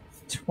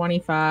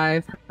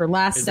 25. Her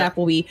last step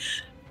will be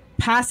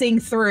passing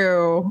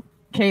through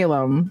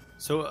Calum.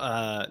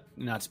 So,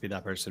 not to be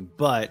that person,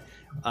 but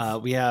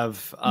we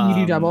have You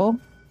do double.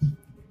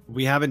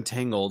 We have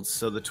entangled,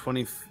 so the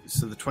 20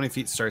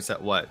 feet starts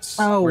at what?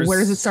 Oh, where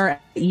does it start?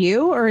 At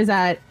you, or is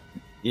that?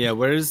 Yeah,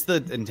 where does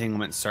the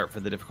entanglement start for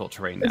the difficult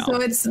terrain now?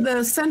 So it's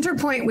the center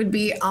point would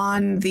be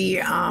on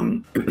the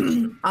on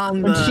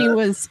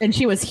the. And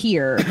she was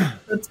here.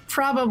 It's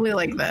probably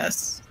like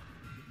this.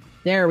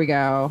 There we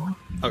go.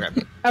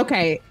 Okay.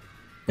 Okay.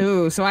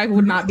 Ooh, so I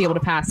would not be able to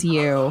pass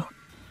you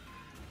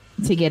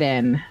to get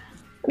in. I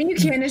mean, you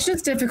can. It's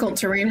just difficult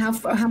terrain.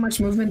 How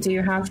much movement do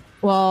you have?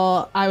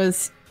 Well, I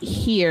was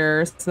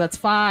here, so that's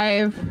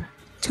 5,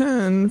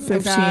 10,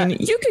 15.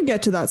 You could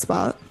get to that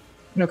spot.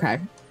 Okay.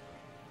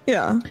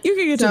 Yeah, you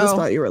could get to the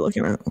spot you were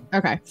looking at.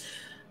 Okay.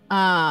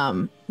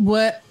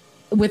 What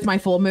with my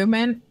full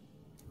movement?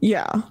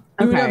 Yeah.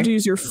 You would have to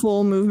use your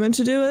full movement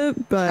to do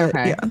it, but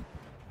yeah.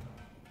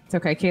 It's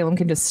okay. Caleb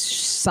can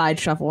just side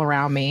shuffle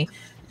around me.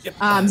 Yep.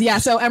 Yeah,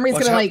 so Emery's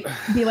gonna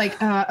be like,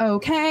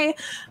 okay.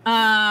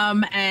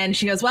 And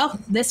she goes, well,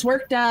 this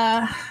worked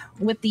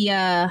with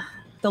the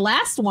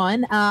last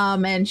one.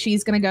 And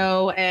she's gonna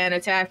go and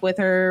attack with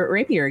her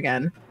rapier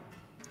again.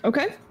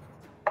 Okay.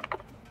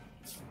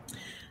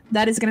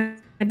 That is gonna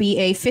be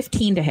a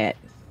 15 to hit.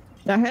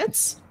 That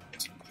hits?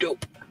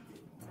 Nope.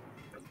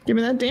 Give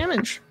me that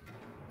damage.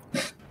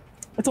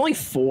 It's only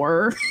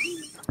 4.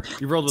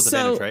 You rolled with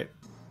advantage, right?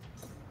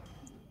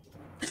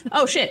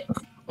 Oh shit.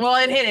 Well,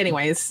 it hit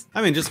anyways.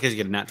 I mean, just in case you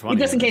get a nat 20.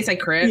 Just in case I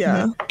crit.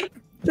 Yeah.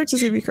 Check to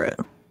see if you crit.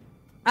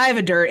 I have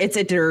it's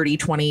a dirty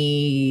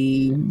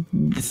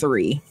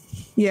 23.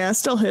 Yeah,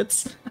 still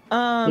hits.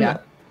 Yeah.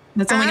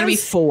 That's only going to be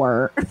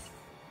 4.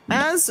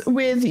 As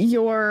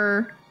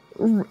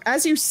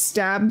you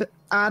stab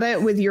at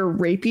it with your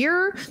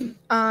rapier,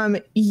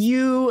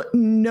 you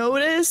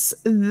notice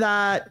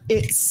that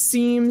it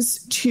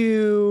seems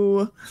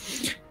to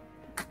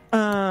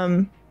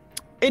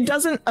it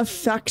doesn't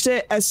affect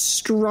it as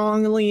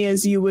strongly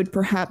as you would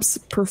perhaps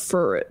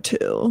prefer it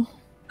to.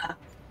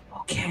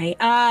 Okay.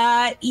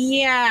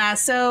 Yeah.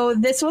 So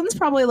this one's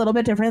probably a little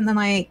bit different than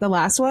like the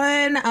last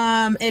one.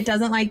 It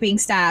doesn't like being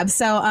stabbed.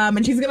 So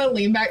and she's gonna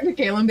lean back to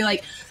Kayla and be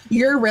like,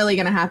 "You're really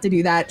gonna have to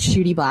do that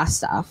shooty blast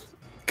stuff."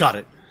 Got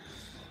it.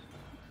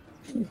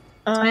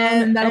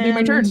 And that'll be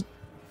my turn.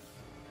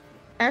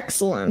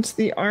 Excellent.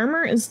 The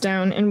armor is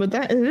down, and with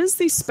that, it is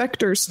the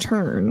Spectre's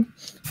turn.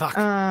 Fuck.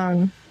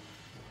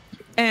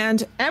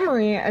 And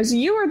Emery, as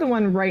you are the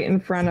one right in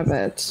front of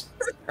it,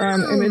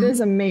 and it is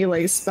a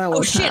melee spell.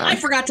 Oh attack. shit! I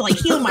forgot to like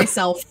heal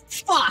myself.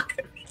 Fuck.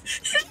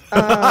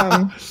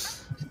 Damn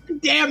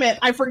it!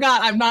 I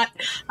forgot.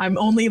 I'm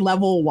only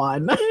level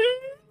 1.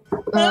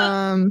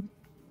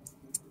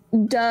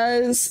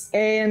 Does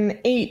an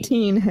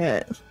 18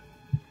 hit?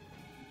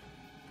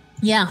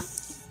 Yeah.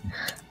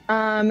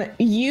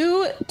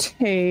 You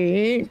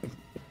take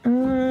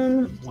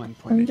 1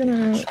 point.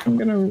 I'm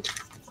gonna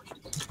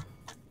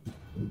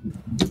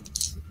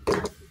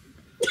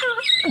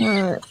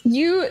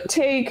you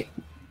take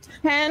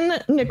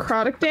 10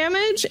 necrotic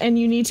damage, and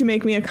you need to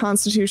make me a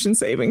Constitution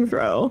saving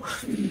throw.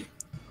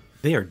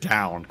 They are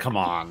down. Come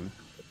on.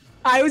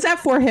 I was at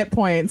 4 hit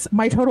points.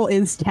 My total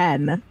is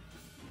 10.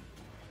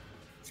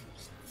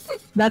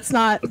 That's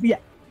not. Yeah,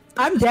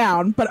 I'm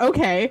down, but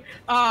okay.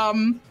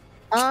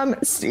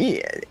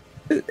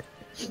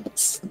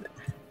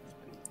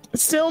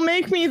 Still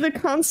make me the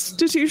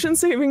Constitution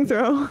saving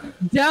throw.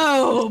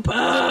 Dope.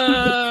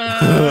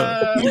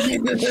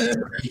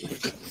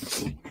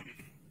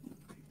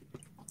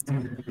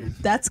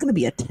 That's gonna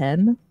be a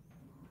 10.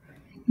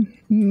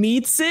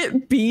 Meets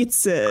it,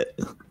 beats it.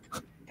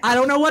 I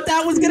don't know what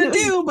that was gonna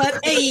do, but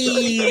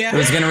hey, It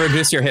was going to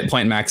reduce your hit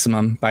point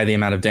maximum by the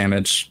amount of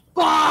damage.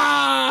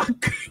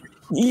 fuck.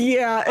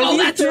 Yeah. Oh,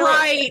 that's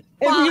right.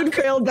 If you'd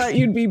failed that,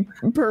 you'd be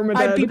permadead.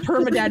 I'd be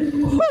permadead.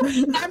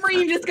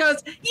 Emery just goes,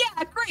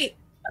 yeah, great.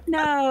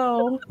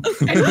 No.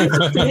 And he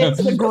just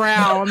hits the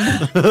ground.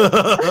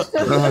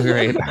 Oh,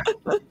 great.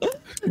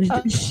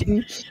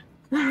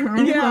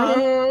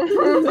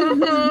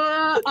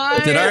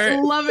 I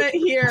love it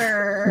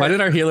here. Why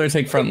did our healer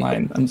take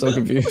frontline? I'm so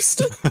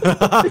confused. Who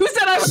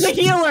said I was the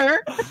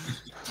healer?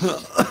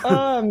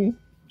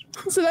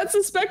 So that's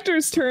the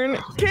Spectre's turn.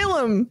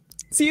 Calum,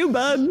 it's you,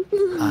 bud.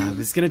 I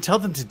was going to tell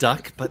them to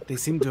duck, but they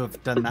seem to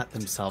have done that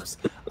themselves.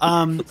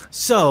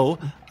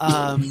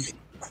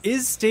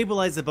 Is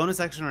stabilize a bonus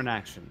action or an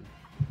action?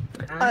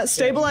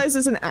 Stabilize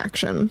is an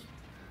action.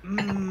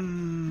 I'm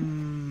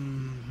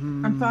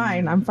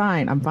fine.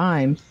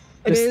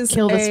 Just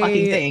kill this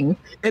fucking thing.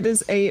 It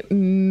is a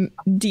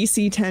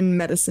DC 10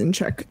 medicine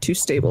check to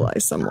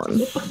stabilize someone.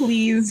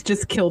 Please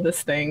just kill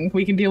this thing.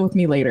 We can deal with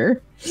me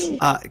later.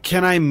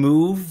 Can I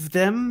move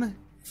them?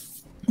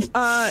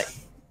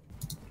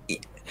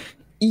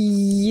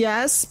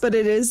 Yes, but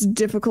it is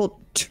difficult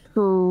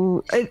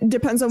to... It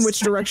depends on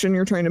which direction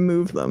you're trying to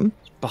move them.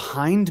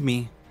 Behind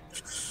me.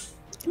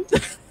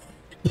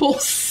 Pull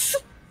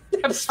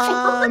steps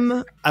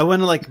forward. I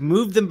want to like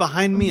move them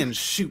behind me and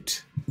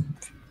shoot.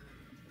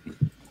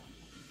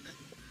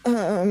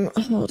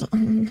 Hold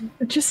on.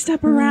 Just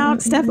step around,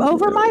 step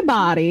over my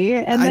body,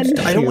 and then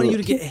I don't want you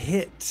to get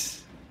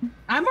hit.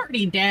 I'm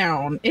already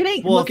down. It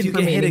ain't Well, looking if you for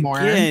get me hit anymore.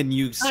 again,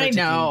 you start I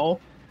know.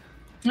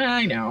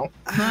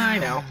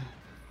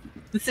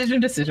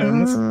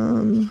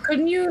 Decisions.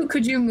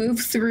 Could you move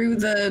through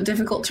the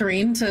difficult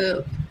terrain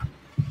to?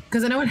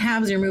 Because I know it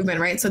halves your movement,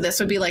 right? So this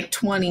would be like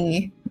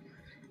 20,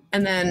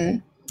 and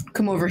then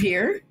come over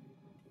here.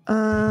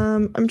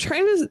 I'm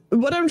trying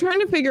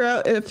to figure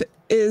out if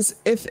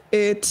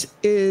it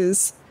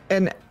is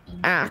an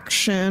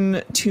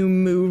action to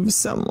move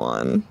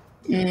someone.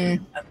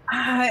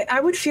 I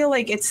would feel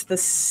like it's the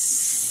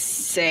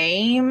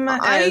same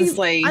as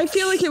like. I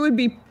feel like it would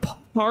be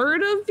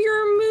part of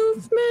your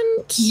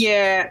movement.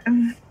 Yeah.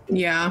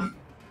 Yeah.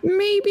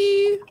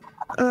 Maybe.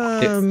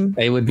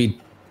 It would be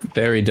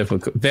very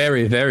difficult,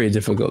 very, very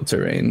difficult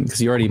terrain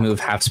because you already move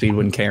half speed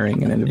when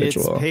carrying an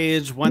individual. It's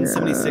page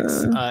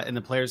 176 in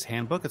the player's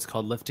handbook. It's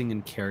called Lifting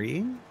and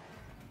Carrying.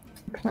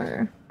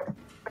 Okay.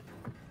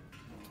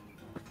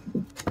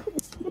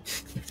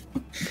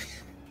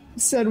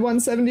 Said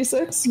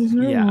 176?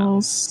 Yeah.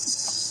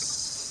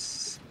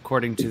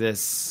 According to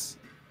this.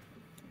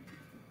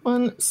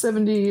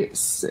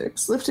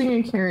 176. Lifting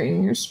and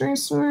carrying. Your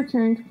strength or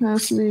carrying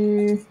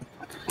capacity.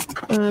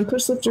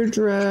 Push, lift, or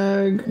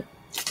drag.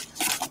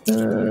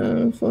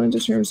 Falling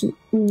determines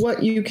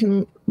what you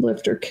can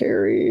lift or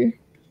carry.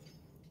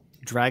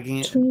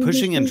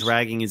 Pushing and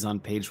dragging is on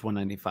page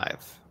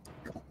 195.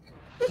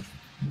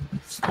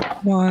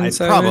 I'd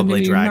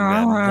probably drag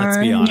them, let's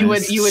be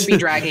honest. You would be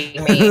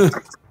dragging me.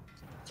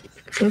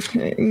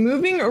 Okay.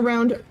 Moving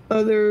around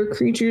other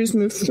creatures.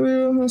 Move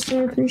through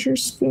hostile creature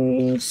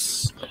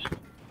space.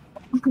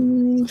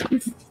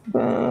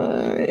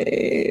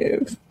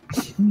 5.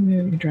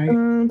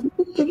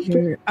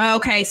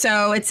 Okay,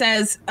 so it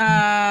says,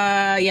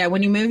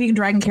 when you move, you can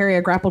drag and carry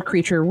a grappled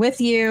creature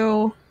with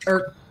you,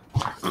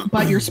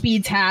 but your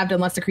speed's halved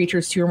unless the creature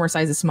is 2 or more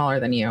sizes smaller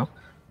than you.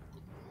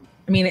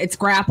 I mean, it's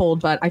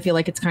grappled, but I feel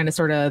like it's kind of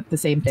sort of the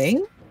same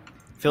thing.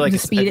 I feel like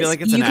it's an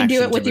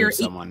action to move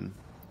someone.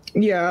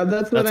 Yeah,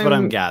 that's what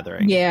I'm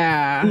gathering.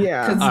 Yeah.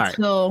 Yeah. Because All it's right.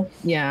 still,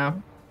 yeah.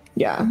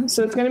 Yeah,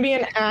 so it's going to be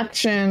an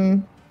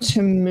action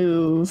to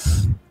move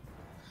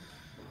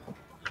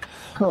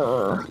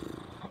her.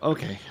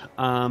 Okay.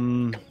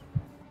 Then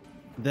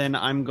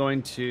I'm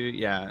going to,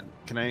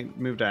 can I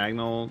move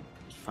diagonal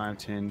 5,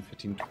 10,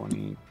 15,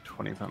 20,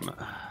 25?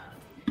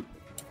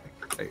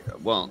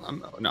 Well, I'm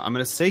going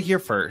to stay here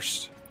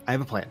first. I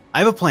have a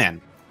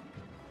plan.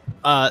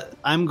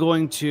 I'm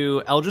going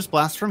to Eldritch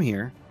Blast from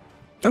here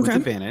with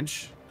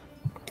advantage.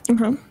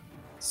 Okay.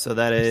 So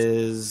that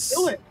is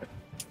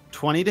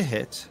 20 to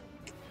hit.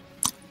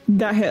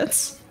 That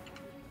hits.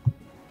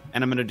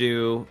 And I'm going to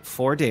do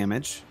 4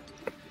 damage.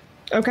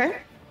 Okay.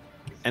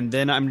 And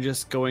then I'm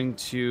just going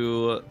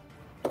to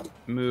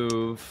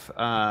move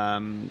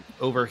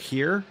over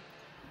here.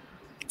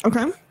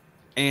 Okay.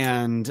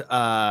 And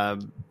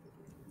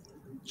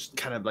just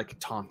kind of like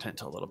taunt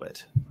it a little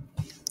bit.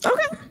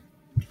 Okay.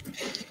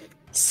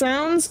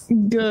 Sounds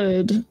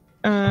good.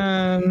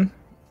 And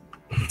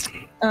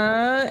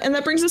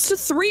that brings us to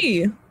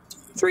 3.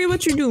 3,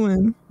 what you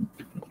doing?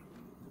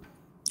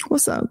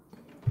 What's up?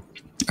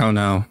 Oh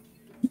no.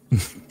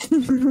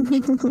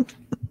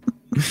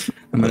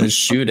 I'm gonna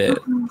shoot it.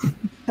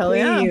 Hell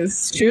yeah.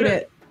 Please, shoot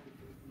it.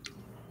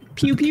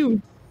 Pew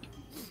pew.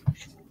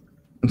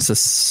 It's a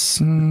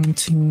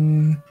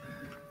 17.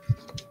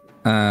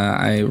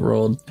 I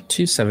rolled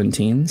 2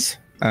 17s.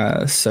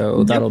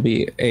 So that'll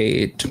be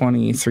a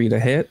 23 to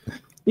hit.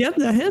 Yep,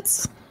 that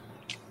hits.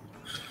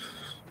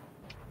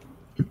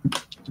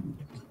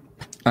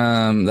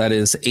 That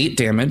is 8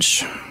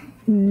 damage.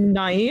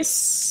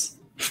 Nice.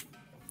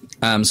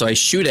 So I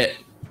shoot it,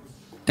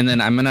 and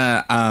then I'm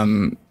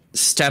gonna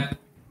step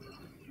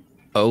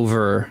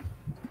over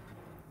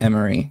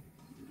Emery.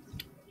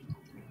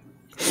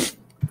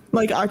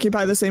 Like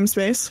occupy the same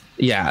space?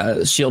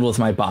 Yeah, shield with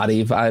my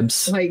body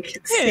vibes. Like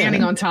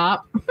standing on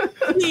top.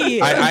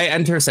 Yeah. I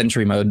enter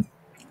sentry mode.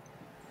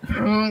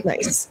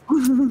 Nice. For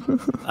the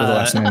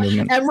last 9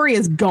 movement. Emery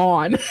is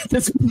gone at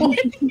this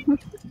point.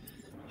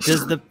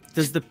 Does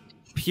the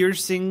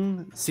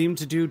piercing seem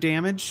to do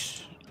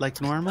damage like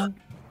normal?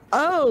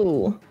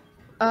 Oh.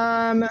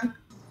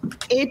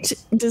 It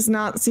does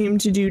not seem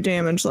to do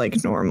damage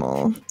like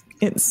normal.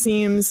 It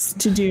seems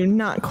to do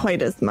not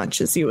quite as much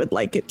as you would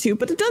like it to,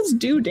 but it does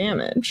do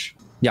damage.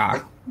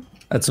 Yeah,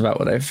 that's about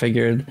what I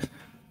figured.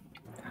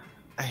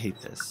 I hate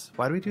this.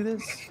 Why do we do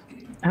this?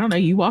 I don't know.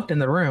 You walked in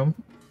the room.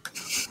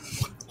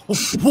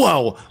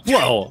 Whoa!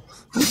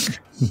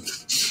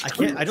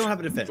 I don't have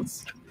a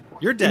defense.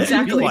 You're dead.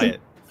 Exactly. Be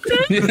quiet.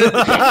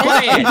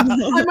 Quiet.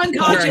 I'm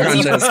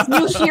unconscious.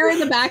 You hear in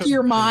the back of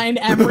your mind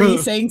Emery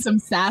saying some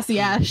sassy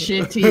ass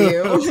shit to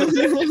you.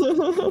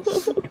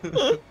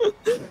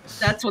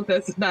 That's what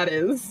that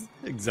is.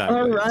 Exactly.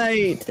 All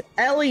right,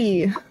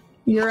 Ellie,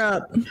 you're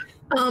up.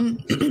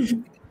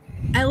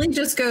 Ellie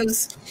just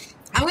goes,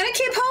 I'm gonna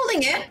keep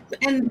holding it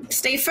and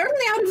stay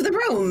firmly out of the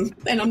room.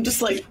 And I'm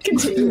just like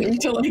continuing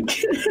to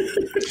like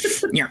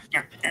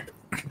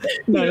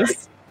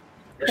Nice.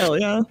 Hell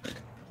yeah.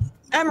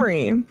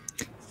 Emery,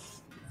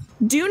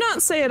 do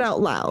not say it out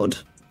loud.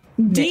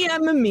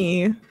 DM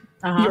me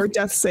your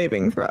death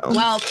saving throw.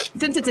 Well,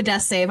 since it's a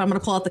death save, I'm gonna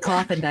pull out the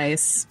coffin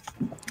dice.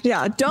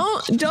 Yeah,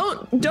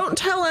 don't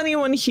tell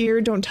anyone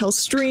here. Don't tell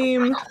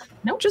stream.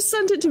 Nope. Just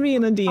send it to me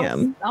in a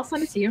DM. I'll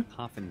send it to you.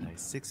 Coffin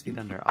dice, 6 feet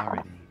under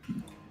already.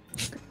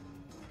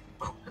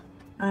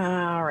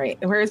 All right.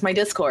 Where's my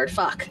Discord?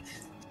 Fuck.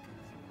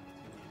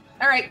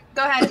 All right,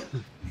 go ahead.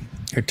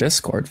 Your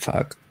Discord,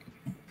 fuck.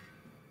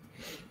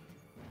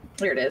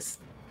 There it is.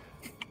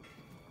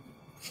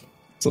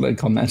 That's what I'd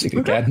call Magic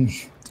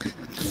Academy.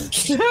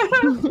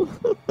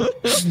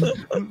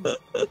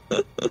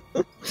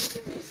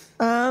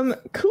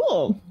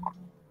 Cool.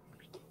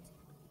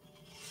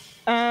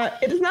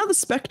 It is now the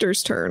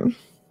Spectre's turn.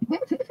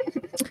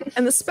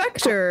 And the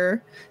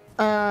Spectre,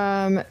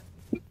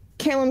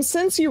 Calum,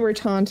 since you were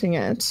taunting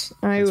it,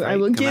 I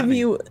will give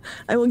you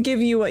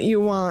what you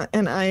want,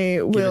 and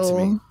I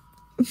will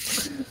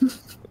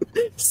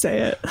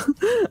say it.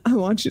 I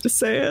want you to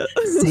say it.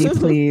 Say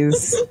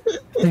please.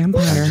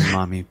 Vampire.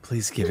 Mommy,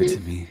 please give it to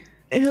me.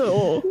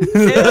 Ew.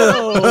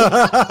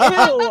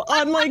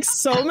 On like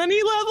so many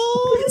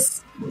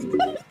levels.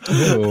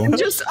 Ew.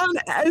 Just on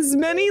as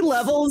many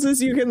levels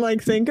as you can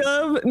like think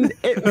of.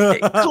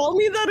 Call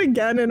me that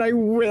again and I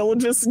will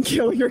just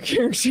kill your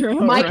character.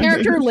 My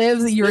character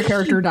lives, your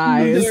character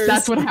dies.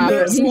 That's what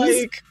happens.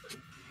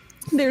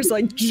 There's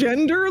like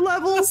gender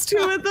levels to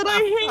it that I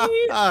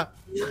hate.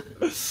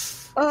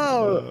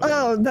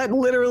 Oh, that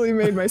literally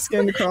made my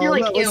skin crawl. You're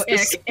like, that was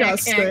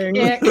disgusting.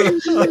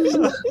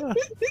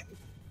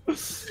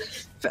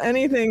 If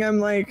anything, I'm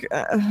like,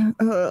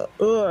 like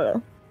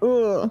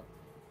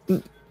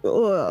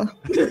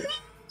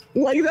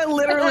that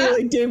literally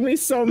like gave me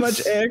so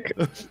much ick.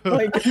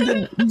 Like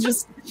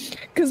just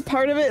because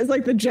part of it is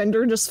like the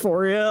gender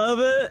dysphoria of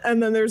it,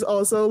 and then there's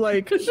also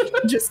like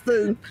just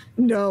the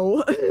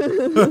no.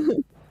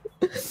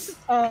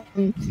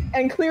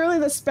 And clearly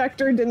the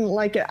Spectre didn't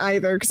like it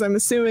either, because I'm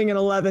assuming an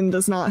 11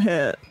 does not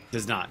hit.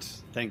 Does not,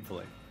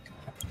 thankfully.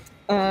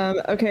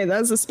 Okay,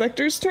 that's the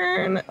Spectre's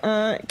turn.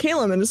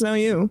 Calum, it is now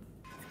you.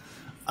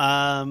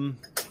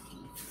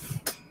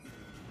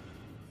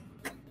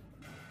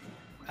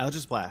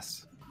 Eldritch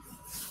Blast.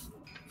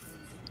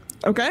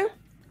 Okay.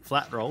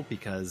 Flat roll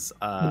because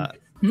I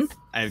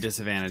have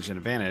disadvantage and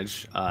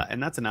advantage,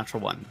 and that's a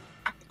natural 1.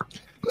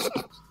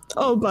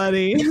 Oh,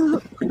 buddy.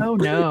 Oh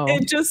no.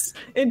 It just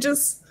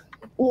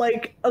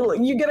like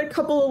you get a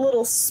couple of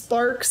little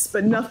sparks,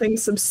 but nothing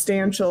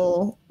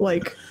substantial.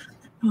 Like,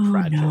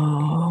 Tragic.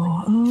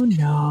 No. Oh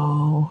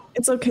no.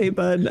 it's okay,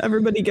 bud.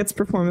 Everybody gets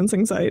performance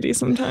anxiety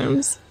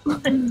sometimes.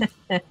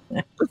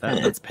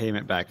 That's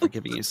payment back for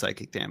giving you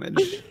psychic damage.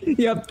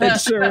 Yep,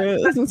 it sure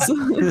is.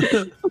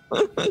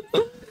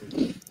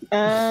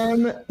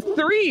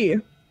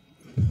 3.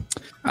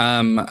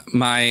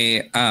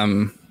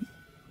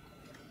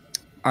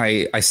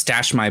 I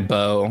stash my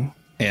bow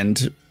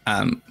and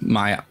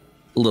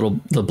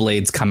the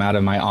blades come out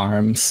of my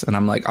arms and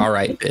I'm like, all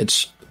right,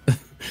 bitch.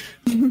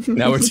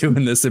 Now we're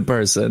doing this in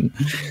person.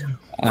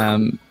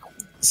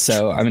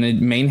 So I'm gonna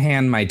main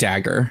hand my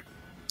dagger.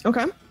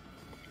 Okay.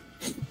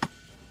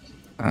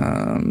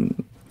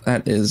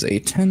 That is a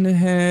 10 to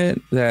hit.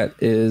 That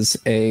is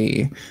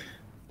a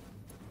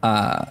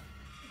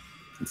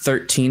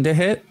 13 to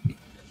hit.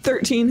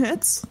 13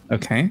 hits.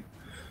 Okay.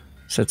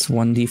 So it's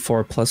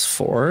 1d4 plus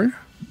 4.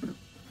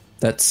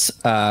 That's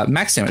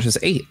max damage is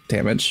 8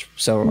 damage.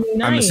 So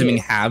Nice. I'm assuming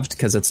halved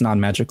because it's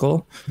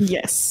non-magical.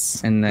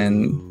 Yes. And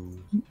then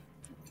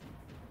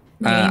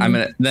I'm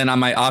gonna on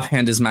my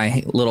offhand is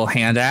my little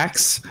hand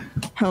axe.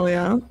 Hell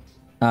yeah.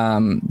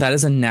 That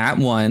is a nat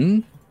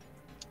 1.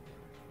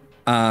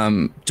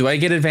 Do I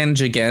get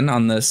advantage again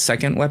on the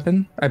second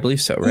weapon? I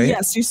believe so, right?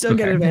 Yes, you still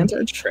get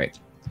advantage. Great.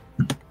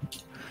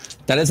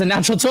 That is a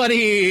natural 20.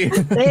 Hey,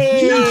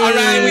 all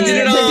right, we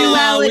did it the all.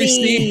 duality. We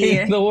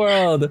see the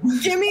world.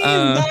 Give me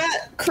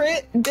that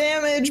crit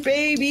damage,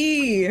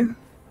 baby.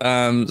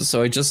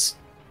 So I just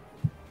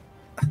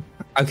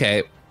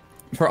okay.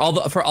 For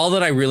all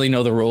that I really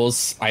know the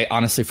rules, I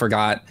honestly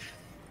forgot.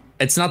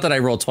 It's not that I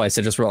roll twice;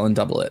 I just roll and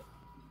double it.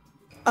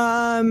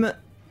 I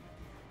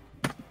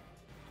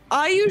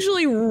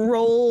usually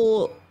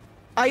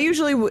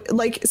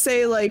like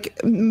say like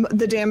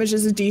the damage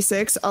is a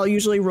d6. I'll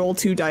usually roll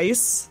 2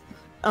 dice.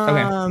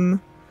 Okay.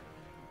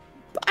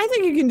 I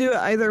think you can do it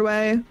either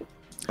way.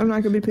 I'm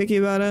not gonna be picky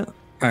about it.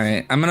 All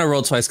right, I'm gonna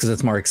roll twice because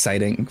it's more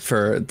exciting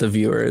for the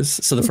viewers.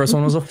 So the first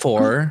one was a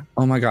 4.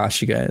 Oh my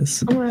gosh, you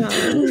guys.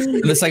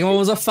 And the second one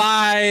was a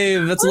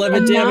 5. That's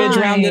 11 damage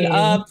rounded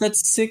up.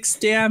 That's 6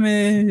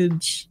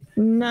 damage.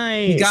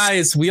 Nice. You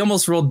guys, we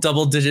almost rolled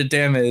double-digit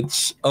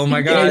damage. Oh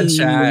my god,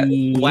 chat.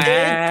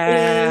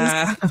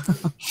 Wow.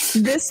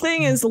 This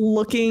thing is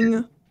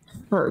looking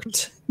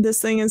hurt.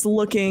 This thing is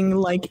looking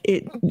like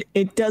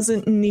it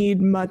doesn't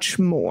need much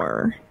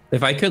more.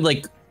 If I could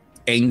like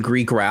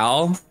angry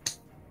growl,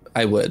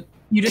 I would.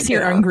 You just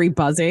hear angry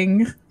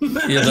buzzing.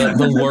 Yeah,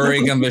 the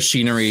whirring of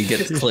machinery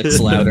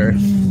clicks louder.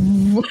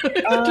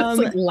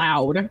 Just like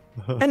loud.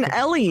 And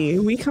Ellie,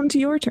 we come to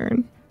your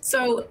turn.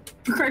 So,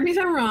 correct me if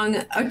I'm wrong,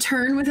 a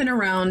turn within a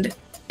round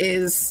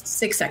is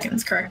 6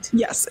 seconds, correct?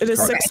 Yes, it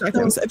is 6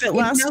 seconds. If it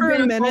lasts for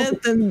a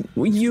minute, then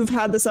you've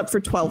had this up for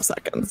 12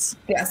 seconds.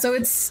 Yeah, so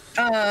it's,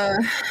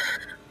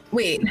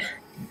 wait,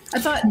 I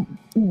thought...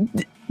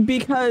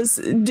 Because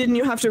didn't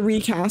you have to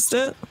recast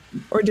it?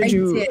 Or did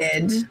you? I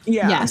did.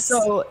 Yeah. Yes.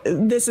 So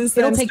this is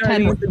It'll take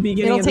 10. At the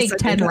beginning It'll take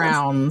 10 cast.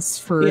 rounds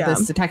for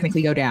this to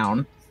technically go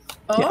down.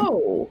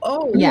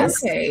 Oh,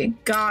 yes. Okay,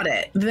 got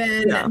it.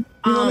 Then you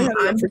only had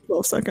it up for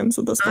 12 seconds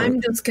at this point.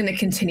 I'm just going to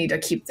continue to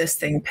keep this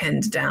thing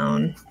pinned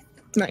down.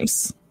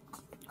 Nice.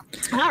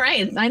 All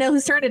right, I know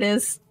whose turn it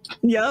is.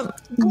 Yep.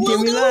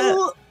 Give me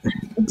that.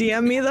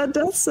 DM me that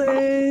death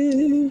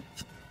save.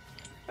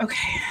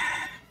 Okay.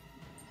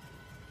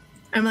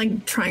 I'm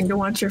like trying to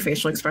watch your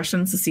facial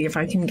expressions to see if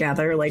I can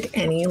gather like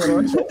any little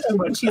hint of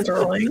what she's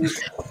rolling.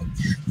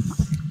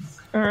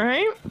 All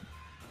right.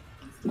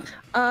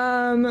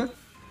 And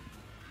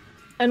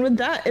with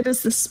that, it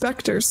is the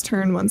Spectre's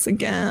turn once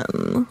again.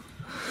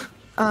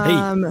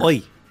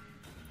 Oi.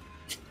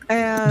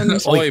 And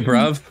Oi,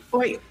 bruv.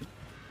 Oi.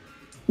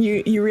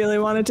 You really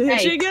wanted to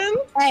hit you again?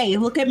 Hey,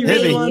 look at You me.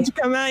 really want to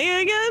come at you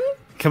again?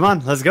 Come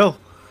on, let's go.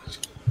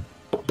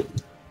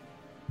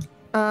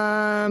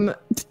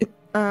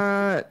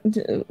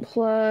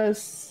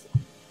 Plus,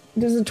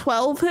 does a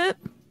 12 hit?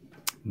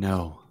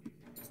 No.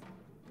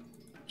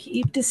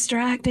 Keep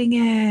distracting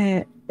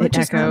it. What It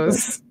just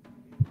echoes.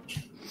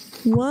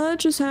 What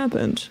just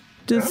happened?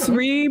 Did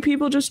 3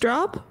 people just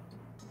drop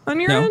on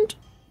your No. end?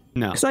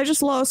 No. Because I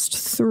just lost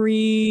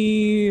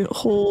 3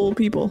 whole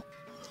people.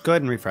 Go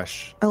ahead and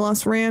refresh. I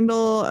lost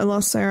Randall, I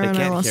lost Sarah, They and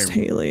I can't lost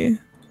hear me. Haley.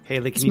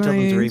 Haley, can you tell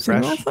them to My thing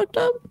all refresh? fucked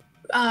up?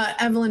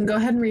 Evelyn, go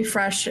ahead and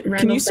refresh.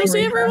 Can you still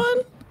see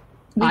everyone?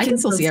 I can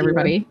still see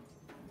everybody.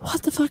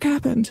 What the fuck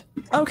happened?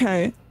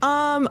 Okay.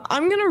 I'm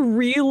gonna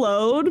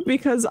reload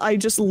because I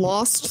just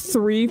lost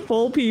 3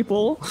 full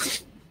people.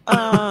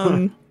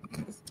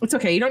 It's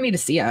okay. You don't need to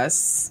see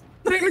us.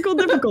 Technical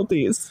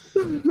difficulties.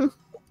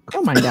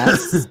 Don't mind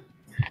us.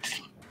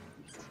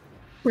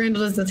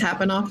 Randall, does this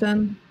happen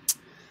often?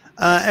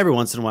 Every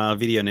once in a while,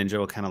 Video Ninja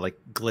will kind of like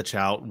glitch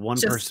out. One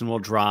Just- person will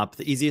drop.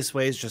 The easiest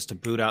way is just to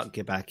boot out,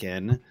 get back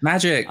in.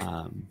 Magic.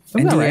 Isn't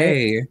that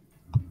NDA.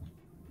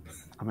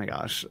 Oh my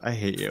gosh, I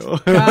hate you.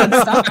 God,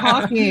 stop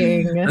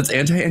talking. That's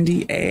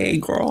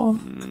anti-NDA, girl.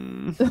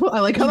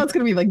 I like how that's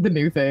gonna be like the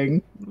new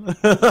thing.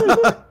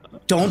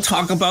 Don't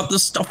talk about the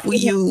stuff we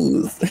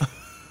use.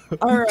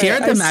 All right. Here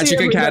at the I see Magic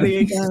everybody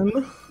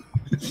Academy.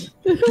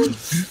 Again.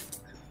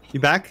 You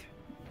back?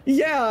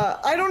 Yeah,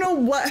 I don't know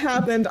what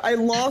happened. I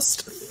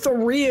lost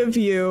 3 of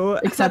you.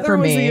 Except Heather for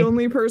was me. the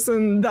only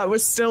person that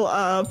was still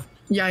up.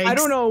 Yikes. I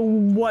don't know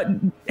what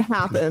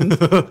happened.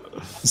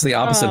 It's the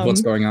opposite of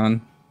what's going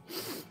on.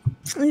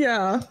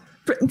 Yeah,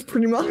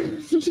 pretty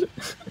much.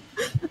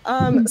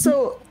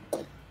 So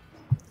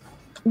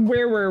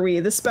where were we?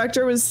 The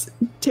Spectre was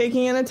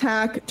taking an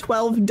attack.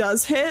 12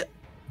 does hit.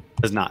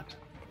 Does not.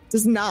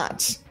 Does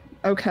not.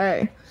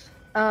 Okay.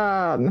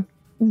 Then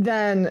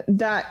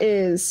that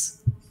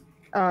is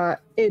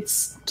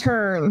its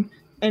turn,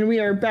 and we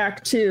are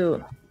back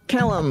to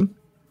Kellum.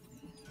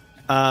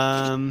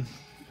 Eldritch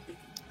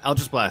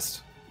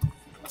Blast.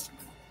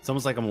 It's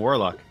almost like I'm a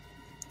warlock.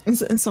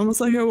 It's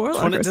almost like a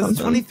warlock or Does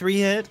something. 23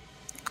 hit?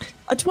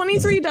 A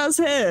 23 does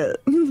hit.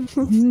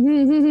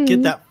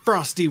 Get that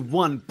frosty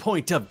 1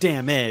 point of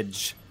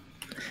damage.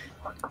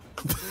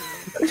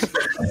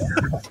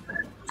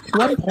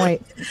 1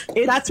 point.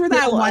 That's where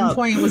that still 1 up.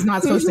 point was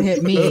not supposed to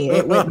hit me.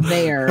 It went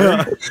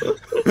there.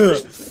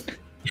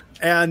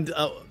 And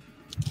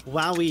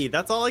wowee,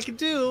 that's all I can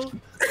do.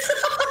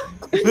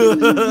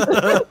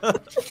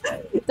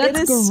 That's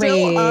It is great.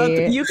 still up.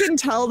 You can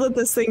tell that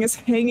this thing is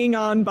hanging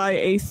on by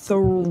a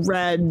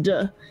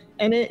thread,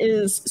 and it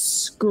is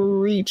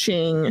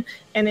screeching,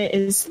 and it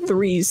is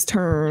 3's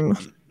turn.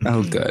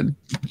 Oh, good.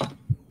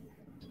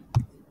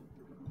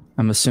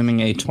 I'm assuming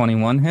a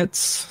 21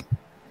 hits.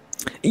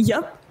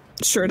 Yep,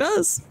 sure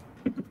does.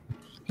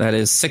 That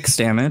is 6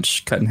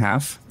 damage, cut in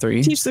half.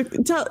 3. Teach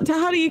the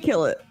how do you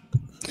kill it?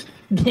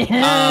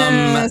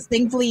 Yes,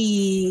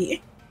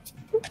 thankfully.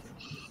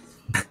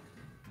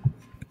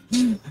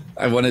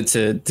 I wanted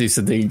to do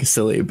something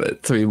silly,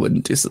 but 3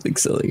 wouldn't do something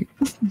silly.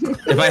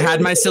 If I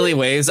had my silly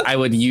ways, I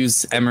would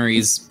use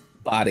Emery's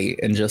body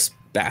and just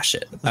bash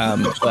it.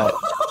 But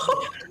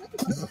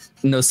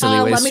No silly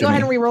ways. Let me go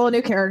ahead and re-roll a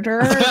new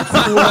character.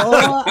 Cool.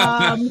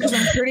 Because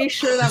I'm pretty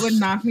sure that would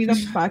knock me the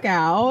fuck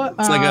out.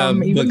 It's like a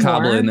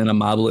bokoblin and a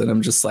moblin.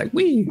 I'm just like,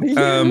 wee.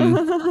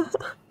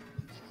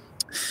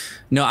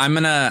 No, I'm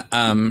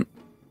gonna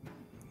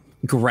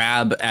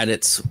grab at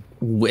its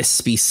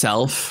wispy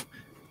self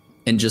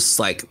and just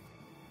like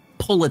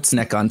pull its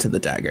neck onto the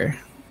dagger.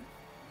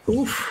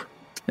 Oof.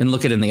 And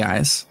look it in the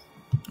eyes.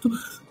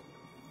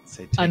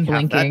 Say, take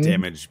Unblinking. half that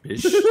damage,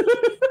 bitch.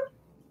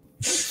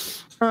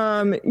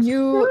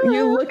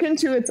 You look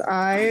into its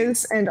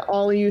eyes, and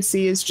all you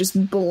see is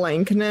just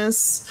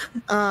blankness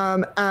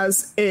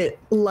as it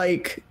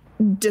like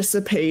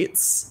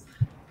dissipates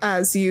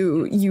as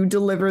you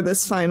deliver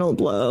this final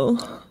blow.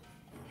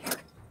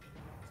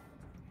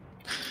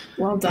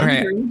 Well done. All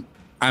right. Drew.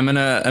 I'm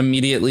gonna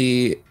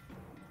immediately,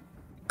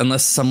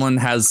 unless someone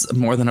has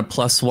more than a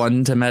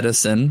 +1 to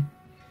medicine.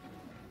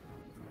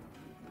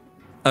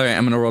 All right,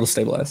 I'm gonna roll to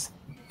stabilize.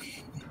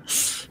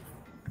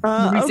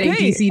 Did we say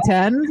DC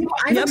 10?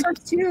 I go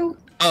first too.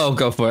 Oh,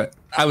 go for it.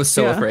 I was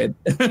so afraid.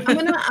 I'm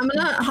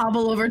gonna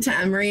hobble over to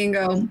Emery and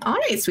go, all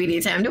right, sweetie,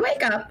 time to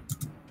wake up.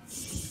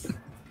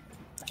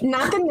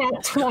 Not the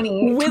nat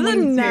 20. With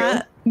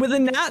a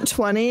nat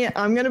 20,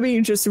 I'm gonna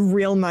be just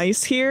real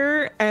nice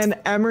here, and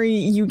Emery,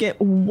 you get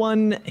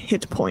 1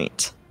 hit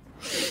point.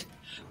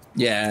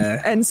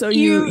 Yeah. And so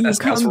you That's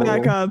come possible.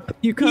 back up.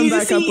 You come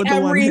back up with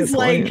the 1 hit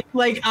point.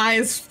 like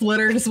eyes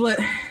flitter, just what?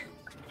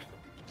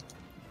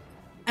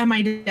 Am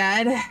I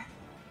dead?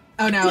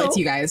 Oh no, it's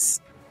you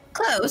guys.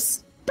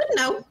 Close, but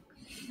no.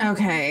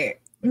 Okay.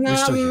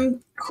 still here.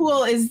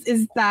 Cool.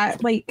 Is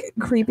that Like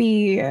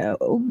creepy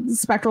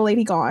spectral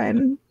lady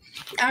gone?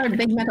 Our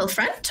big metal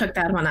friend took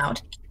that one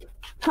out.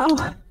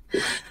 Oh,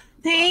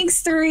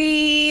 thanks,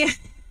 3?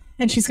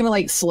 and she's gonna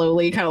like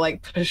slowly kind of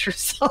like push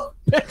herself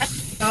back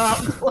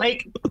up.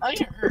 Like, I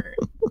hurt.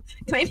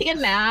 Can I take a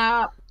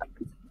nap?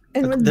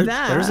 And with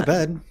There's a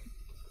bed.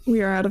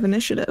 we are out of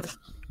initiative.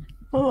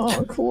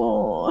 Oh,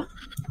 cool.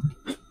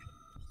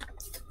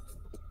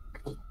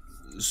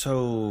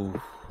 So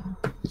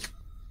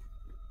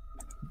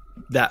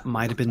that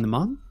might have been the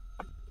mom.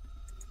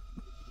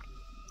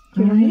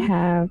 I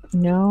have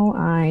no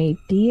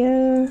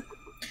idea.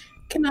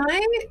 Can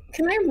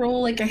I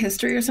roll like a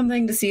history or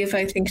something to see if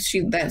I think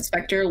that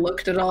specter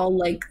looked at all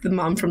like the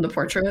mom from the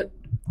portrait?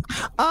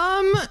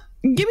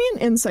 Give me an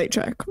insight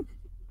check.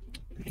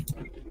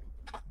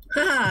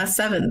 Haha,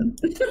 7.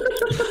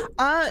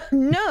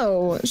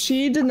 No,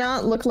 she did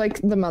not look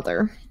like the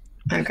mother.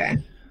 Okay.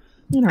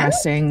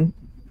 Interesting.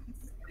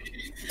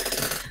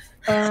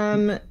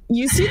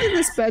 You see that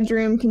this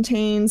bedroom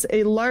contains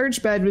a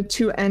large bed with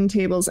 2 end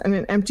tables and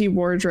an empty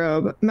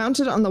wardrobe.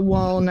 Mounted on the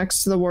wall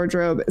next to the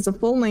wardrobe is a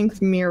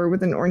full-length mirror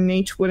with an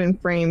ornate wooden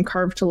frame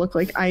carved to look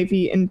like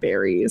ivy and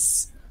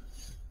berries.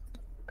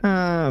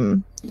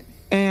 And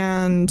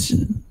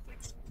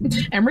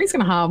Emery's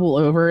gonna hobble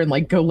over and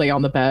like go lay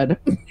on the bed.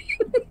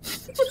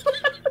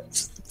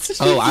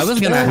 Oh, I was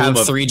gonna have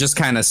 3 just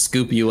kind of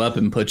scoop you up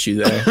and put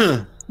you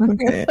there.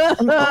 okay,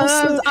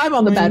 I'm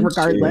on the bed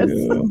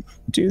regardless.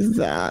 Do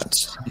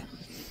that.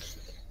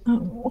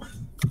 Oh.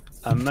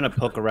 I'm gonna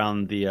poke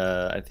around the.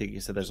 I think you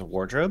said there's a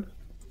wardrobe.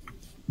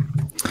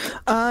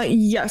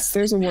 Yes,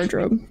 there's a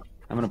wardrobe.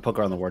 I'm gonna poke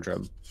around the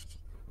wardrobe.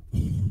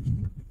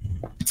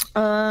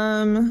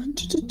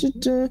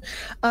 The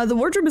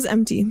wardrobe is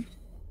empty.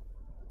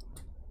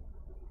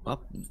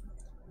 Well,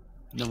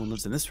 no one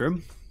lives in this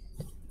room.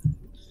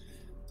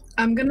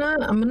 I'm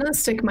gonna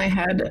stick my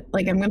head,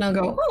 like I'm gonna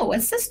go, oh,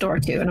 what's this door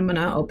to? And I'm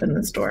gonna open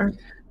this door.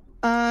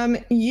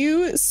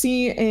 You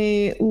see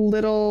a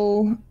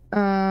little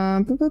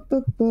a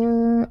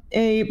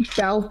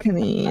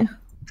balcony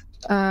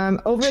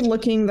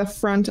overlooking the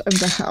front of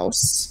the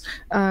house.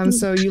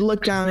 So you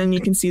look down and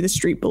you can see the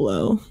street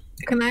below.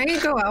 Can I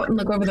go out and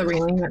look over the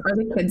railing? Are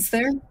the kids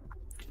there?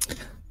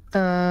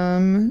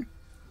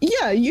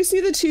 Yeah, you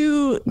see the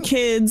 2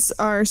 kids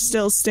are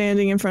still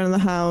standing in front of the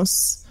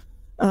house,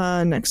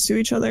 next to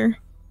each other.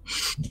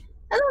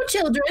 Hello,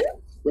 children.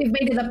 We've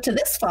made it up to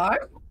this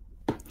far.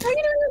 How are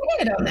you doing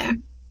okay down there?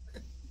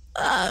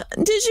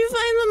 Did you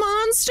find the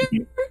monster?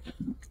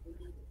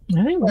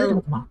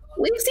 Well,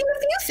 we've seen a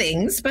few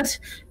things, but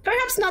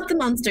perhaps not the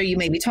monster you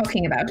may be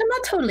talking about. I'm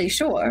not totally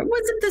sure.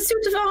 Was it the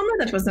suit of armor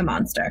that was the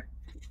monster?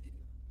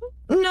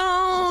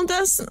 No,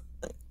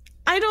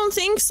 I don't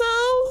think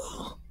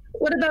so.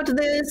 What about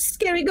the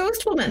scary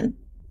ghost woman?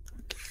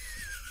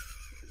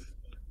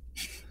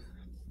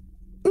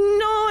 No,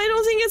 I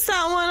don't think it's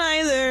that one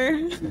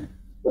either.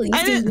 Well,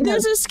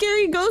 There's a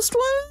scary ghost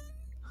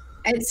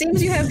one? It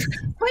seems you have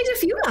quite a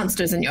few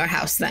monsters in your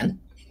house, then.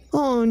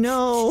 Oh,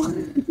 no.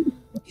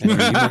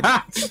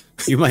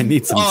 You might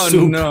need some Oh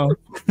soup. no!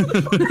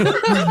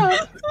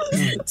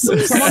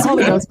 Someone call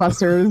the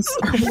Ghostbusters.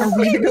 Are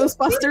we the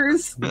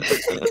Ghostbusters?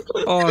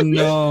 Oh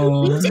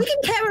no! We've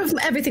taken care of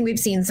everything we've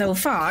seen so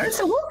far,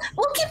 so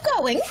we'll keep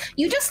going.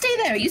 You just stay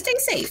there. You stay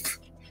safe.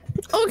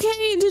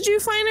 Okay, did you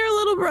find our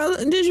little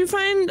brother? Did you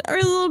find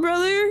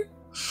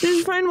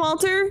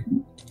Walter?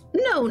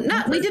 No,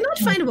 we did not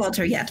find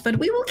Walter yet, but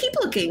we will keep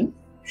looking.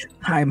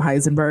 I'm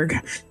Heisenberg.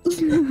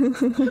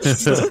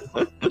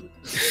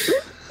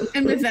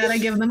 And with that, I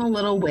give them a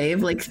little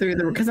wave, like through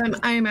the, because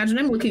I imagine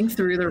I'm looking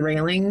through the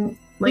railing,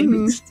 like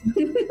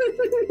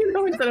you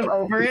know, instead of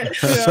over it.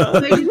 Yeah. So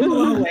I give them a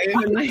little wave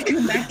and I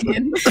come back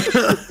in.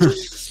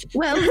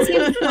 Well, it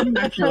seems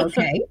natural,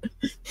 okay.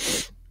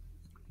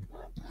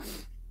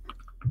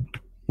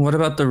 What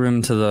about the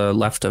room to the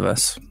left of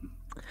us?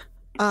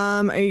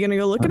 Are you gonna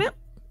go look at it?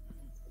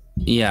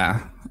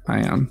 Yeah, I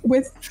am.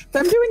 With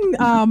them doing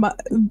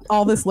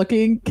all this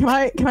looking, can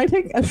I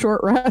take a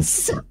short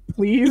rest,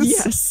 please?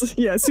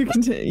 Yes, you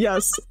can.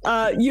 Yes,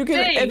 you can.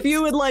 Thanks. If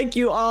you would like,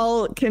 you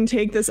all can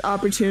take this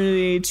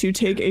opportunity to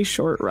take a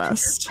short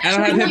rest. I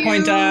don't have hit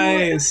point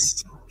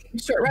dice.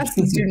 Short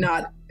rests do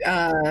not do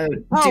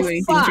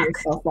anything to your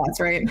spell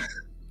slots, right?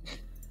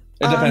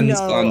 It depends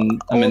on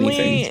many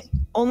things.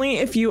 Only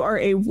if you are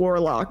a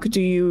warlock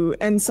do you,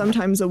 and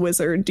sometimes a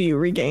wizard, do you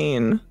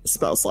regain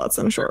spell slots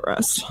in a short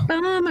rest.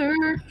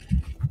 Bummer.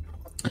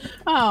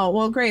 Oh,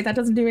 well, great. That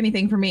doesn't do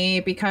anything for me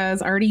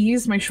because I already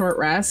used my short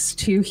rest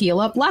to heal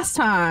up last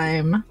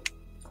time.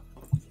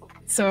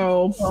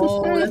 So,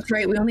 That's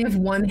right. We only have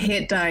one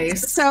hit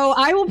dice. So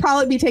I will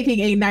probably be taking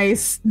a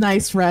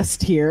nice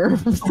rest here.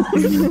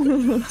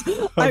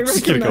 I'm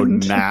just gonna go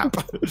nap.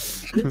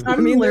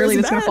 I'm literally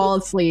just gonna fall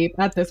asleep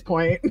at this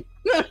point.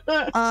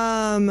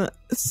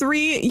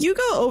 3, you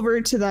go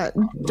over to that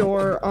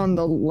door on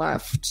the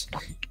left,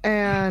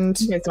 and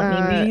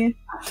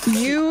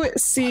you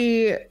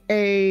see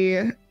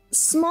a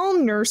small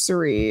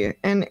nursery,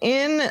 and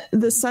in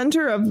the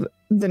center of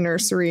the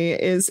nursery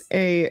is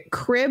a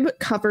crib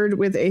covered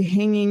with a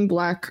hanging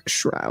black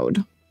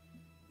shroud.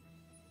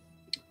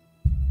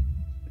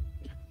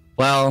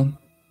 Well,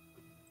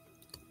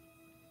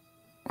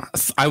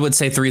 I would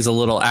say 3 is a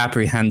little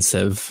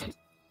apprehensive,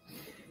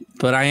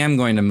 but I am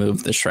going to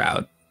move the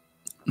shroud.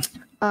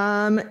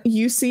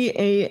 You see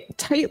a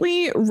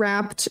tightly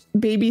wrapped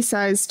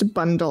baby-sized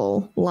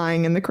bundle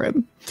lying in the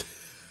crib.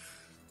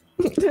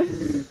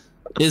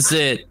 Is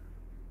it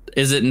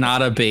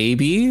not a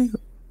baby?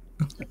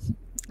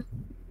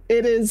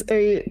 It is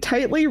a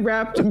tightly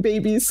wrapped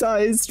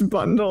baby-sized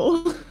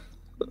bundle.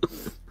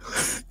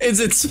 Is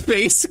its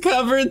face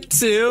covered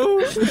too?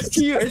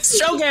 It's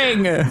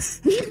choking.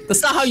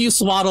 That's not how you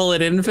swaddle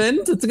an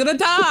infant. It's gonna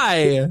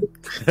die.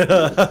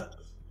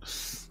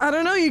 I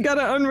don't know. You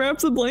gotta unwrap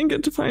the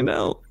blanket to find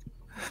out.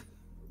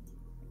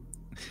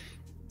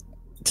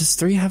 Does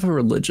 3 have a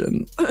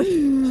religion?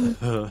 I'm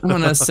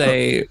gonna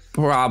say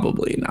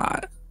probably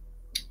not.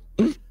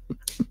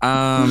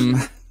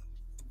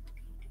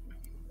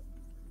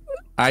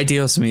 Ay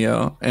Dios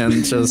mío,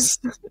 and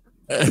just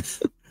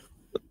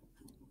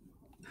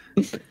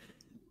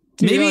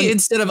maybe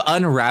instead of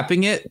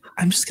unwrapping it,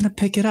 I'm just gonna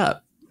pick it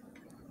up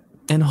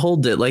and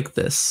hold it like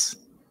this.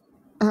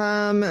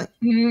 You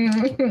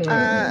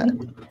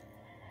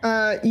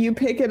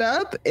pick it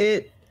up.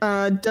 It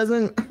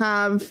doesn't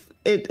have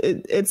it.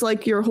 It's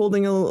like you're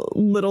holding a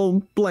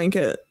little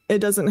blanket. It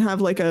doesn't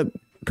have like a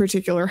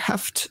particular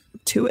heft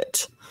to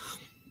it.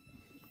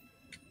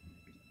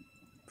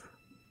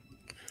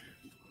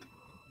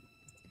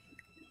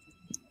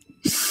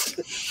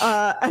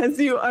 As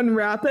you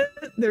unwrap it,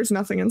 there's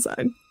nothing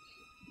inside.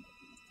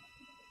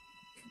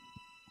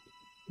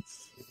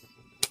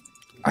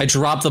 I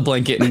drop the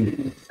blanket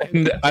and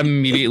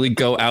immediately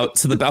go out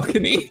to the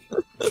balcony.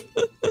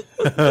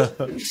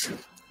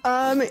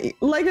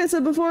 Like I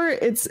said before,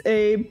 it's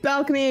a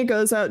balcony. It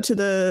goes out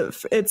to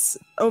it's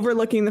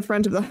overlooking the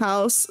front of the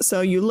house.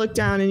 So you look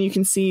down and you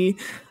can see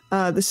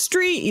the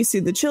street. You see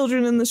the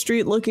children in the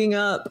street looking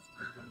up.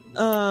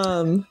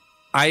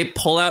 I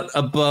pull out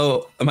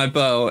my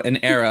bow, an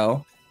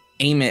arrow,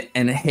 aim it,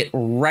 and hit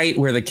right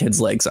where the kids'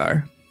 legs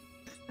are.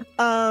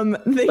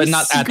 But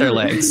not at their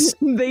legs.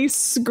 They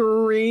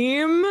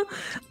scream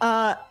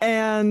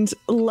and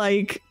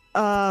like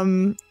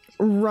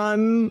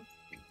run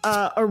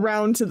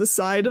around to the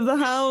side of the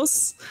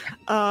house,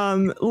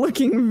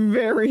 looking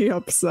very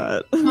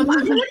upset. I'm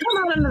gonna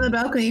come out into the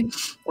balcony.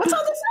 What's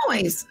all this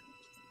noise?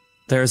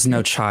 There is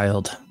no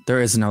child.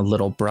 There is no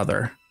little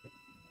brother.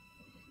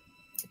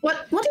 What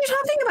are you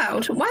talking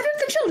about? Why did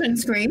the children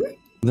scream?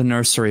 The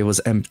nursery was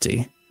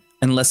empty,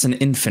 unless an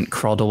infant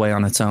crawled away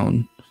on its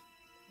own.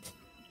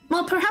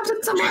 Well, perhaps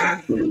it's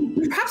somewhere.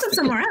 Perhaps it's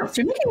somewhere else.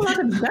 You're making a lot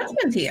of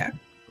judgment here.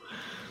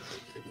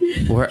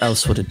 Where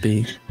else would it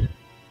be?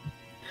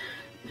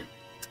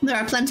 There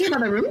are plenty of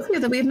other rooms here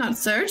that we have not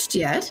searched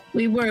yet.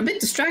 We were a bit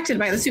distracted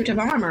by the suit of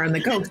armor and the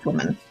ghost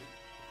woman.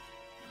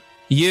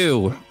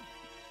 You.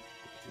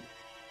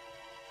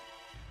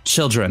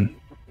 Children.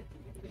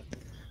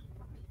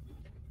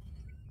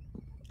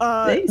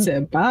 They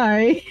said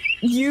bye.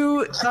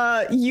 You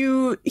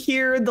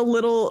hear the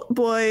little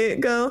boy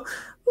go,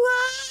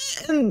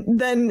 "What?" And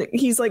then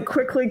he's like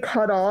quickly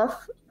cut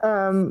off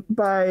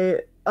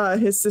by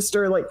his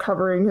sister like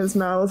covering his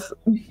mouth.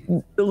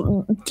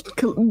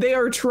 They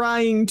are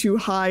trying to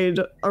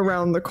hide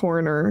around the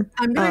corner.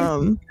 I'm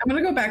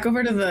gonna go back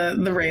over to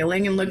the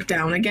railing and look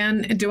down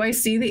again. Do I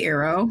see the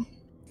arrow?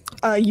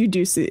 You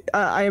do see.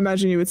 I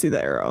imagine you would see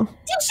the arrow.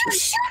 Did you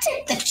shoot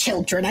at the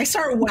children? I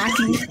start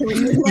whacking them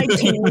with my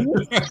cane.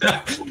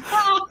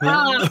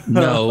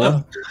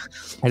 No,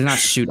 I did not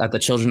shoot at the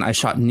children. I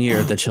shot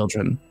near the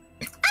children.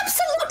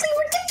 Absolutely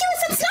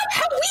ridiculous! That's not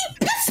how we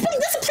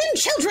discipline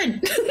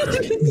children!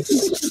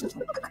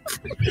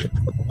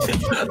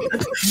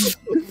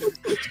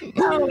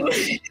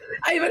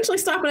 I eventually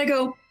stop and I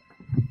go,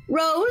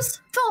 Rose,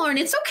 Thorn,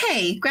 it's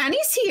okay.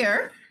 Granny's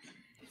here.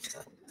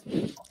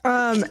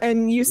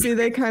 And you see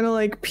they kind of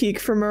like peek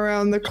from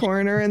around the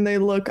corner and they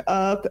look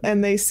up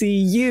and they see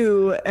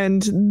you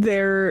and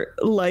they're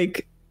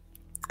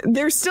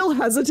still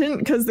hesitant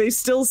because they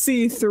still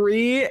see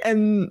 3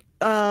 and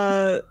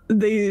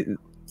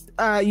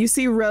you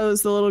see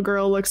Rose, the little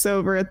girl, looks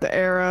over at the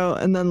arrow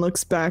and then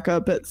looks back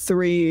up at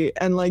 3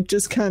 and like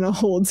just kind of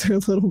holds her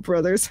little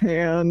brother's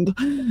hand.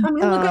 I'm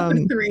gonna look up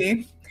at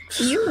 3.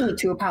 You need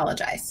to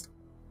apologize.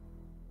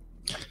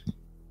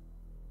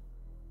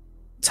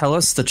 Tell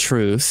us the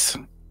truth,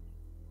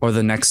 or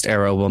the next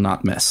arrow will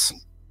not miss.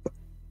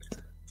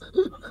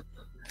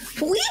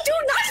 We do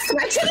not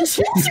threaten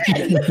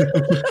children!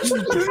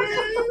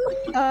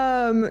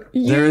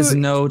 There is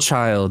no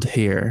child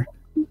here.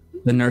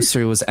 The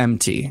nursery was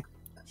empty.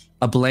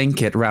 A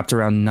blanket wrapped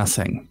around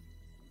nothing.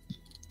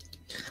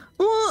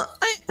 Well,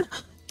 I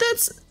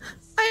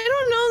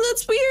don't know.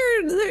 That's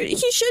weird.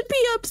 He should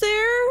be up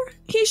there.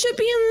 He should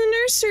be in the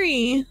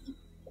nursery.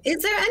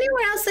 Is there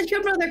anywhere else that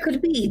your brother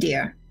could be,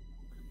 dear?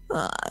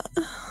 I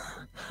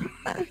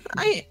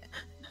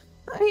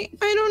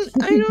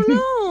don't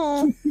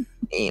know.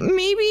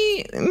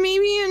 Maybe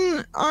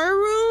in our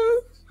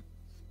room.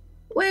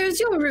 Where's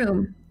your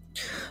room?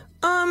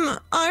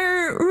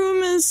 Our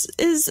room is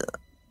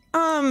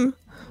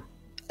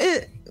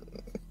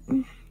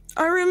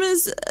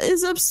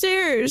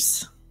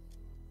upstairs.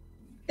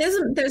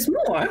 There's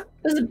more.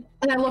 And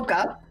I look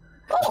up.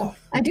 Oh,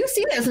 I do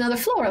see there's another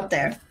floor up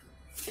there.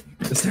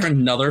 Is there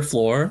another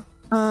floor?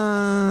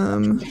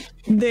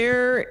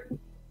 There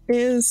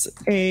is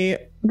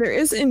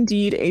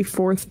indeed a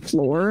 4th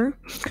floor,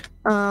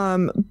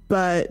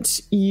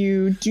 but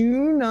you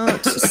do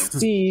not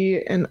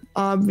see an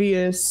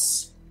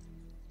obvious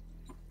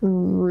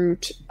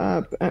route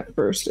up at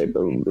first, I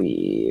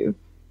believe.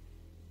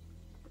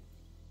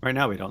 Right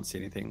now, we don't see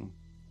anything.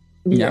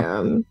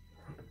 Yeah.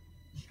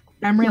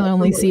 Emery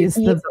only sees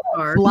the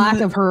black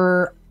of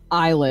her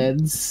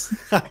eyelids.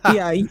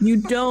 Yeah, you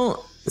don't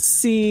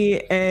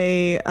see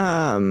an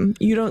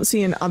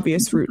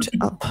obvious route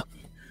up.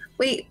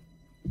 Wait,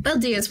 well,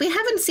 dears, we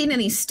haven't seen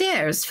any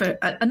stairs for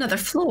another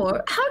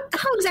floor.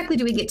 How exactly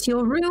do we get to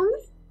your room?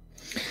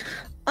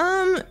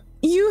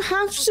 You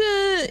have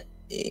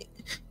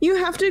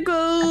to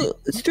go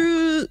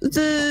through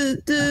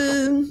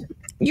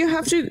you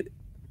have to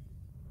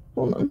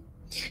hold on.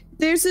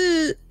 There's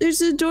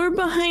a door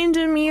behind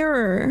a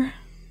mirror.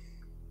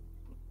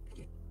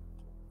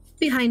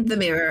 Behind the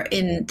mirror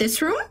in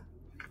this room?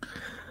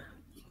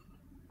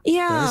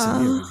 Yeah. There's a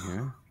mirror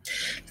here.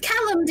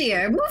 Callum,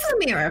 dear, move the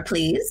mirror,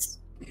 please.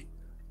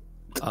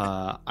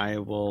 I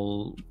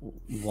will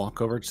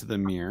walk over to the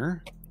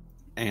mirror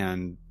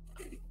and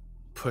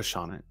push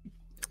on it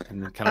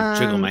and then kind of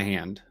jiggle my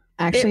hand.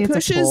 Actually,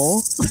 it's a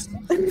pole.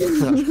 I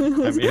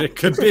mean, it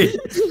could be.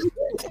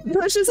 It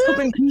pushes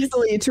open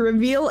easily to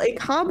reveal a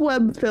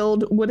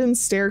cobweb-filled wooden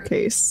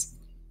staircase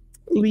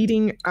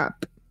leading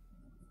up.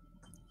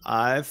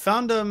 I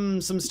found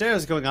some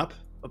stairs going up.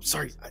 Oh,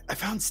 sorry. I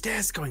found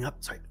stairs going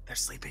up. Sorry, they're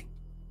sleeping.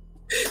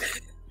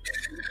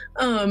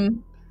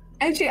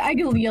 Actually, I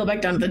can yell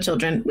back down to the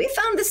children. We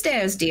found the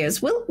stairs,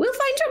 dears. We'll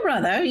find your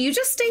brother. You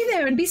just stay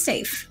there and be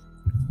safe.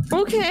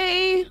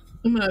 Okay.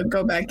 I'm gonna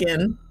go back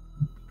in.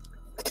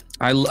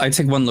 I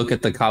take one look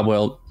at the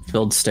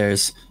cobweb-filled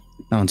stairs.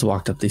 No one's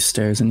walked up these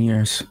stairs in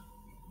years.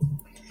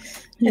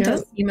 It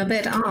does seem a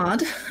bit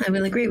odd. I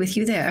will agree with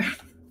you there.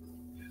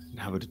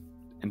 How would an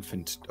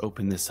infant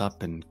open this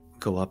up and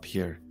go up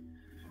here?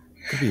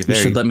 Could be You very...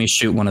 should let me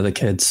shoot one of the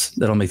kids.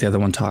 That'll make the other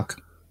one talk.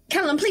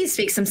 Callum, please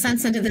speak some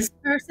sense into this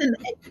person.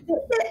 We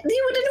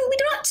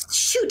do not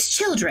shoot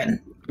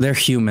children. They're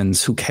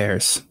humans. Who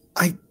cares?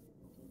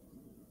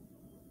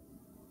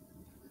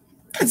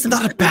 It's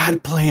not a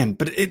bad plan,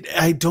 but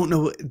I don't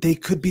know. They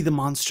could be the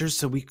monsters,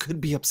 so we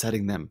could be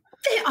upsetting them.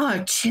 They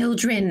are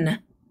children.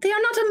 They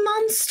are not a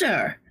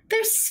monster.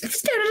 They're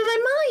scared out of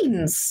their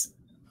minds.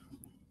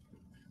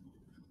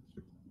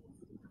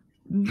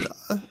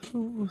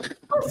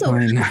 Also,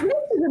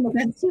 racism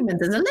against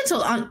humans is a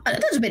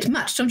little bit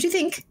much, don't you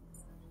think?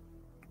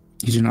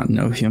 You do not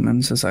know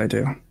humans as I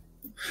do.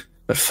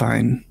 But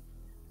fine.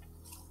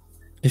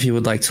 If you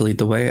would like to lead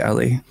the way,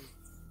 Ellie.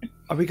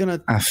 Are we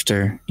gonna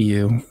after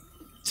you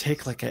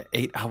take like an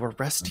 8-hour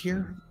rest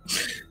here?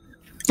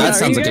 That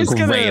sounds like a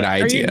great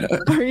idea.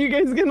 Are you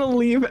guys gonna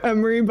leave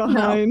Emery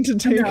behind to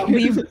take? No,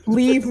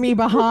 leave me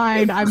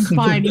behind. I'm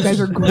fine. You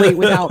guys are great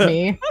without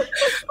me.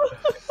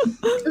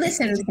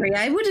 Listen, Three,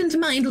 I wouldn't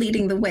mind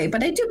leading the way,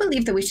 but I do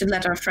believe that we should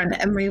let our friend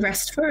Emery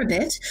rest for a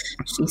bit.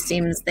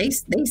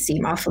 They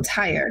seem awful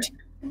tired.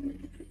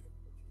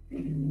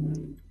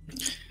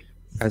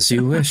 As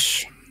you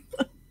wish.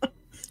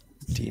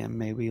 DM,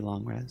 may we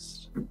long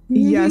rest?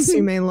 Yes,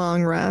 you may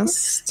long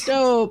rest.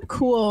 Dope.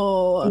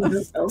 Cool.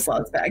 The spell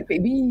slots back,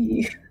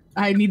 baby.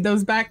 I need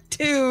those back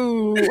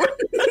too.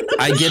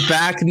 I get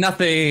back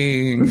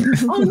nothing.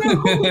 Oh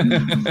no.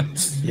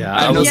 Yeah,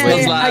 I almost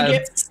Yay,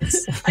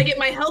 was I get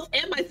my health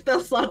and my spell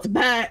slots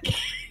back.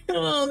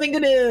 Oh, thank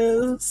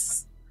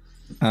goodness.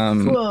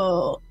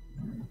 Cool.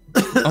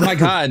 Oh my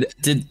god.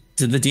 Did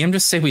the DM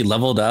just say we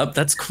leveled up?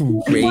 That's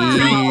crazy.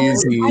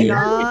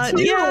 Not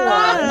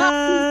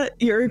yet.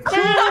 You're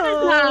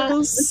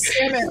close.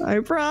 Damn it. I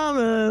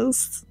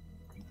promise.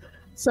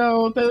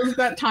 So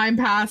that time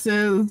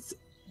passes.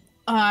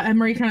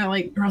 Emery kind of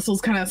like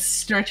Russell's kind of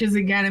stretches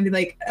again and be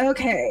like,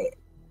 okay,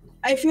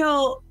 I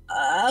feel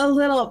a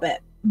little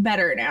bit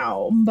better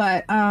now,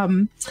 but yeah,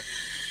 we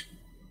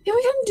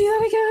can do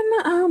that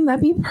again.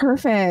 That'd be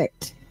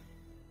perfect.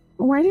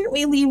 Why didn't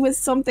we leave with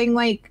something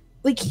like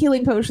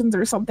healing potions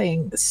or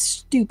something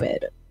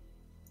stupid?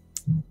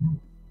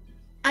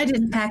 I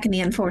didn't pack any,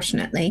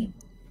 unfortunately.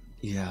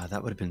 Yeah,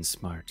 that would have been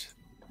smart.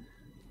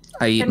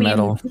 I eat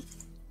metal.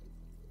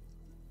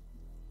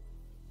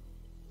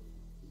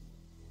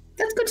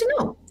 That's good to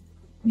know.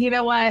 You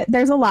know what?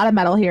 There's a lot of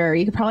metal here.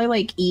 You could probably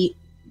like eat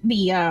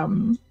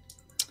the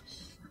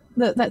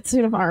that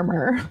suit of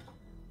armor.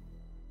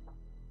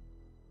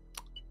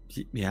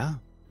 Yeah.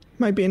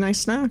 Might be a nice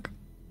snack.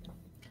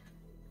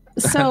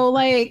 So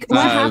like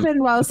what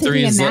happened while I was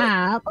taking a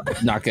nap?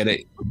 Not gonna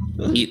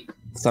eat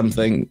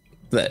something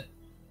that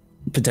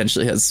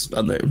potentially has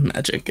other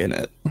magic in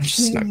it. I'm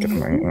just not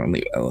gonna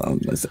leave it alone.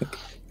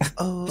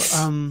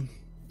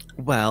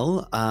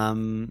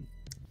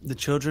 The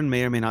children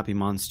may or may not be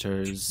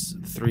monsters.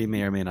 3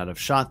 may or may not have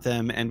shot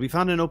them, and we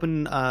found an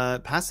open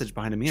passage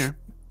behind a mirror.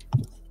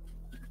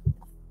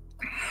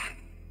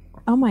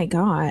 Oh my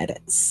god.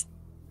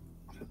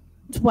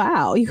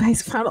 Wow, you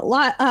guys found a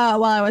lot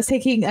while I was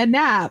taking a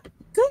nap.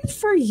 Good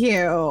for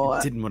you.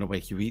 Didn't want to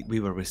wake you. We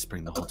were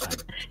whispering the whole time.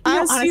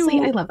 Honestly,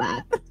 I love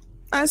that.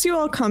 As you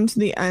all come to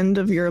the end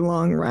of your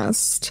long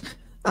rest,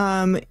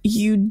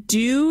 you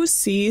do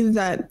see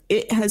that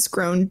it has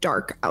grown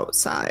dark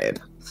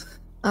outside.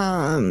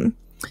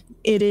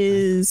 It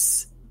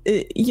is,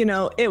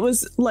 it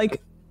was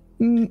like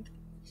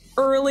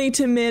early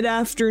to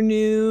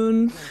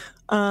mid-afternoon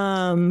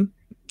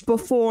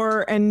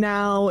before, and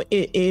now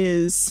it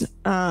is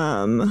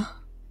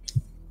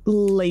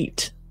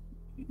late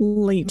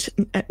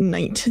at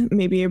night,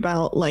 maybe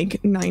about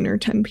like 9 or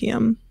 10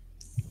 p.m.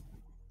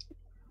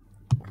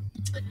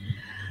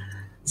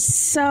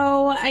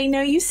 So I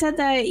know you said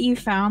that you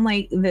found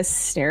like this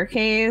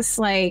staircase.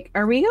 Like,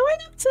 are we going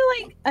up to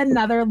like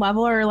another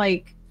level, or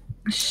like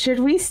should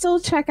we still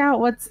check out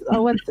what's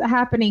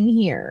happening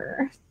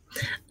here?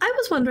 I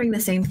was wondering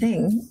the same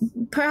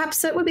thing.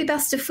 Perhaps it would be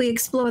best if we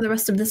explore the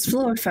rest of this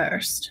floor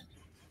first.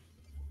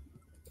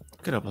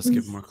 Could help us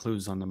give more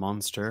clues on the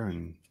monster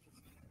and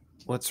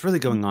what's really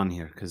going on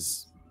here,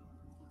 because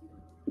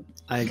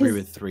I agree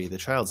with 3. The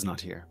child's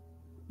not here.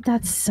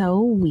 That's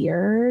so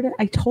weird.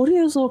 I told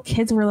you those little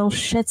kids were little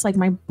shits like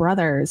my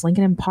brothers,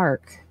 Lincoln and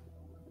Park.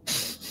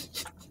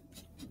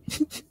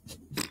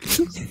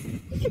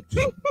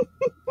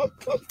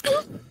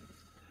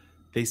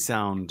 They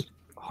sound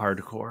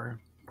hardcore.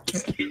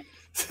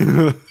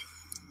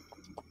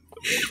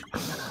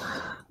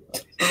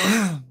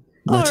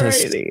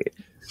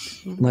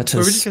 Let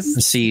us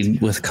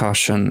proceed with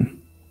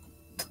caution.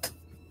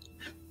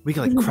 We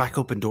can like crack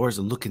open doors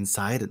and look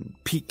inside and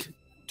peek,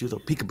 do a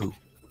little peekaboo.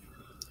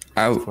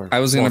 I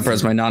was going to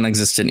press my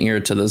non-existent ear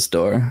to this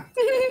door.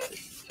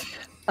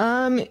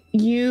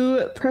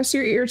 You press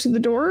your ear to the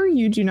door.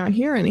 You do not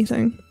hear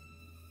anything.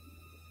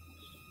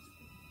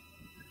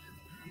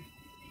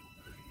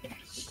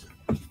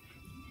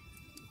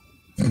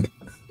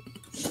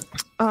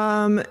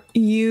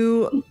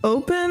 You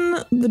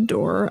open the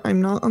door.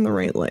 I'm not on the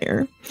right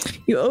layer.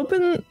 You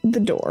open the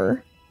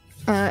door,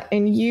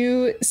 and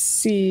you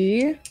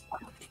see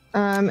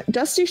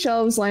dusty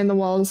shelves line the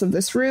walls of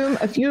this room.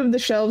 A few of the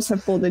shelves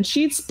have folded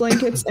sheets,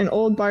 blankets, and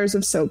old bars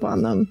of soap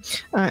on them.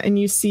 And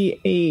you see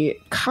a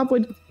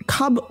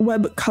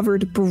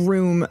cobweb-covered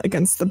broom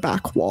against the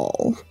back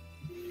wall.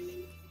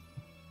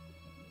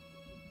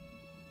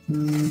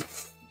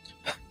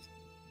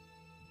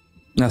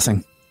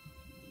 Nothing.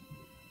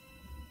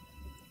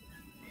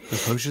 The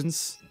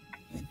potions?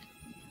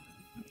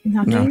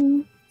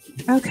 Nothing?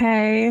 No.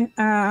 Okay.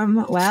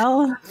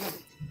 Well,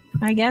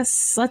 I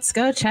guess let's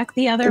go check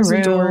the other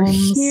rooms. Door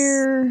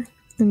here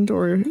and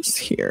doors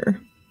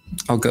here.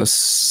 I'll go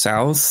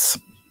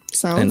south.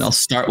 South? And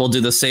we'll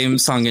do the same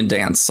song and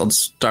dance. I'll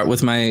start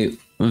with my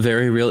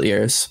very real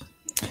ears.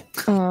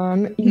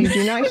 You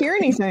do not hear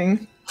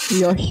anything.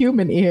 Your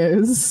human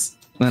ears.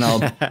 Then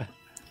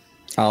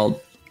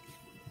I'll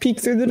peek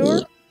through the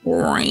door.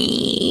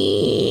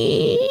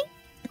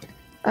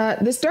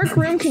 This dark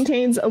room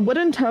contains a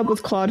wooden tub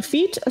with clawed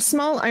feet, a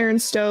small iron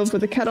stove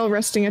with a kettle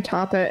resting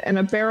atop it, and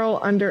a barrel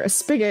under a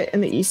spigot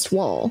in the east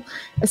wall.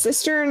 A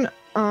cistern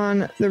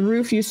on the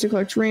roof used to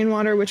collect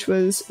rainwater, which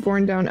was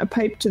borne down a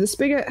pipe to the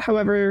spigot.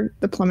 However,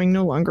 the plumbing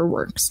no longer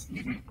works.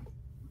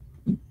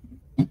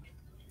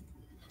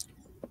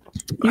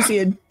 You see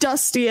a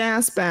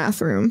dusty-ass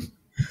bathroom.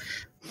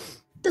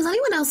 Does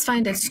anyone else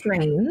find it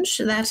strange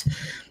that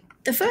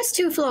the first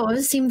 2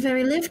 floors seem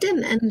very lived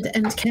in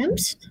and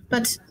kempt,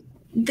 but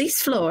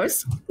these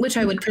floors, which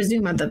I would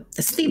presume are the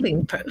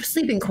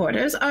sleeping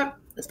quarters, are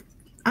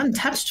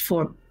untouched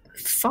for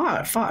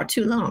far, far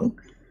too long?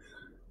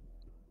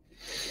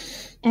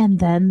 And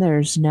then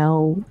there's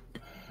no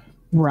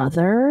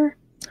brother.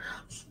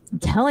 I'm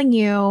telling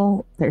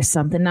you, there's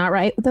something not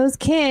right with those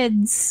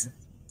kids.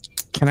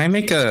 Can I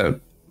make a...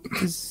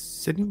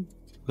 Sydney?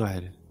 Go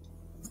ahead.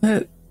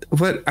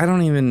 What? I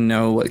don't even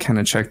know what kind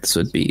of check this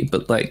would be,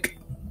 but like...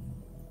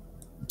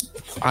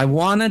 I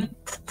want to...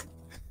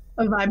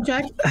 A vibe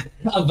check?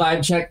 A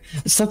vibe check.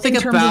 Something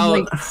In terms about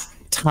of,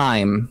 like,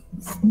 time.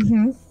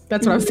 Mm-hmm.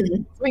 That's what I was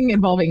thinking. Something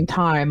involving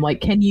time.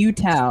 Like, can you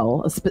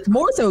tell,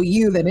 more so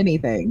you than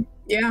anything,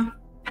 Yeah.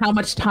 how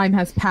much time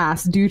has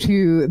passed due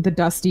to the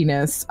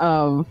dustiness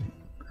of...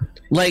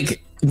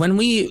 Like, when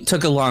we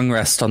took a long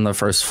rest on the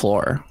first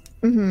floor,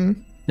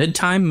 did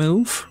time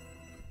move?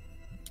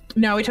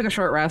 No, we took a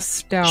short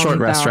rest down. Short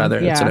rest, rather.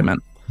 Yeah. That's what I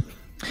meant.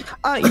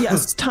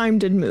 Yes, time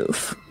did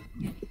move.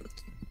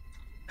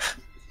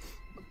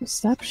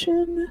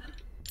 Perception?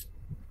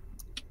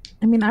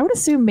 I mean, I would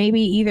assume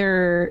maybe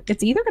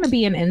it's either going to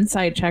be an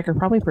insight check or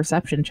probably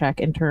perception check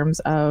in terms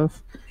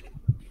of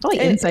probably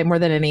insight more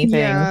than anything.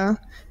 Yeah.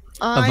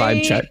 A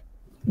vibe check.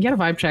 Get a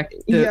vibe check.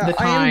 The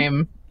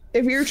time.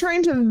 If you're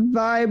trying to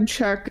vibe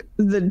check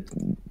the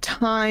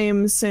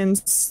time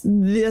since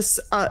these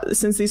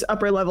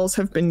upper levels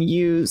have been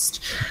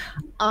used,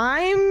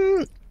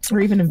 Or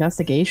even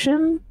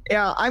investigation.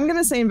 Yeah, I'm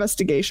gonna say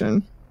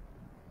investigation.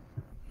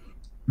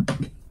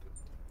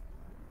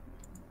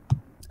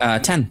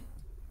 10.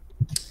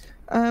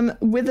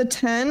 With a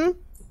 10,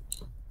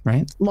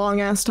 Right?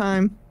 long ass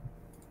time.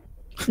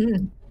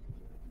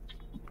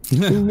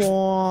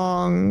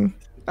 Long.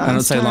 I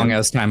don't say long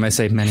ass time. I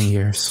say many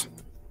years.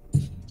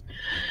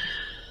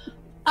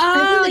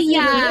 Oh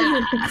yeah.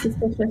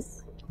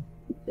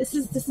 This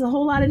is a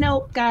whole lot of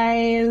note,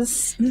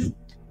 guys.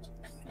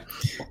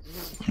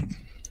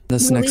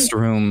 This next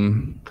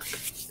room,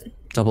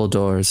 double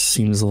doors,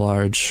 seems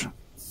large.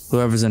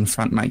 Whoever's in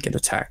front might get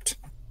attacked.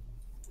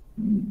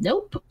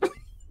 Nope.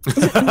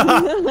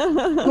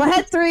 Go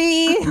ahead,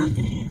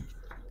 3.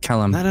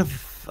 Callum.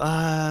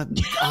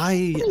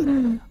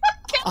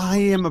 I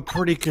am a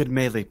pretty good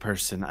melee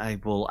person. I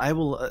will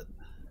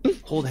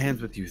hold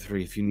hands with you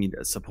 3 if you need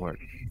support.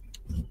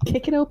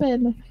 Kick it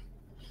open.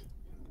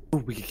 Oh,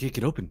 we can kick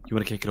it open. You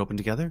want to kick it open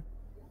together?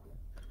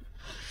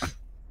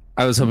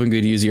 I was hoping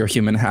we'd use your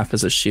human half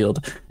as a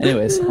shield.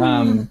 Anyways,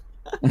 I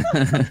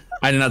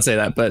did not say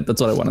that, but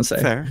that's what I want to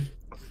say. Fair.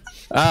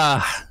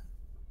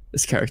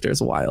 This character is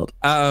wild.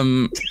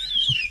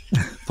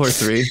 Poor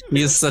 3.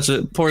 He is such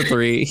a poor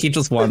 3. He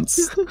just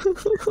wants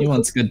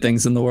good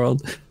things in the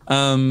world.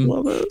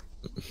 Love it.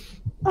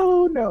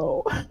 Oh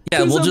no. Yeah,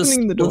 Who's we'll just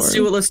opening the door?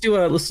 let's do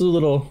a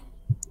little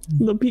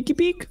peeky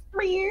peek.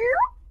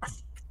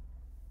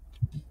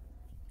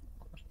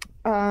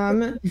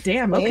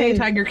 Damn. Okay,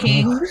 Tiger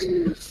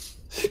King.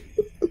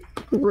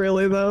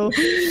 Really though.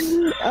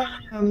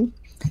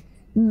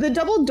 The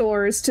double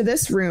doors to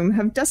this room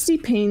have dusty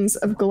panes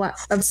of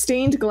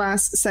stained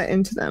glass set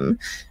into them.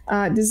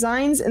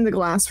 Designs in the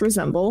glass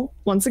resemble,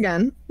 once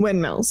again,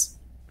 windmills.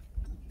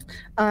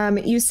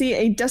 You see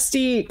a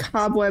dusty,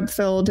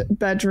 cobweb-filled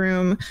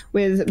bedroom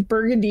with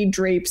burgundy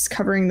drapes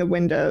covering the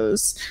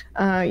windows.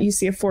 You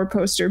see a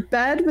 4-poster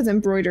bed with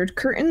embroidered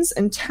curtains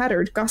and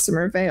tattered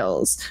gossamer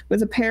veils,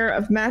 with a pair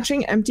of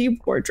matching empty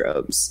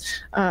wardrobes,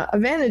 a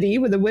vanity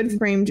with a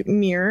wood-framed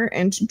mirror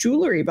and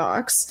jewelry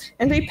box,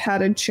 and a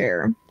padded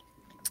chair.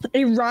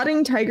 A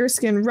rotting tiger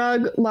skin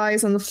rug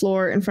lies on the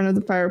floor in front of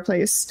the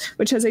fireplace,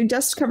 which has a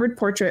dust-covered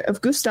portrait of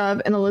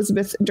Gustav and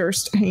Elizabeth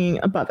Durst hanging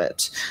above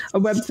it. A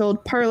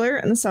web-filled parlor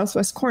in the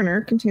southwest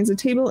corner contains a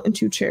table and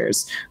 2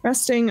 chairs.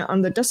 Resting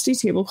on the dusty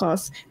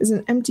tablecloth is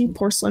an empty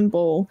porcelain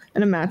bowl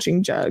and a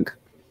matching jug.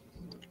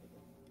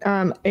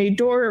 A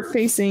door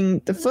facing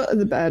the foot of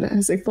the bed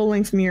has a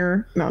full-length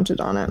mirror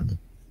mounted on it.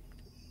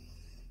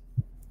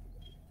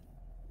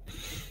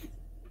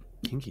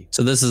 Kinky.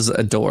 So this is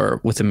a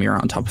door with a mirror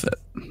on top of it.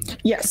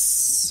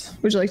 Yes.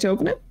 Would you like to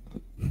open it?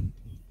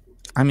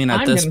 I mean,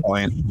 at this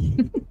point,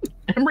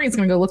 Emery's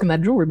gonna go look in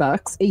that jewelry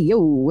box. Hey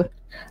yo.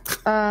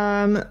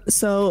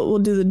 So we'll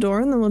do the door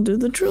and then we'll do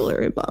the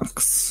jewelry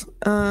box.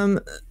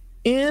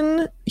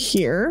 In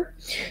here,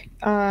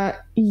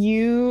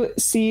 you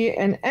see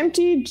an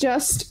empty,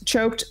 just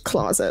choked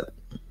closet.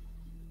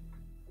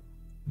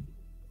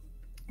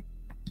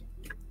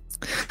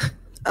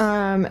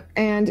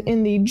 And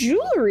in the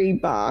jewelry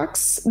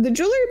box and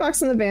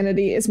the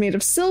vanity is made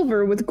of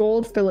silver with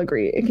gold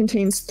filigree. It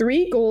contains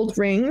 3 gold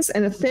rings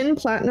and a thin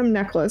platinum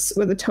necklace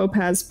with a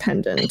topaz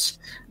pendant.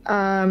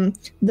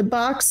 The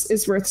box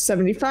is worth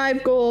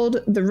 75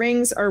 gold. The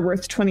rings are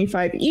worth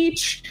 25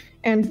 each.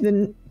 And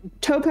the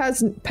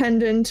topaz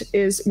pendant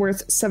is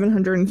worth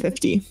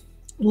 750.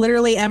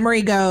 Literally,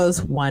 Emery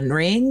goes 1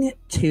 ring,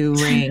 2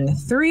 ring,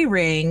 3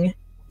 ring.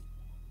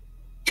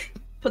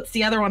 Puts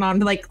the other one on,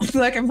 like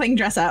I'm playing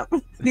dress up.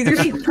 These are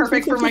gonna be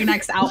perfect for my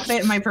next outfit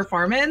and my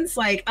performance.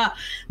 Like,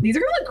 these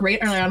are gonna look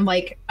great on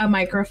like a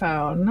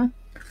microphone.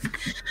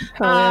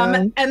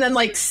 And then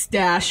like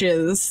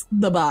stashes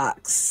the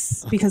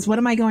box because what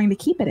am I going to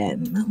keep it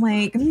in?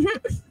 Like,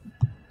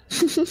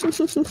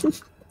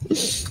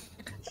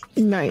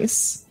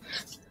 nice.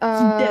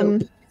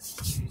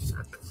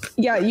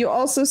 Yeah, you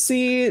also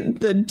see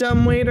the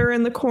dumbwaiter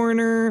in the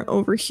corner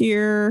over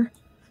here.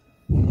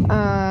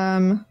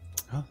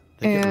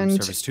 And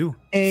service too.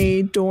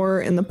 A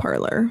door in the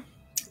parlor.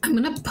 I'm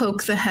gonna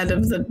poke the head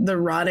of the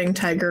rotting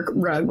tiger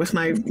rug with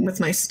my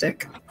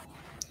stick.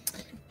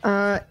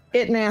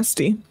 It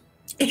nasty.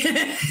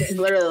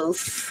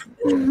 Gross.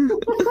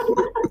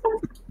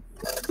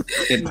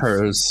 It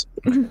purrs.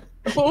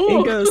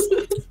 It goes.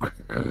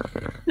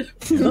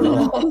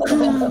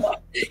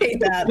 Hate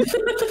that.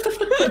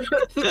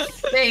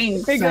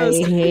 Thanks. It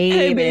goes.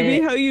 Hey baby,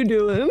 how you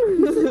doing?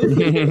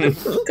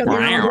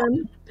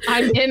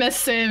 I'm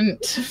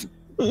innocent.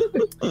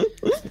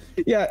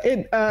 Yeah,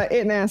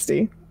 it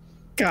nasty.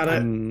 Got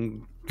it.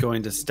 I'm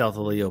going to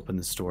stealthily open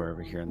the store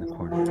over here in the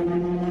corner.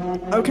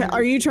 Okay,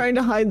 are you trying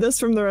to hide this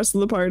from the rest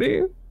of the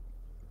party?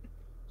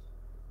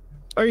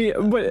 Are you?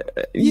 What?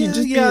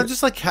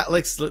 Just like kind of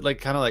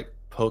like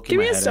poking. Give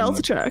me my a head stealth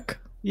in. check.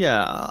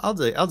 Yeah, I'll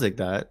dig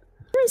that.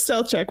 Give me a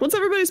stealth check. What's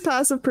everybody's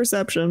passive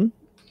perception?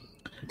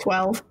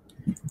 12.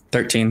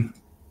 13.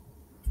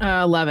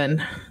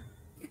 11.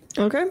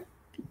 Okay.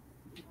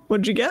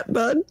 What'd you get,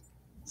 bud?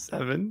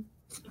 7.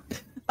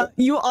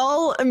 You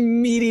all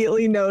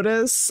immediately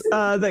notice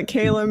that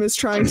Caleb is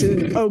trying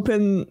to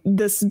open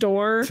this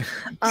door.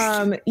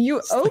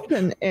 You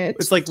open it.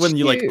 It's like when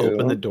you like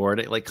open the door and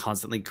it like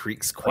constantly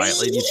creaks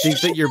quietly. You think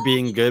that you're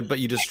being good, but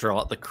you just draw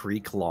out the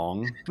creak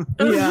long.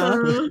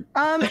 Yeah.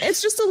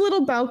 It's just a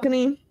little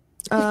balcony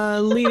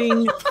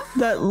leading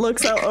that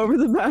looks out over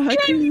the back.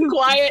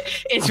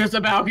 Quiet. It's just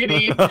a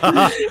balcony.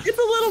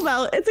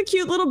 It's a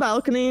cute little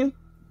balcony.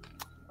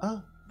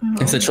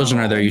 If the children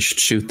are there, you should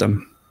shoot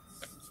them.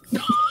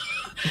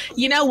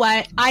 You know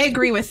what? I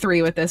agree with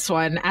 3 with this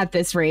one at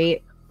this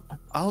rate.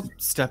 I'll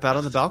step out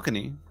on the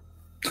balcony.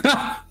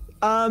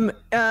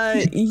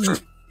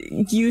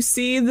 You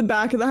see the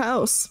back of the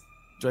house.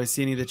 Do I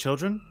see any of the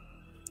children?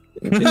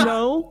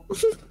 No.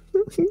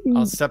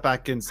 I'll step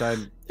back inside.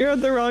 You're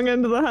at the wrong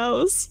end of the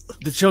house.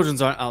 The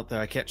children's aren't out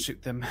there. I can't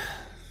shoot them.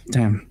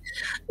 Damn.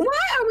 Why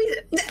are we?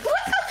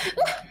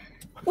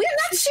 We're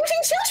not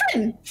shooting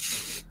children.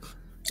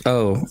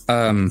 Oh,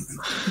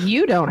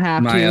 You don't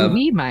have to.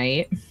 We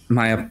might.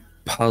 My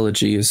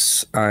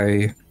apologies.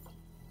 I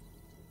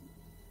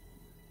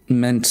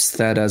meant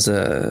that as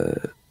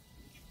a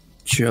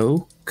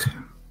joke.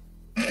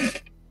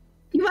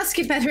 You must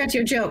get better at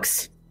your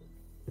jokes.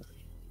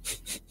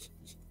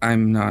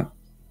 I'm not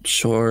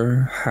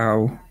sure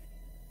how.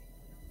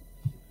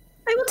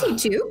 I will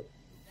teach you.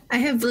 I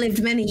have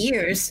lived many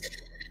years.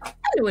 I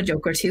know a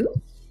joke or two.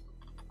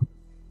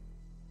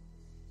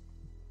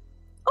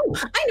 Oh,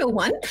 I know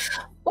one.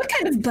 What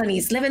kind of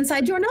bunnies live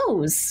inside your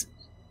nose?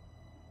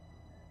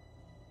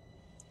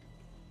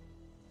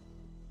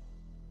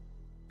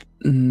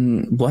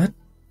 What?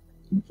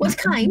 What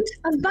kind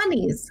of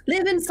bunnies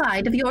live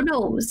inside of your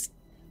nose?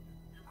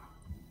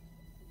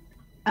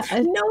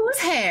 Nose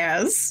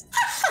hairs.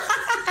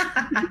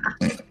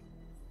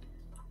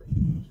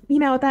 You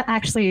know, that's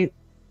actually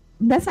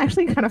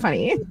kind of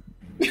funny.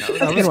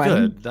 That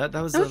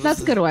was good.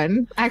 That's a good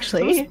one,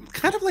 actually.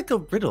 Kind of like a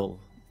riddle.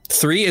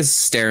 3 is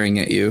staring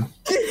at you.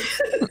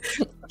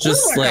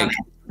 Just like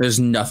there's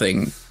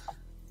nothing.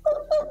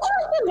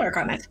 We'll work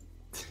on it.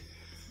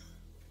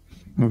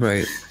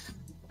 Right.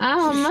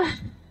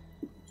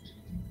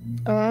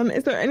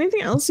 Is there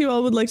anything else you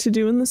all would like to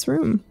do in this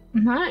room?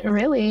 Not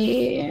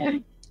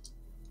really.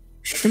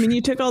 I mean, you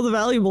took all the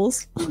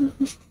valuables.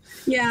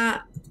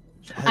 Yeah.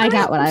 I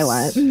got what I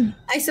want.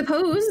 I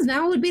suppose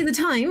now would be the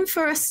time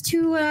for us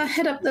to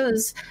head up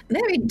those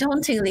very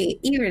dauntingly,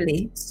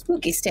 eerily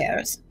spooky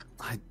stairs.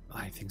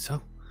 I think so.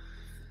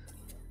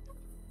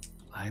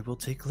 I will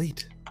take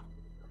lead.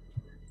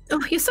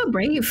 Oh, you're so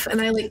brave.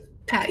 And I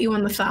pat you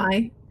on the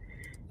thigh.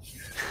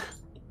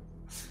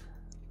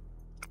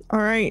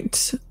 All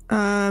right.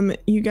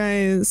 You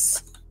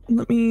guys,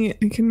 I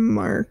can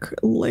mark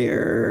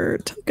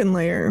token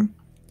layer.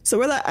 So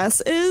where that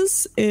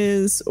S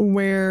is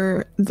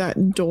where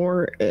that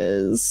door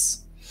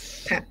is.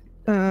 Okay.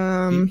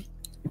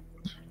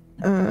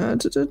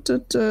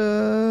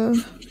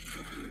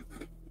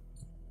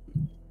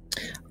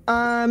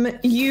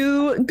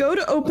 You go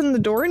to open the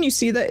door and you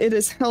see that it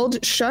is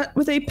held shut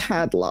with a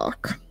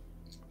padlock.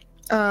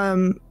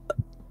 Oh.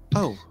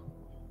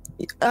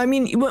 I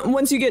mean,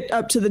 once you get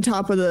up to the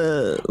top of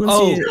the...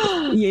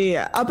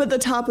 up at the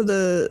top of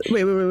the...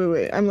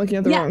 Wait. I'm looking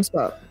at the wrong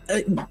spot.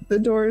 The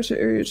door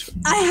to...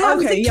 I have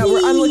the key.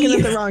 I'm looking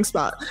at the wrong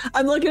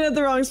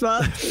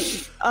spot.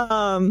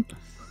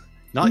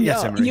 Not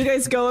yet, Emery. You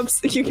guys go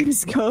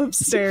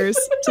upstairs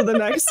to the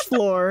next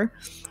floor,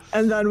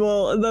 and then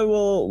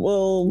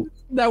we'll.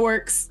 That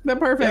works. That's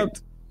perfect. Yep.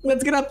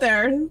 Let's get up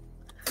there.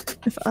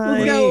 If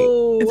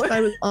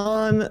I was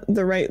on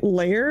the right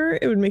layer,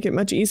 it would make it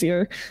much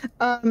easier.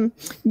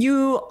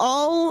 You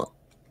all.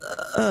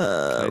 Can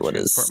I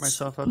transport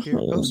myself up here?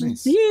 Oh,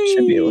 nice.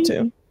 Should be able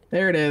to.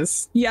 There it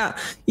is. Yeah,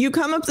 you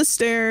come up the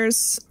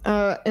stairs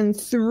and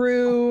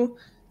through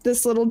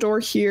this little door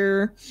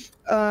here,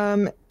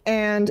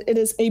 and it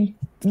is a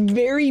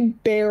very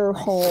bare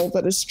hall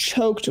that is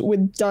choked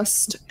with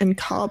dust and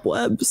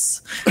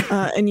cobwebs.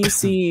 And you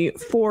see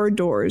 4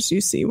 doors. You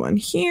see one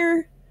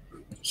here,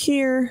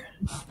 here,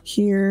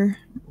 here,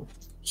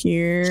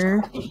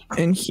 here,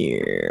 and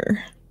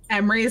here.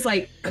 Emery's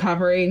like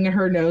covering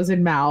her nose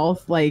and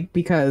mouth, like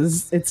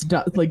because it's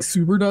like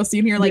super dusty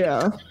in here. Like,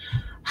 yeah.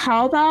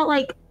 How about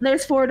like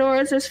there's 4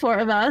 doors, there's 4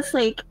 of us,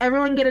 like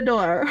everyone get a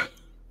door.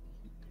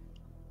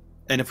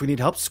 And if we need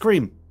help,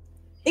 scream.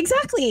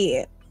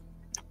 Exactly.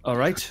 All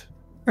right.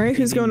 All right,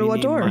 who's going to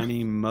what door?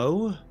 Miny,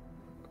 Mo.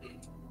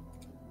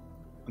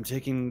 I'm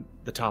taking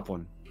the top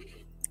one.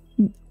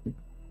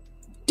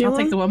 I'll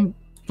take the one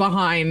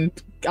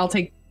behind. I'll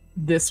take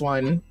this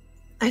one.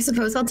 I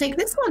suppose I'll take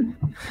this one.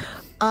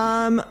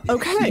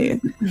 Okay.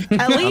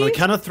 Ellie? On the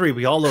count of 3,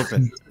 we all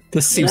open.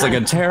 This seems like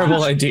a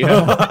terrible idea.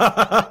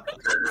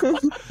 We'll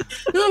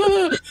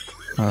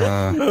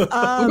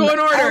go in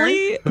order.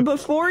 Ellie,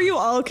 before you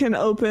all can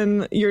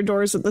open your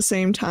doors at the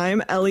same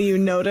time, Ellie, you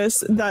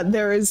notice that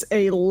there is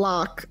a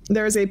lock.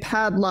 There is a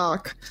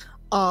padlock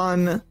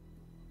on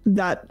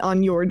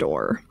your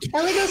door.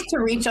 Ellie goes to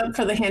reach up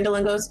for the handle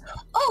and goes,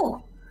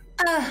 "Oh,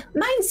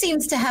 mine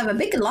seems to have a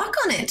big lock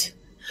on it.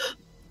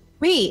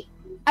 Wait,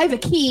 I have a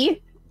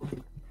key.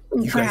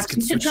 Perhaps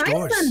you should try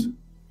it then."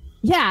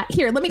 Yeah,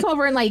 here, let me come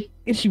over and like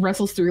If she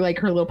wrestles through like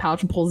her little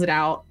pouch and pulls it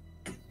out.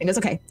 and goes,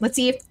 okay, let's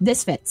see if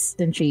this fits.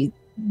 Then she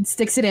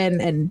sticks it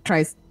in and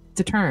tries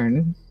to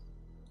turn.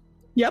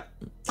 Yep.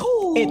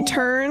 It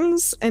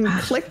turns and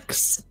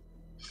clicks.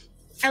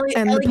 Ellie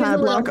The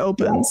padlock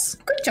opens.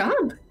 Good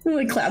job.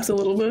 Ellie claps a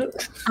little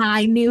bit.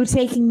 I knew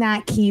taking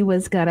that key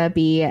was gonna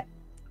be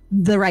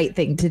the right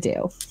thing to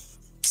do.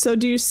 So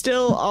do you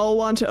still all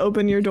want to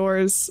open your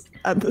doors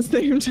at the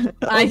same time?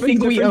 I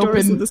think we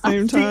open at the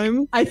same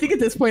time. I think at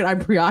this point I'm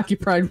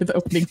preoccupied with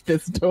opening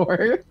this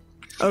door.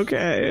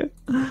 Okay.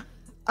 Yeah,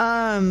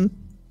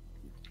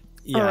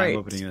 all right. I'm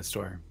opening this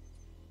door.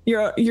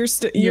 You're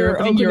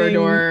opening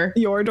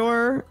your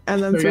door,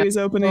 and then So Three's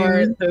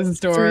opening this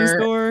door, Three's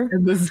door,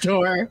 and this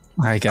door.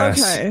 I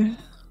guess. Okay,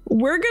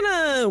 we're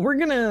gonna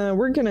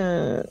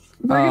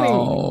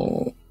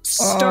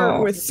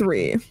start with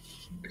Three.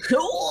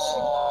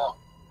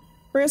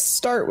 We're gonna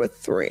start with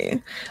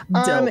Three.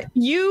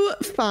 You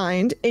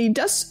find a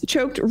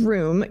dust-choked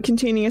room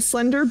containing a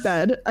slender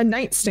bed, a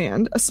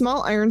nightstand, a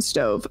small iron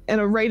stove,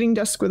 and a writing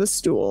desk with a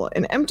stool,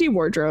 an empty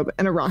wardrobe,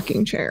 and a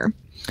rocking chair.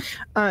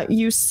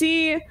 You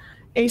see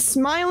a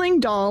smiling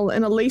doll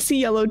in a lacy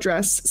yellow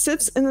dress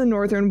sits in the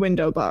northern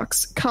window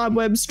box,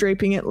 cobwebs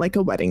draping it like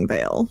a wedding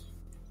veil.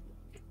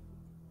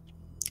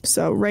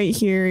 So right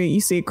here,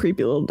 you see a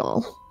creepy little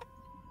doll.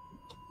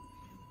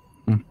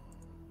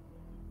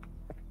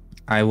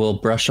 I will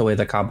brush away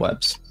the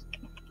cobwebs.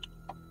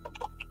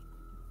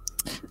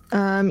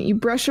 You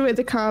brush away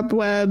the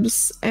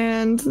cobwebs,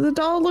 and the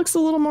doll looks a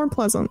little more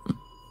pleasant.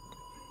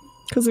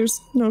 Because there's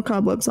no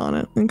cobwebs on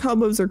it, and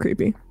cobwebs are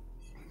creepy.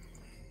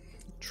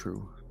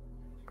 True.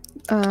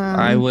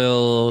 I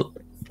will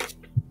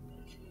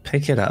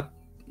pick it up.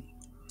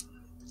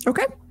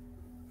 Okay.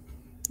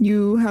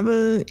 You have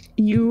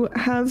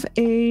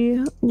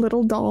a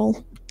little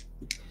doll.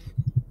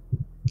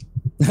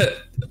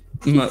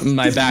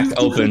 My back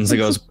opens, it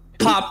goes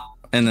pop,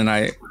 and then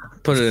I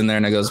put it in there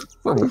and it goes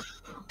oh.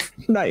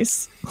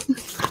 Nice.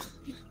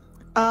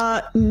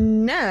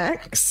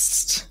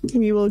 Next,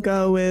 we will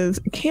go with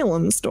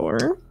Caelim's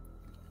door.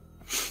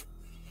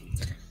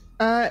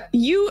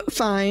 You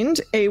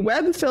find a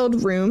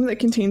web-filled room that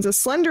contains a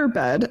slender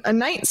bed, a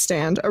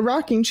nightstand, a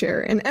rocking chair,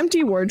 an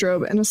empty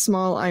wardrobe, and a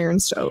small iron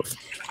stove.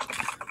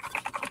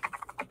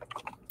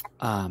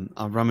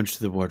 I'll rummage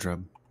through the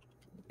wardrobe.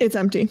 It's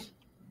empty.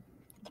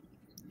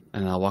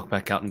 And I'll walk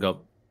back out and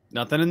go,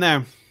 nothing in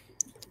there.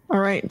 All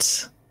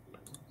right.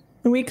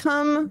 And we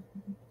come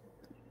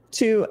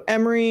to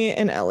Emery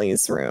and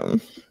Ellie's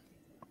room.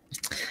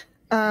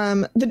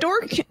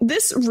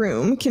 This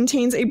room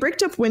contains a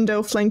bricked-up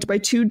window flanked by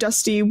 2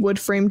 dusty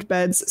wood-framed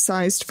beds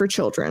sized for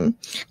children.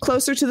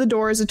 Closer to the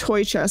door is a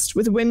toy chest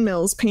with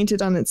windmills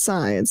painted on its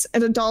sides,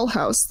 and a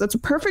dollhouse that's a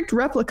perfect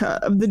replica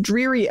of the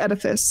dreary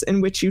edifice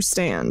in which you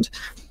stand.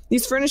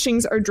 These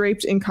furnishings are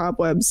draped in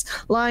cobwebs.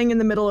 Lying in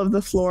the middle of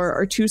the floor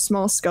are 2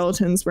 small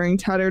skeletons wearing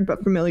tattered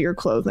but familiar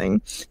clothing.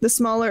 The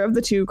smaller of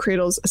the 2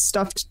 cradles a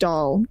stuffed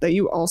doll that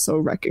you also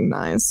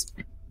recognize.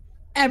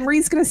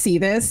 Emery's gonna see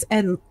this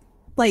and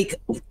like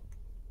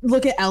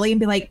look at Ellie and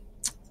be like,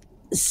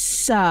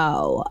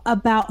 so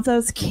about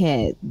those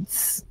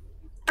kids.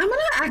 I'm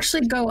gonna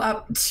actually go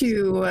up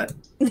to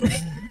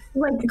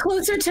like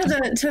closer to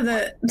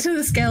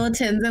the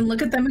skeletons and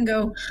look at them and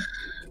go,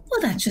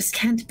 well, that just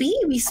can't be.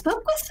 We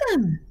spoke with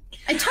them.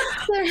 I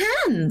touched their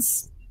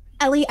hands.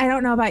 Ellie, I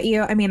don't know about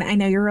you. I mean, I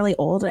know you're really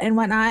old and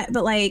whatnot,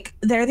 but like,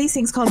 there are these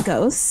things called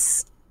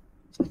ghosts.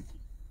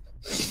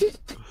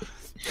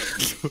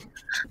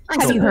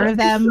 Have you heard of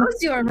them? I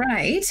suppose you're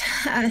right.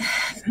 I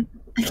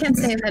can't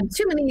say I've had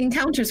too many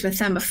encounters with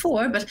them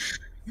before, but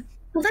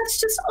well,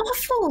 that's just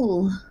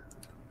awful.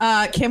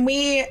 Can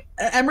we?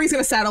 Emery's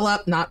gonna saddle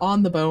up, not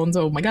on the bones.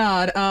 Oh my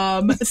god.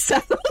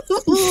 Saddle.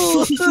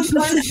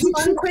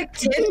 One quick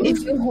tip: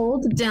 if you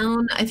hold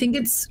down, I think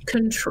it's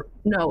control.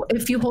 No,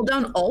 if you hold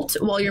down Alt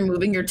while you're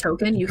moving your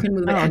token, you can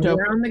move it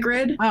anywhere on the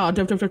grid. Oh,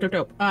 dope.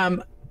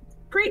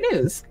 Great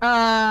news.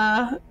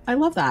 I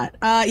love that.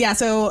 Yeah.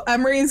 So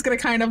Emery's gonna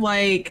kind of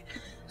like,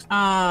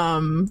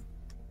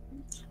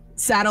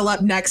 saddle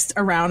up next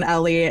around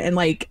Ellie and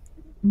like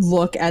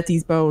look at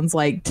these bones,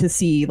 like to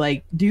see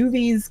like, do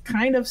these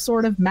kind of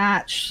sort of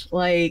match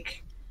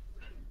like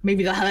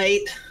maybe the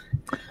height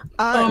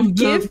of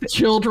the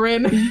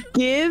children?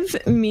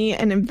 Give me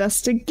an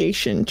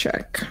investigation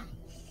check.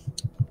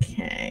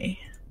 Okay.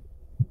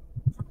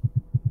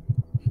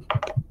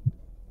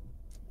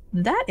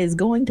 That is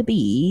going to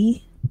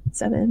be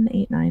 7,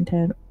 8, 9,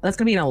 10. That's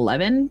going to be an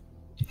 11.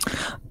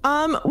 With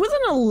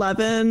an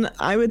 11,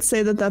 I would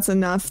say that that's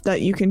enough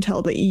that you can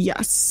tell that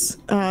yes,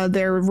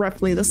 they're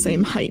roughly the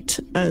same height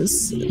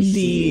as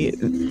the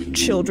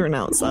children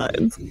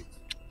outside.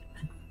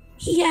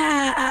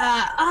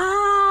 Yeah,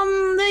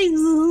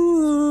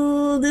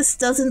 this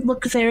doesn't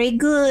look very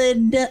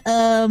good.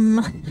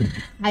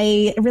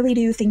 I really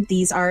do think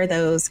these are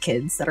those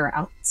kids that are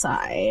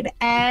outside,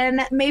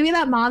 and maybe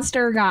that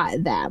monster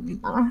got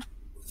them.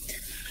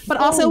 But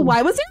also,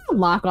 why was there a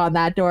lock on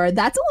that door?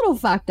 That's a little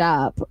fucked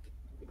up.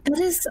 That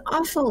is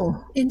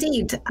awful,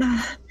 indeed.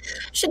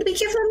 Should we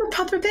give them a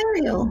proper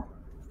burial?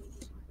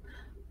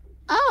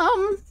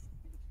 I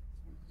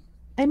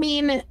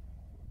mean,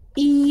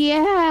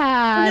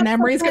 yeah. And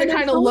Emery's gonna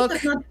kind of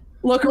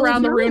look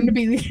around the room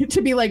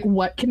to be like,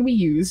 what can we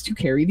use to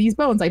carry these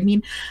bones? I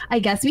mean, I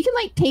guess we can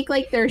like take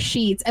like their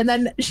sheets, and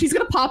then she's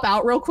gonna pop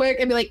out real quick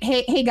and be like,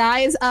 hey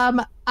guys,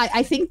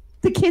 I think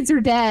the kids are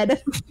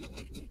dead.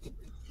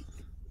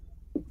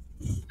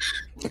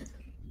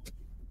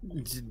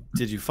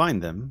 Did you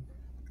find them?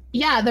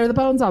 Yeah, they're the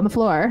bones on the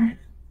floor.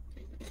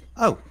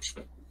 Oh.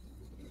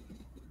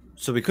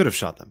 So we could have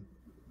shot them.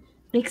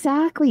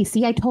 Exactly.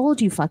 See, I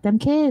told you, fuck them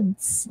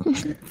kids.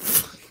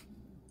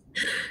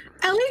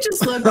 Ellie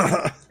just looks.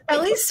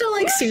 Ellie's still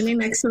like standing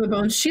next to the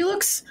bones. She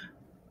looks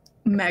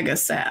mega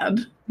sad.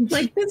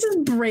 Like, this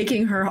is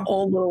breaking her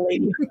old little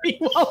lady.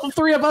 Well, the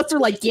three of us are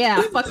like, yeah,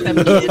 fuck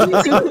them kids.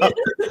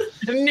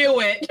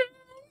 Knew it.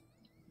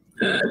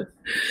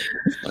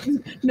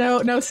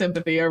 No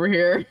sympathy over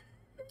here.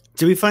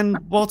 Did we find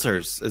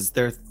Walter's? Is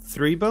there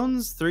 3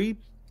 bones? 3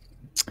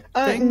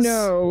 things?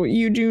 No,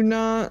 you do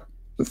not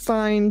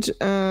find.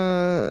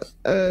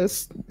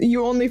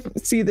 You only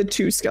see the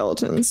 2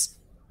 skeletons.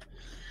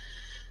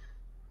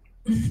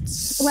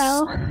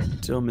 Well,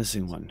 Still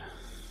missing one.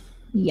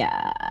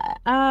 Yeah.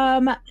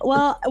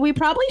 Well, we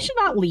probably should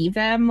not leave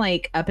them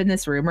like up in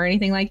this room or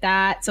anything like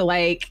that. So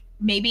like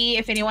maybe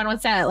if anyone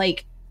wants to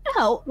like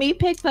help me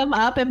pick them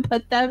up and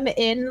put them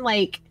in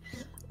like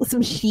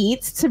some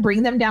sheets to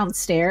bring them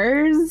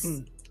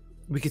downstairs.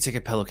 We could take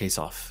a pillowcase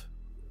off.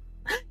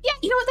 Yeah,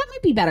 you know what? That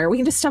might be better. We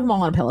can just stuff them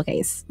all in a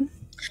pillowcase.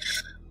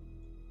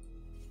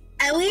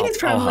 Ellie is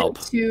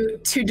probably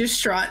too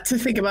distraught to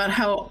think about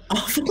how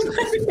awful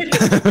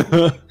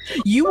that is.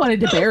 You wanted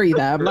to bury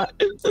them. I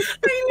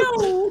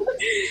know.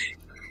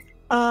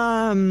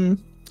 I'm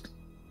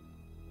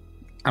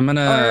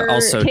gonna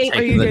also Kate,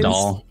 take the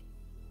doll.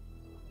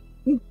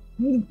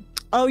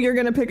 Oh, you're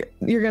gonna pick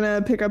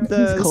up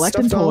the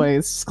collecting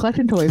toys.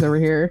 Collecting toys over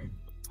here.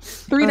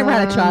 3 never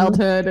had a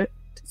childhood.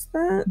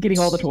 Getting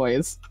all the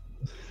toys.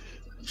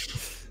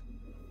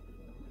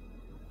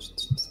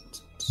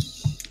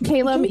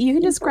 Caleb, you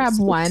can just grab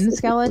one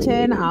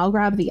skeleton. I'll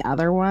grab the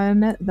other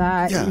one.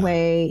 That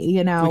way,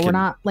 we're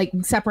not like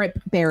separate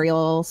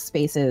burial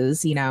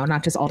spaces,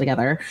 not just all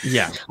together.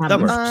 Yeah, that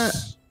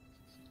works.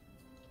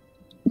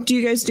 Do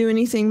you guys do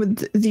anything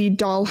with the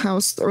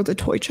dollhouse or the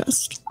toy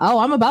chest? Oh,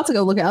 I'm about to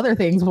go look at other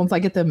things once I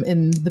get them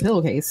in the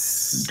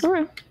pillowcase. All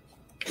right.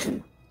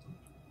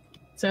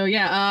 So,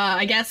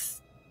 I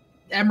guess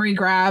Emery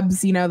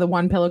grabs, the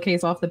one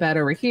pillowcase off the bed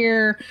over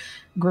here,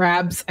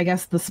 grabs, I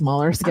guess, the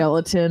smaller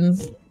skeleton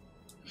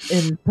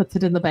and puts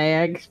it in the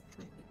bag.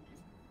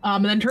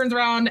 And then turns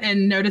around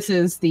and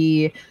notices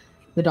the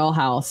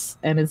dollhouse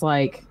and is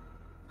like,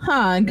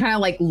 and kind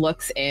of like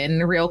looks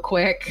in real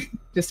quick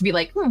just to be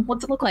like,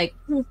 what's it look like?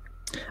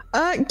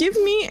 Give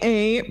me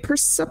a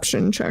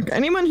perception check.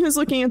 Anyone who's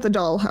looking at the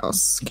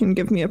dollhouse can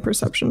give me a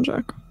perception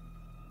check.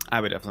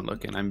 I would definitely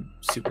look in. I'm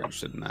super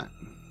interested in that.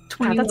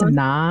 That's a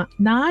 9.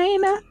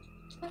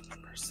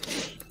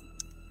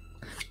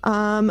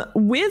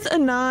 With a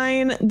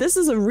 9, this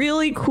is a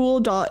really cool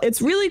doll.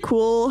 It's really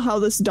cool how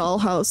this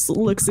dollhouse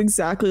looks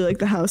exactly like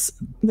the house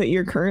that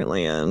you're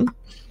currently in.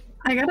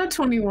 I got a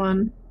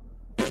 21.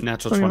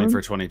 Natural 20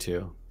 for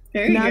 22.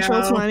 There you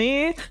Natural go.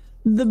 20.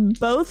 The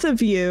both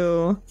of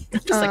you.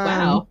 Just like,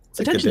 wow. It's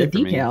a good Attention to day for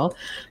me. detail.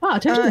 Wow,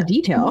 attention to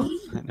detail.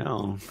 I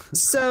know.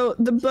 So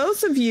the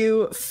both of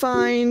you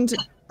find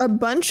a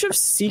bunch of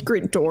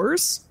secret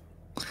doors.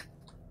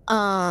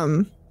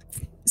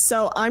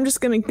 So I'm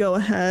just gonna go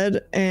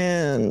ahead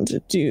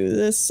and do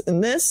this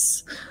and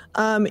this.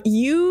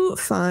 You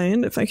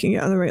find, if I can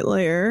get on the right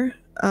layer,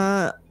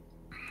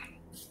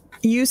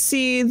 you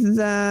see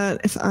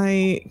that if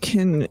I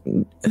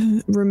can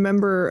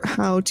remember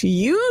how to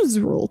use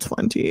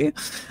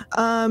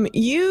Roll20,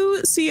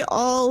 you see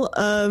all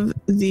of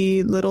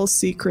the little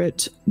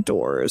secret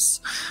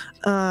doors.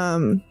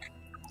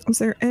 Is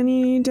there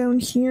any down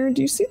here?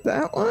 Do you see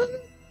that one?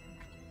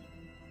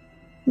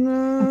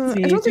 No,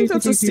 I don't think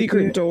that's a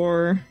secret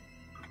door.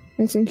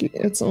 I think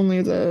it's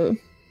only the...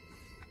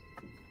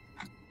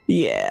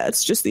 Yeah,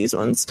 it's just these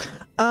ones.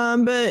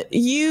 But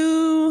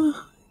you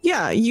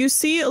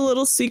see a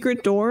little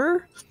secret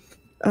door.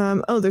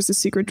 Oh, there's a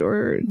secret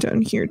door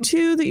down here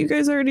too that you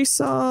guys already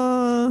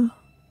saw.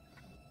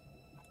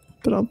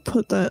 But I'll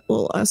put that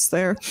little S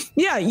there.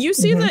 Yeah, you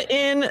see that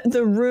in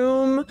the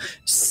room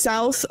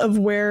south of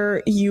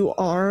where you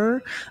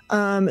are,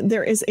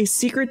 there is a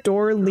secret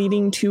door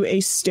leading to a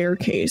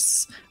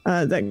staircase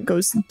that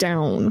goes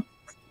down.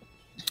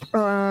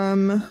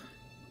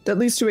 That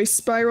leads to a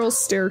spiral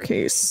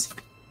staircase.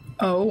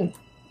 Oh.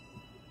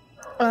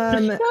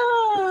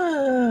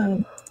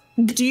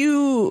 Do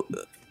you,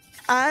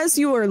 as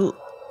you are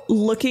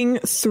looking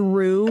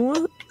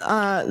through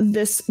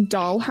this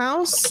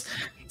dollhouse,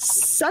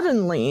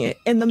 suddenly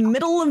in the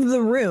middle of the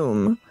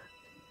room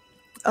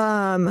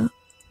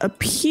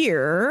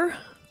appear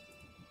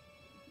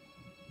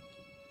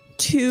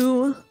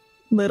two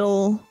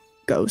little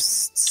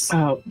ghosts.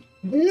 Oh.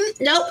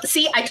 No,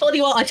 see, I told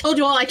you all. I told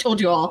you all. I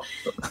told you all.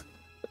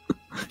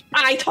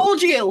 I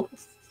told you.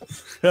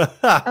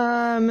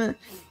 And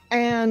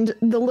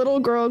the little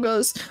girl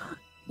goes,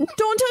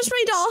 "Don't touch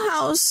my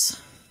dollhouse."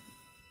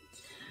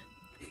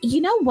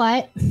 You know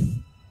what?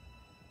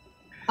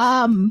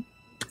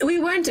 We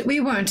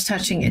weren't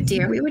touching it,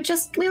 dear. We were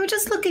just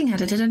looking at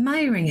it and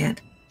admiring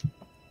it.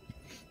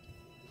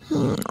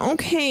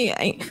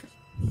 Okay,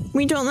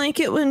 we don't like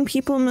it when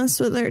people mess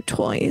with their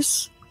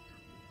toys.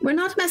 We're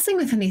not messing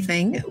with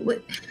anything.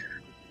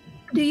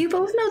 Do you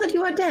both know that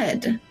you are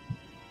dead?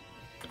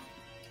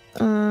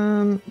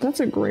 That's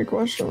a great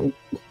question.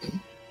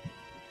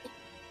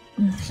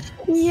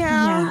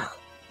 Yeah.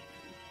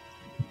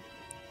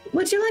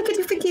 Would you like it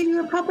if we gave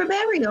you a proper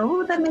burial?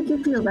 Would that make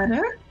you feel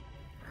better?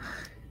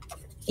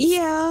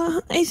 Yeah.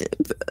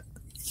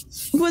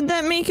 Would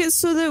that make it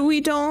so that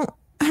we don't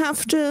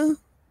have to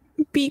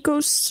be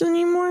ghosts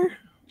anymore?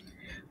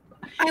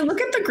 I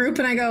look at the group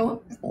and I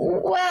go,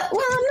 well,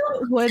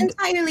 I'm not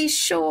entirely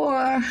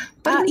sure.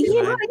 But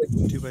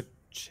Do a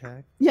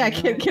check. Yeah,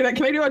 can I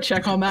do a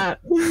check on that?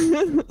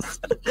 Would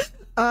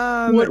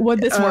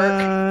this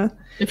work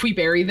if we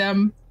bury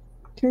them?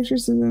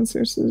 Characters and then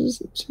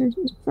sources.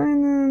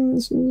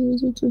 Find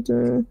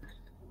them.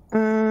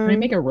 Can I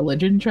make a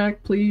religion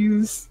check,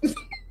 please?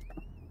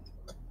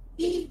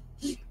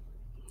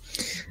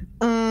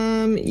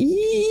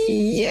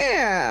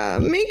 Yeah.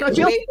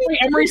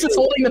 Emery's just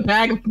holding the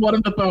bag of one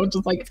of the bones,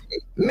 just like,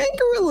 make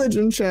a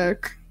religion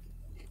check.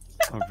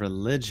 A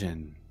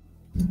religion.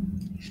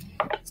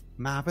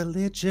 My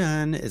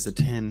religion is a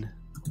 10.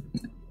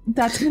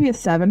 that's gonna be a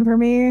 7 for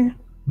me.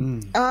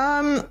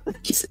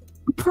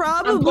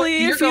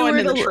 Probably You're if you going were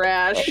in the to,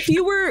 trash. if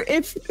you were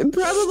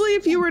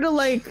to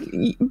like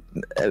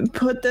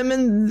put them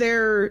in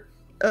their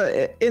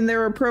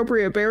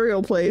appropriate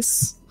burial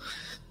place.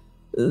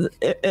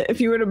 If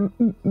you were to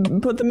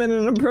put them in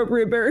an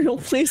appropriate burial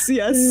place,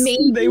 yes,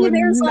 Maybe they would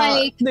there's, not.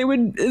 like- They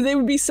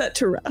would be set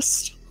to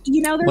rest.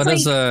 You know, there's What like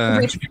does a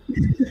rich-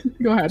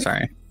 Go ahead.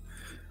 sorry?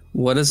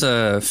 What does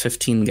a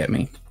 15 get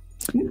me?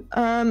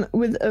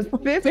 With a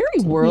 15, Very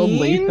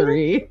worldly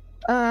 3.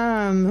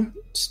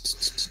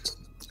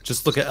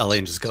 Just look at Ellie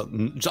and just go.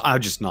 I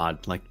would just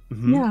nod. Like,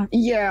 mhm.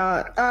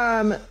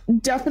 Yeah.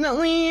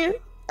 definitely.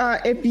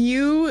 If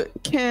you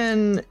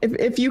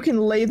can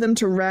lay them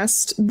to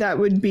rest, that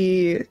would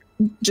be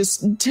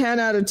just 10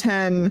 out of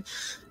 10.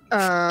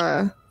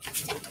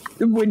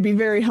 Would be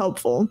very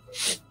helpful.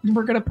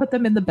 We're gonna put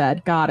them in the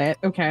bed. Got it.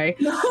 Okay.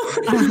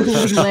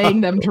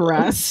 Laying them to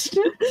rest.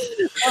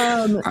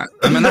 I'm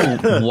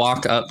gonna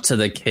walk up to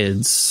the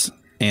kids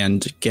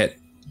and get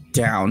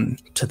down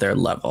to their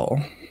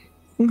level.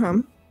 Okay.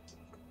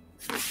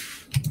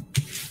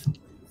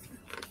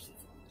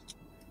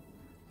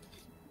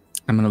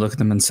 I'm gonna look at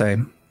them and say,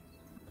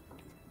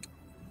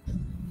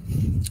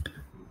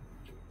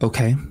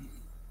 "Okay,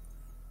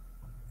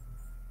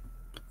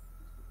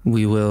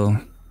 we will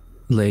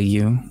lay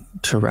you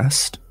to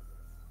rest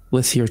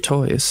with your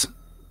toys,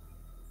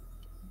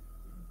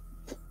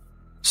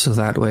 so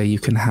that way you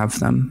can have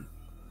them.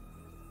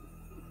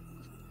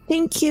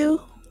 Thank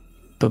you.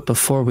 But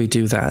before we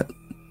do that,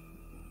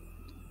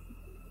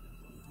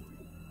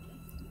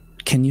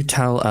 can you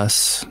tell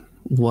us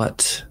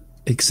what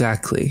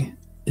exactly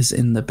is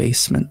in the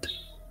basement?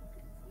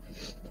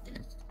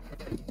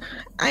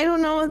 I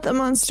don't know what the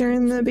monster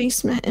in the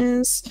basement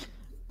is.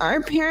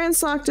 Our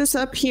parents locked us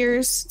up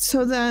here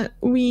so that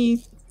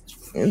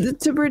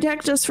to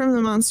protect us from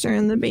the monster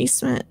in the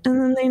basement, and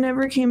then they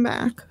never came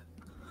back.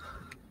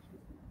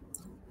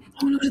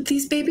 Oh no, did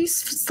these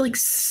babies like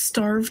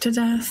starve to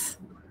death?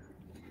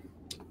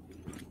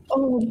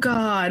 Oh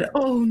God,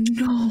 oh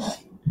no.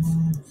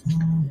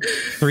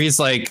 3's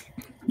like,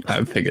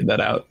 I figured that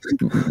out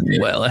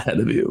well ahead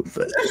of you,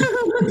 but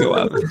go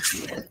out.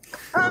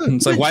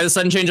 It's like, why the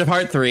sudden change of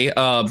heart, 3?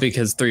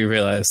 Because 3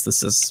 realized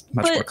this is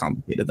much more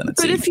complicated than it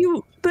seemed. If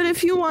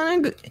you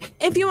want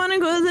to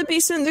go to the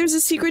basement, there's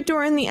a secret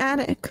door in the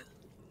attic.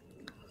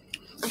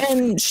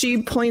 And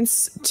she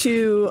points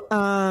to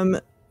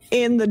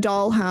in the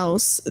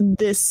dollhouse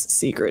this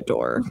secret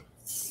door.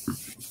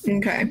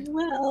 Okay.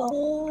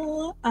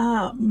 Well,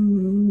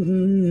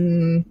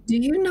 do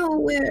you know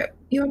where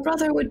your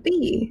brother would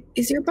be?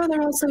 Is your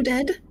brother also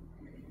dead?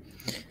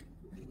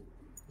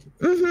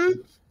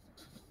 Mm-hmm.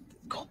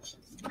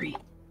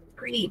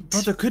 Great.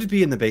 Brother could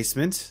be in the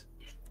basement.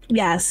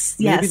 Yes,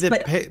 Maybe the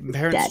but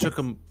parents dead. took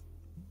him.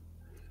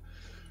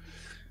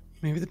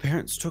 Maybe the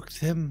parents took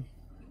him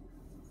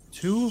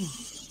too.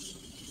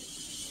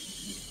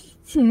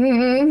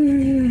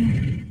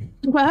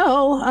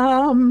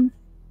 Well,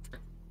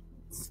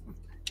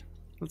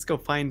 Let's go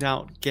find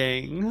out,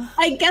 gang.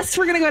 I guess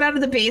we're gonna go down to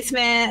the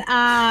basement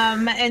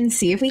and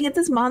see if we can get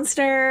this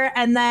monster.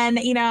 And then,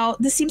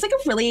 this seems like a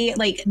really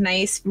like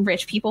nice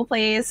rich people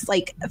place,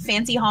 like a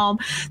fancy home.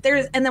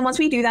 And then once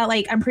we do that,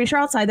 like I'm pretty sure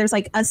outside there's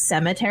like a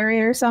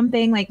cemetery or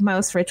something. Like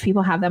most rich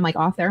people have them like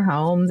off their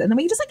homes, and then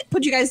we can just like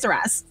put you guys to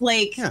rest,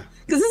 like because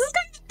this is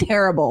kind of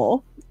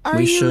terrible. Are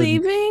you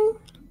leaving?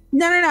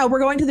 No. We're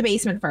going to the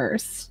basement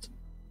first.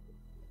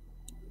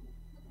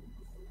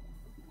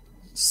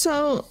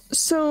 So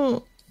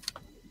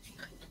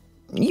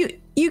you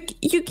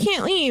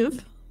can't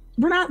leave.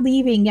 We're not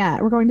leaving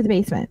yet. We're going to the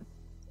basement.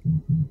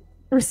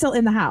 We're still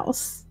in the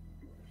house.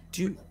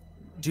 Do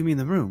you mean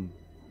the room?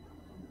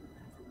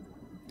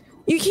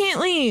 You can't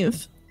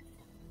leave.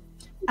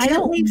 I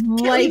don't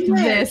like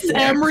this.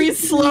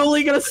 Emery's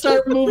slowly gonna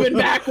start moving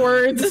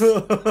backwards,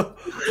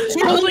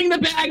 holding the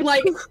bag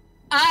like,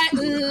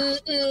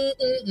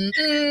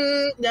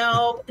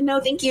 no,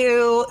 thank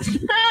you.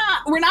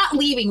 We're not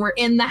leaving. We're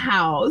in the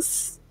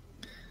house.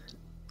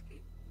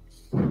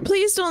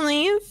 Please don't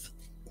leave.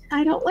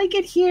 I don't like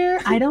it here.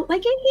 I don't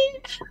like it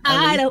here.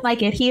 I don't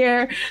like it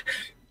here.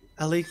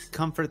 Ellie,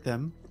 comfort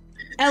them.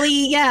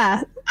 Ellie,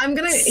 yeah. I'm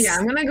gonna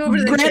go over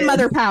to the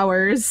grandmother kids.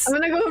 powers. I'm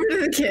gonna go over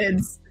to the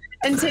kids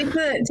and take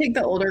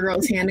the older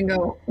girl's hand and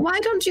go, why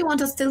don't you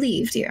want us to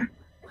leave, dear?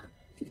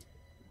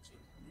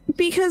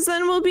 Because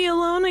then we'll be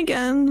alone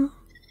again.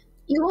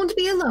 You won't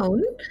be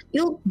alone.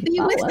 You'll be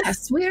with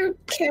us. We're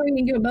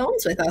carrying your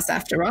bones with us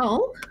after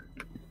all.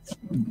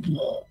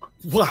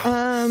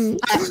 Wow.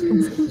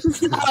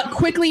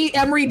 Quickly,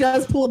 Emery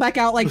does pull it back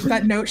out like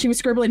that note she was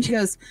scribbling. She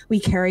goes, "We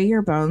carry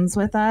your bones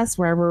with us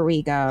wherever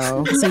we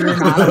go, so you're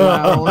not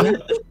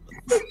alone."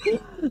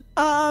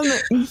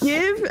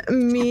 Give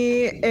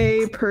me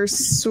a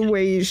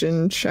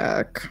persuasion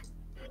check.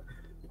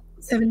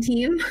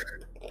 17.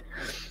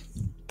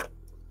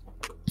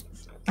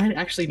 I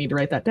actually need to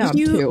write that down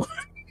too.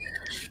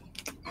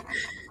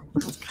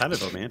 It's kind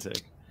of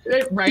romantic,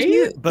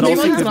 right? But Maybe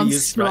also like could on be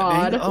used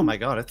Strahd. threatening. Oh my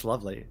god, it's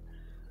lovely.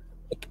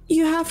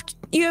 You have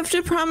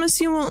to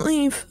promise you won't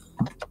leave.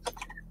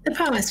 I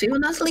promise we will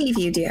not leave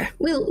you, dear.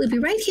 We'll be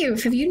right here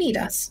if you need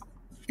us.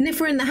 And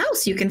if we're in the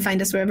house, you can find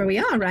us wherever we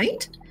are,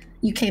 right?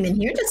 You came in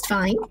here just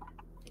fine.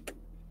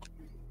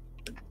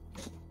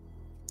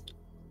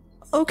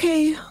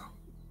 Okay.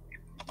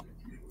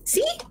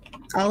 See?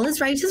 All is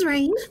right as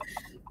rain.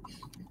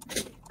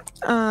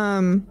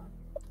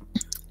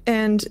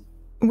 And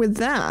with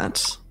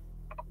that,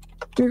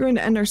 we're going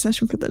to end our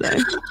session for the day.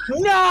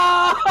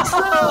 No!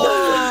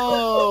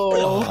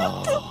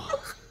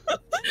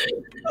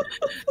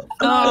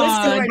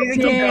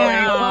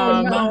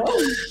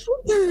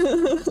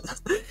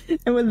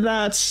 And with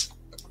that,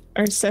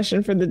 our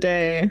session for the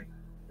day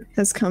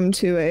has come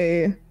to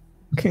a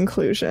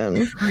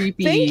conclusion.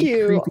 Thank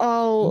you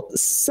all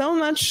so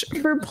much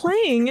for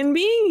playing and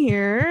being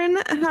here and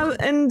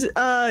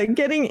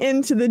getting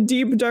into the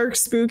deep dark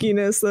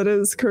spookiness that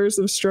is Curse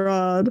of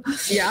Strahd.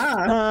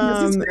 Yeah,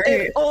 this is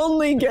great. It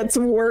only gets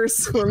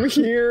worse from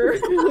here.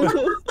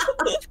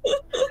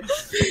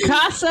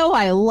 Picasso,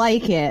 I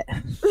like it.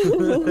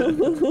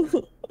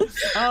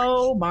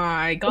 Oh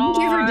my god! Thank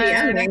you for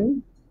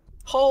DMing.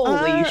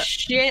 Holy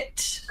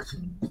shit!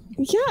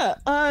 Yeah.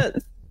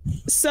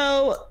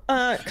 So,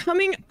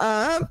 coming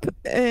up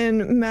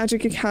in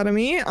Magic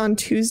Academy on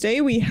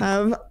Tuesday, we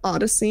have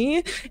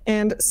Odyssey,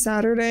 and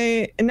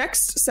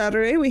next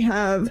Saturday, we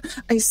have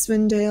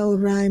Icewind Dale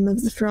Rime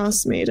of the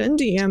Frost Maiden,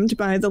 DM'd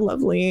by the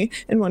lovely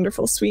and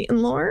wonderful Sweet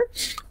and Lore.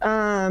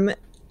 Randall,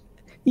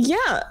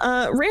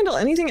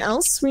 anything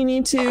else we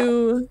need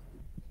to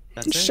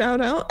shout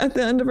out at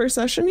the end of our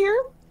session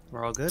here?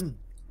 We're all good.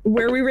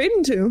 Where are we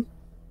raiding to?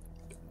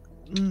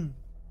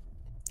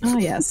 Oh,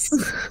 yes.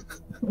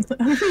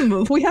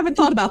 We haven't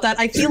thought about that.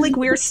 I feel like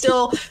we're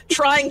still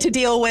trying to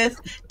deal with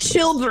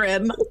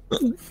children.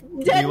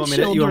 Dead You want me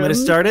children. to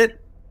start it?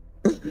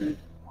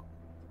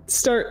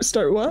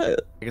 Start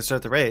what? I can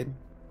start the raid.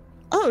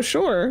 Oh,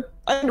 sure.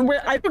 I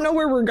don't know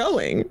where we're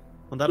going.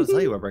 Well, that'll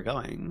tell you where we're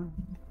going.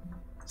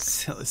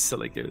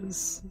 Silly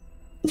goose.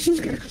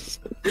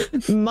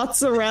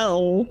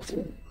 Mozzarella.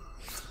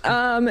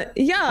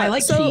 Yeah. I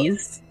like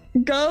cheese.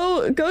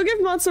 Go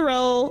give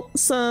Mozzarella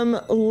some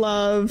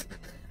love.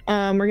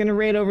 We're gonna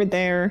raid over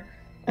there.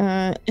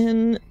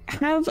 And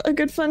have a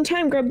good fun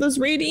time. Grab those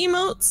raid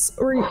emotes.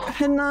 We're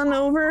heading on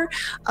over.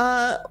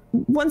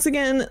 Once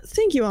again,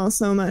 thank you all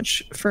so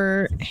much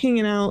for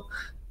hanging out.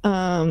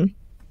 Damn.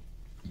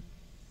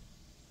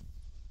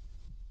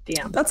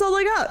 That's all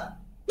I got.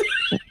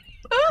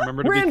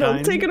 Remember to Randall, be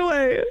kind, take it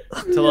away.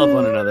 to love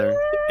one another,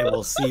 and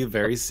we'll see you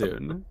very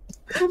soon.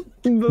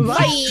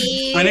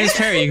 Bye. My name's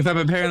Perry. You can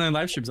find my Perry on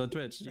live streams on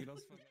Twitch. You can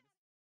also